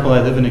for example,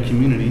 I live in a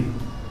community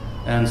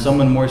and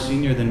someone more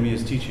senior than me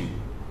is teaching.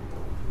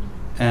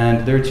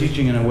 And they're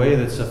teaching in a way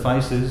that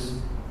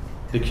suffices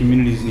the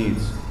community's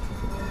needs.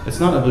 It's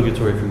not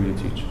obligatory for me to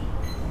teach.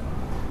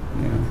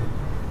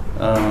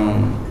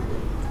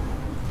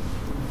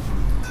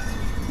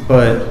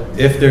 But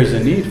if there's a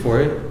need for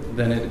it,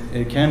 then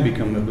it can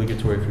become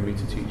obligatory for me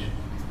to teach.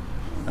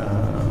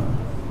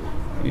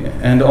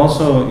 And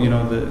also,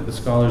 the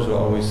scholars will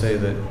always say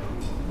that,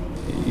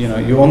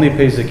 you only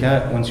pay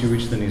zakat once you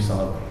reach the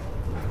nisab.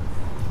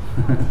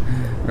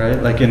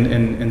 Right? Like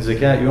in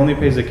zakat, you only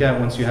pay zakat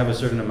once you have a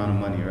certain amount of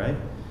money, right?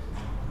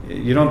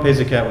 You don't pay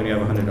zakat when you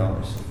have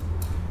 $100.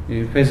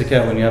 You pay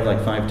zakat when you have like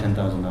 $5,000,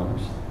 $10,000.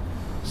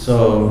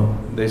 So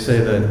they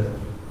say that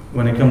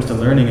when it comes to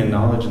learning and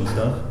knowledge and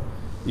stuff,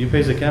 you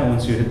pay zakat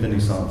once you hit the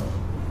nisab.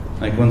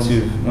 Like once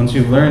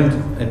you've learned,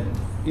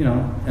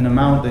 an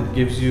amount that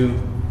gives you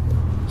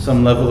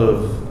some level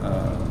of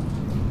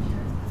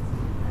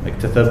like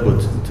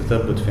tathabbut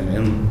fil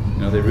ilm,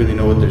 they really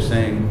know what they're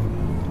saying.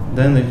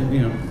 Then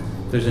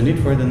if there's a need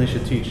for it, then they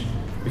should teach.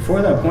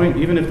 Before that point,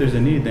 even if there's a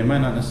need, they might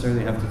not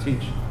necessarily have to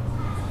teach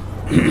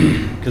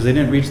because they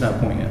didn't reach that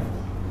point yet.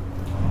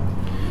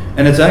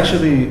 And it's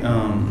actually,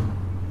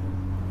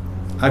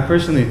 I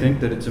personally think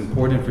that it's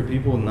important for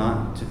people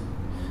not to,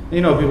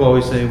 people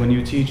always say when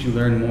you teach, you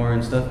learn more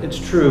and stuff. It's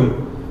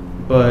true,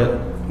 but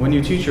when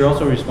you teach, you're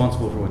also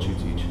responsible for what you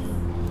teach.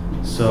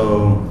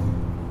 So,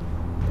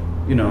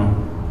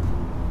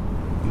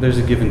 there's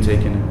a give and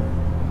take in it.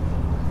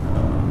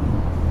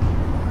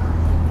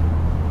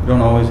 You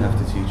don't always have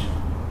to teach.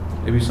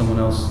 Maybe someone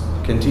else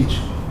can teach.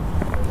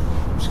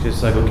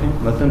 It's like, okay,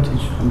 let them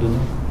teach, alhamdulillah.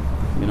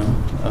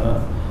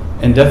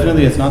 And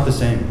definitely it's not the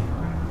same.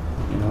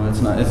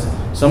 It's not. It's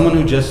someone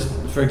who just,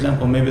 for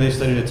example, maybe they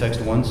studied a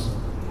text once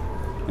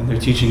and they're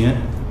teaching it.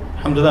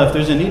 Alhamdulillah, if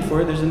there's a need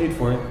for it, there's a need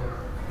for it.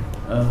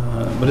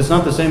 But it's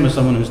not the same as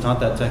someone who's taught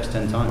that text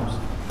 10 times.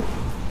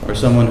 Or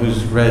someone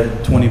who's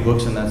read 20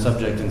 books in that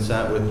subject and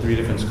sat with 3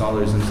 different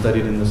scholars and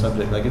studied in the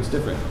subject. Like, it's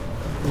different.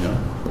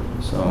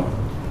 So,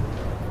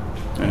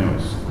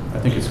 anyways, I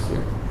think it's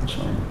clear.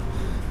 Inshallah.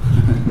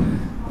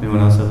 Anyone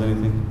else have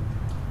anything?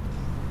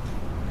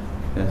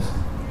 Yes.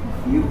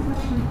 A few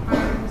questions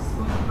prior you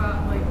spoke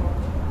about, I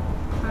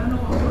don't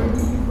know what word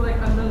you use,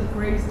 Allah's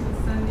grace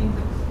descending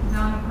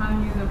down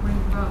upon you that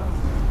brings about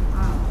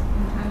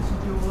intense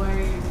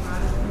joy,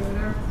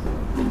 gratitude.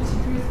 I'm just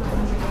curious about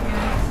the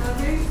mechanics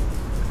of it.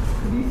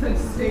 You said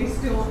stay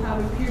still, have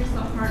it pierce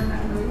the heart, and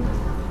that really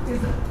is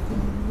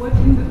what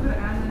in the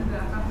Quran and the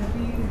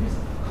Hadith is just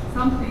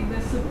something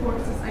that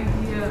supports this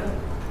idea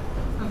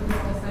of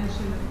this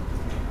ascension of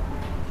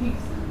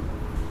peace.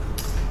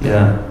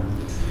 Yeah.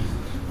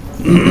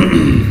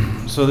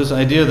 So this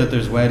idea that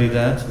there's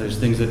waridat, there's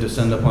things that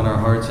descend upon our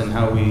hearts and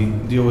how we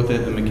deal with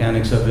it, the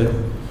mechanics of it.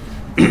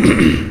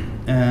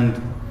 And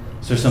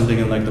is there something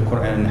in the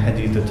Quran and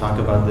Hadith that talk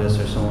about this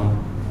or so on?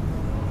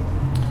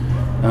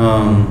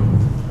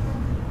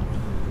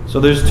 So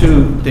there's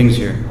 2 things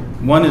here.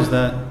 One is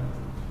that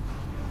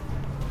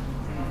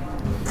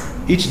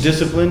each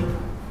discipline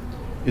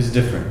is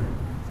different.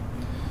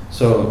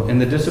 So in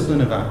the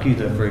discipline of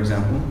Aqidah, for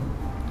example,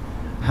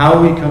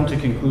 how we come to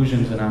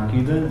conclusions in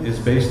Aqidah is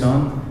based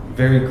on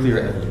very clear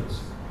evidence.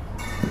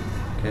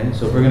 Okay,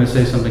 so if we're going to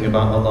say something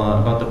about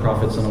Allah, about the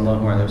Prophet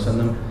sallallahu alaihi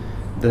wasallam,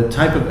 the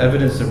type of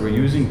evidence that we're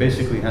using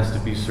basically has to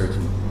be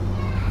certain.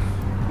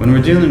 When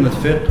we're dealing with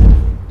fiqh,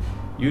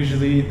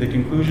 usually the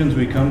conclusions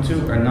we come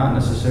to are not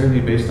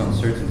necessarily based on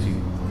certainty,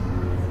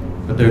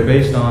 but they're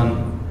based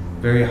on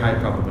very high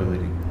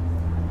probability.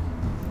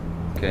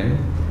 Okay?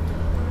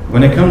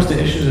 When it comes to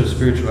issues of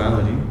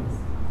spirituality,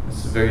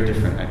 it's very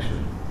different actually.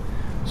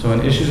 So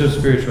in issues of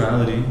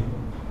spirituality,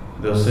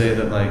 they'll say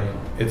that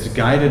it's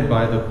guided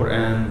by the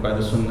Quran, by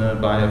the Sunnah,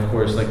 by of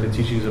course the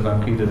teachings of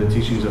Aqidah, the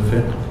teachings of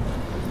fiqh.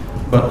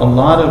 But a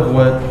lot of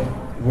what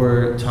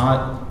we're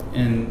taught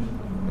in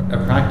a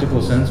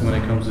practical sense when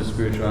it comes to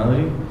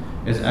spirituality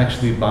is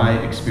actually by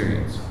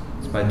experience.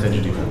 It's by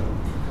tajriba.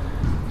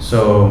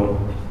 So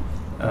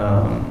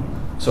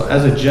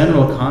as a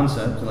general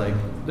concept,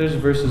 there's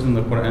verses in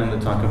the Quran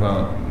that talk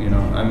about,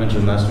 I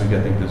mentioned last week,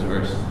 I think this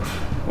verse,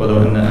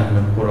 وَلَوْ أَنَّ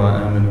أَهْلَ الْقُرَىٰ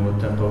آمَنُوا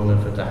وَاتَّقَوْا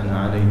لَفَتَحْنَا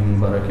عَلَيْهِمْ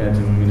بَرَكَاتٍ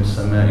مِّنَ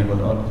السَّمَاءِ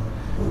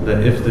وَالْأَرْضِ.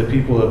 That if the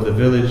people of the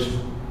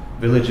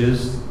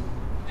villages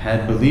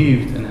had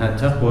believed and had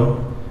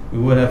taqwa, we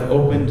would have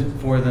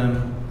opened for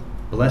them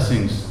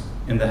blessings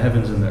in the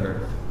heavens and the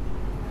earth.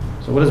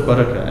 So what is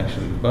barakah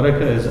actually?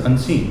 Barakah is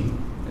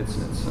unseen. It's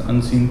an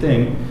unseen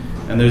thing.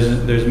 And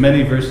there's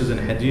many verses in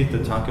hadith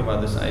that talk about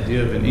this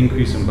idea of an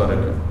increase in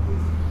barakah.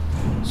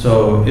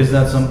 So is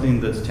that something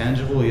that's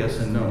tangible? Yes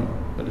and no.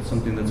 But it's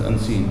something that's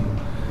unseen.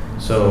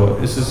 So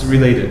this is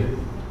related.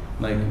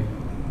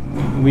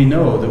 We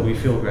know that we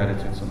feel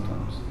gratitude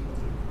sometimes.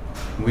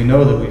 We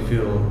know that we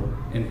feel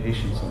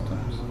impatient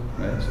sometimes.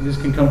 Right? So this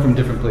can come from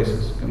different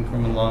places. It can come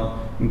from Allah,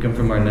 it can come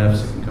from our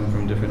nafs, it can come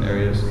from different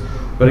areas.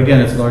 But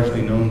again, it's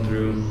largely known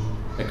through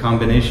a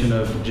combination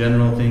of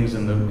general things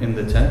in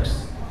the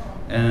text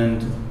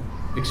and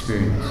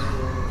experience.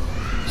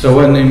 So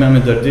when Imam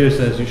al-Dardir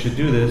says you should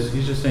do this,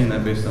 he's just saying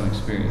that based on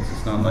experience.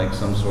 It's not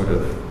some sort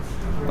of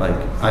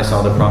I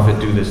saw the Prophet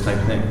do this type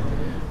thing.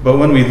 But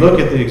when we look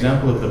at the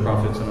example of the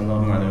Prophet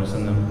sallallahu alaihi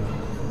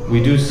wasallam,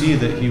 we do see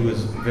that he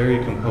was very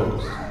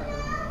composed.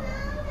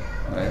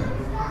 Right?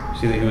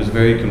 See that he was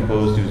very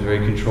composed, he was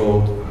very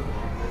controlled.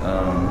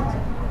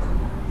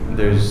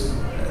 There's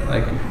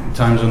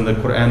times when the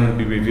Quran would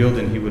be revealed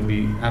and he would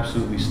be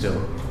absolutely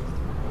still.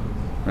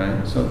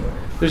 Right? So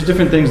there's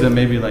different things that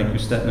maybe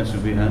Ustadna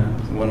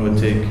Subiha, one would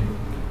take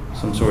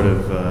some sort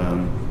of,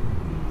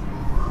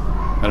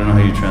 I don't know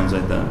how you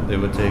translate that. They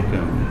would take,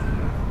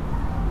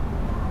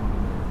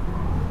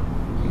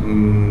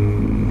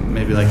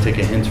 maybe take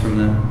a hint from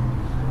them.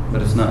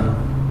 But it's not,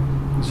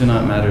 these are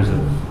not matters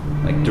of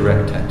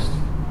direct text.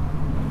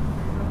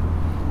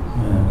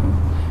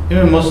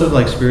 Most of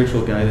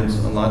spiritual guidance,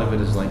 a lot of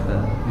it is like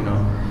that.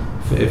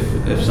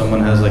 If someone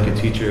has a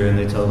teacher and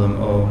they tell them,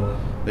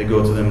 they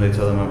go to them, they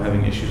tell them I'm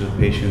having issues with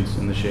patience,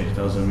 and the sheikh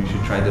tells them you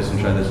should try this and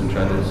try this and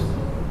try this.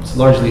 It's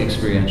largely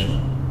experiential,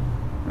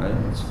 right?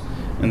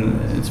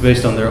 And it's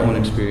based on their own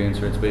experience,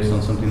 or it's based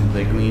on something that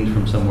they gleaned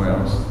from somewhere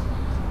else.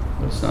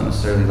 But it's not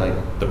necessarily like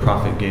the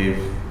Prophet gave,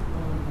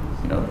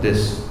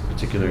 this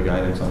particular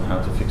guidance on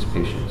how to fix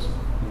patience.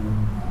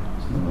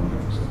 It's no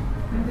longer so.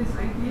 And this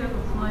idea of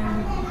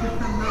applying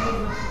different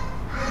levels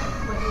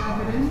of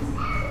evidence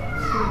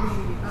for the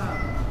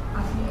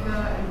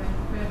Aqidah and then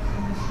faith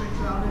and the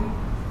spirituality,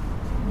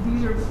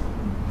 these are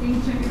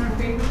ancient in our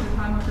faith at the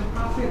time of the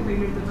Prophet,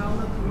 later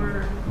developed,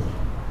 were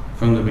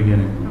from the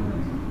beginning.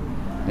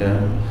 Yeah.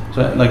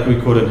 So like we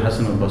quoted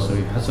Hassan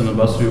al-Basri. Hassan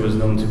al-Basri was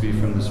known to be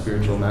from the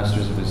spiritual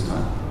masters of his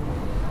time.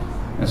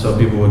 And so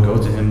people would go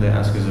to him, they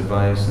ask his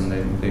advice, and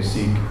they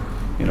seek,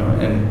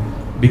 and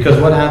because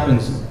what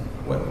happens,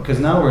 because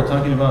now we're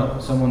talking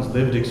about someone's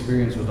lived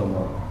experience with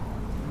Allah.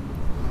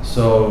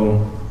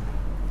 So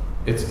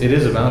it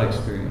is about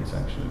experience,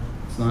 actually.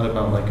 It's not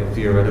about like a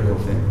theoretical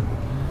thing.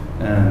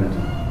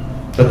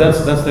 But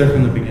that's there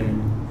from the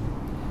beginning.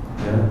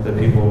 Yeah, that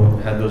people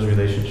had those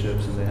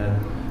relationships, and they had,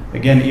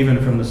 again, even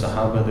from the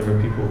Sahaba, there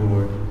were people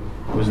who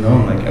was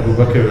known, like Abu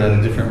Bakr had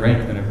a different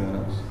rank than everyone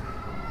else.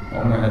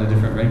 Umar had a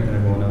different rank than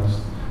everyone else.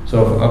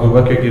 So if Abu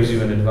Bakr gives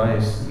you an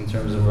advice in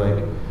terms of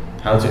like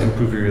how to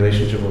improve your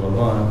relationship with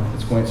Allah,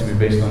 it's going to be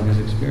based on his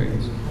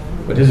experience.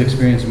 But his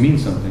experience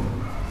means something,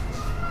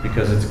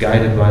 because it's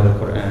guided by the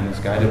Quran, it's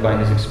guided by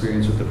his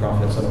experience with the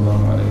Prophet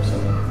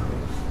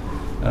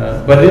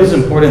ﷺ. But it is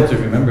important to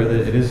remember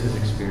that it is his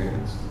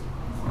experience,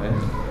 right?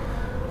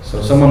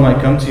 So someone might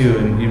come to you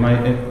and you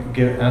might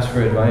ask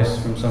for advice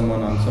from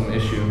someone on some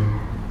issue,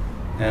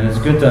 and it's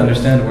good to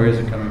understand where is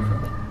it coming from.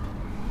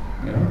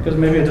 Because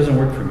maybe it doesn't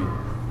work for me.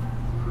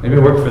 Maybe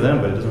it worked for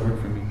them, but it doesn't work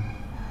for me.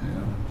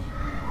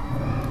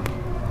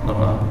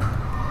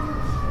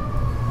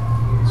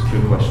 It's a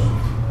good question.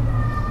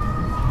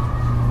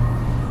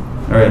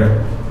 All right,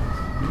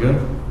 you good?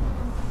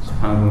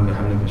 سبحانك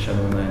وبحمدك أشهد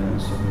أن لا إله إلا أنت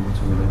أستغفرك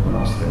وأتوب إليك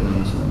والعصر إن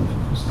الإنسان لفي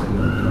خسر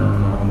إلا الذين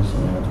آمنوا وعملوا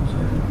الصالحات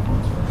وسعدوا في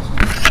الجنة.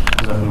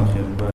 جزاكم الله خير.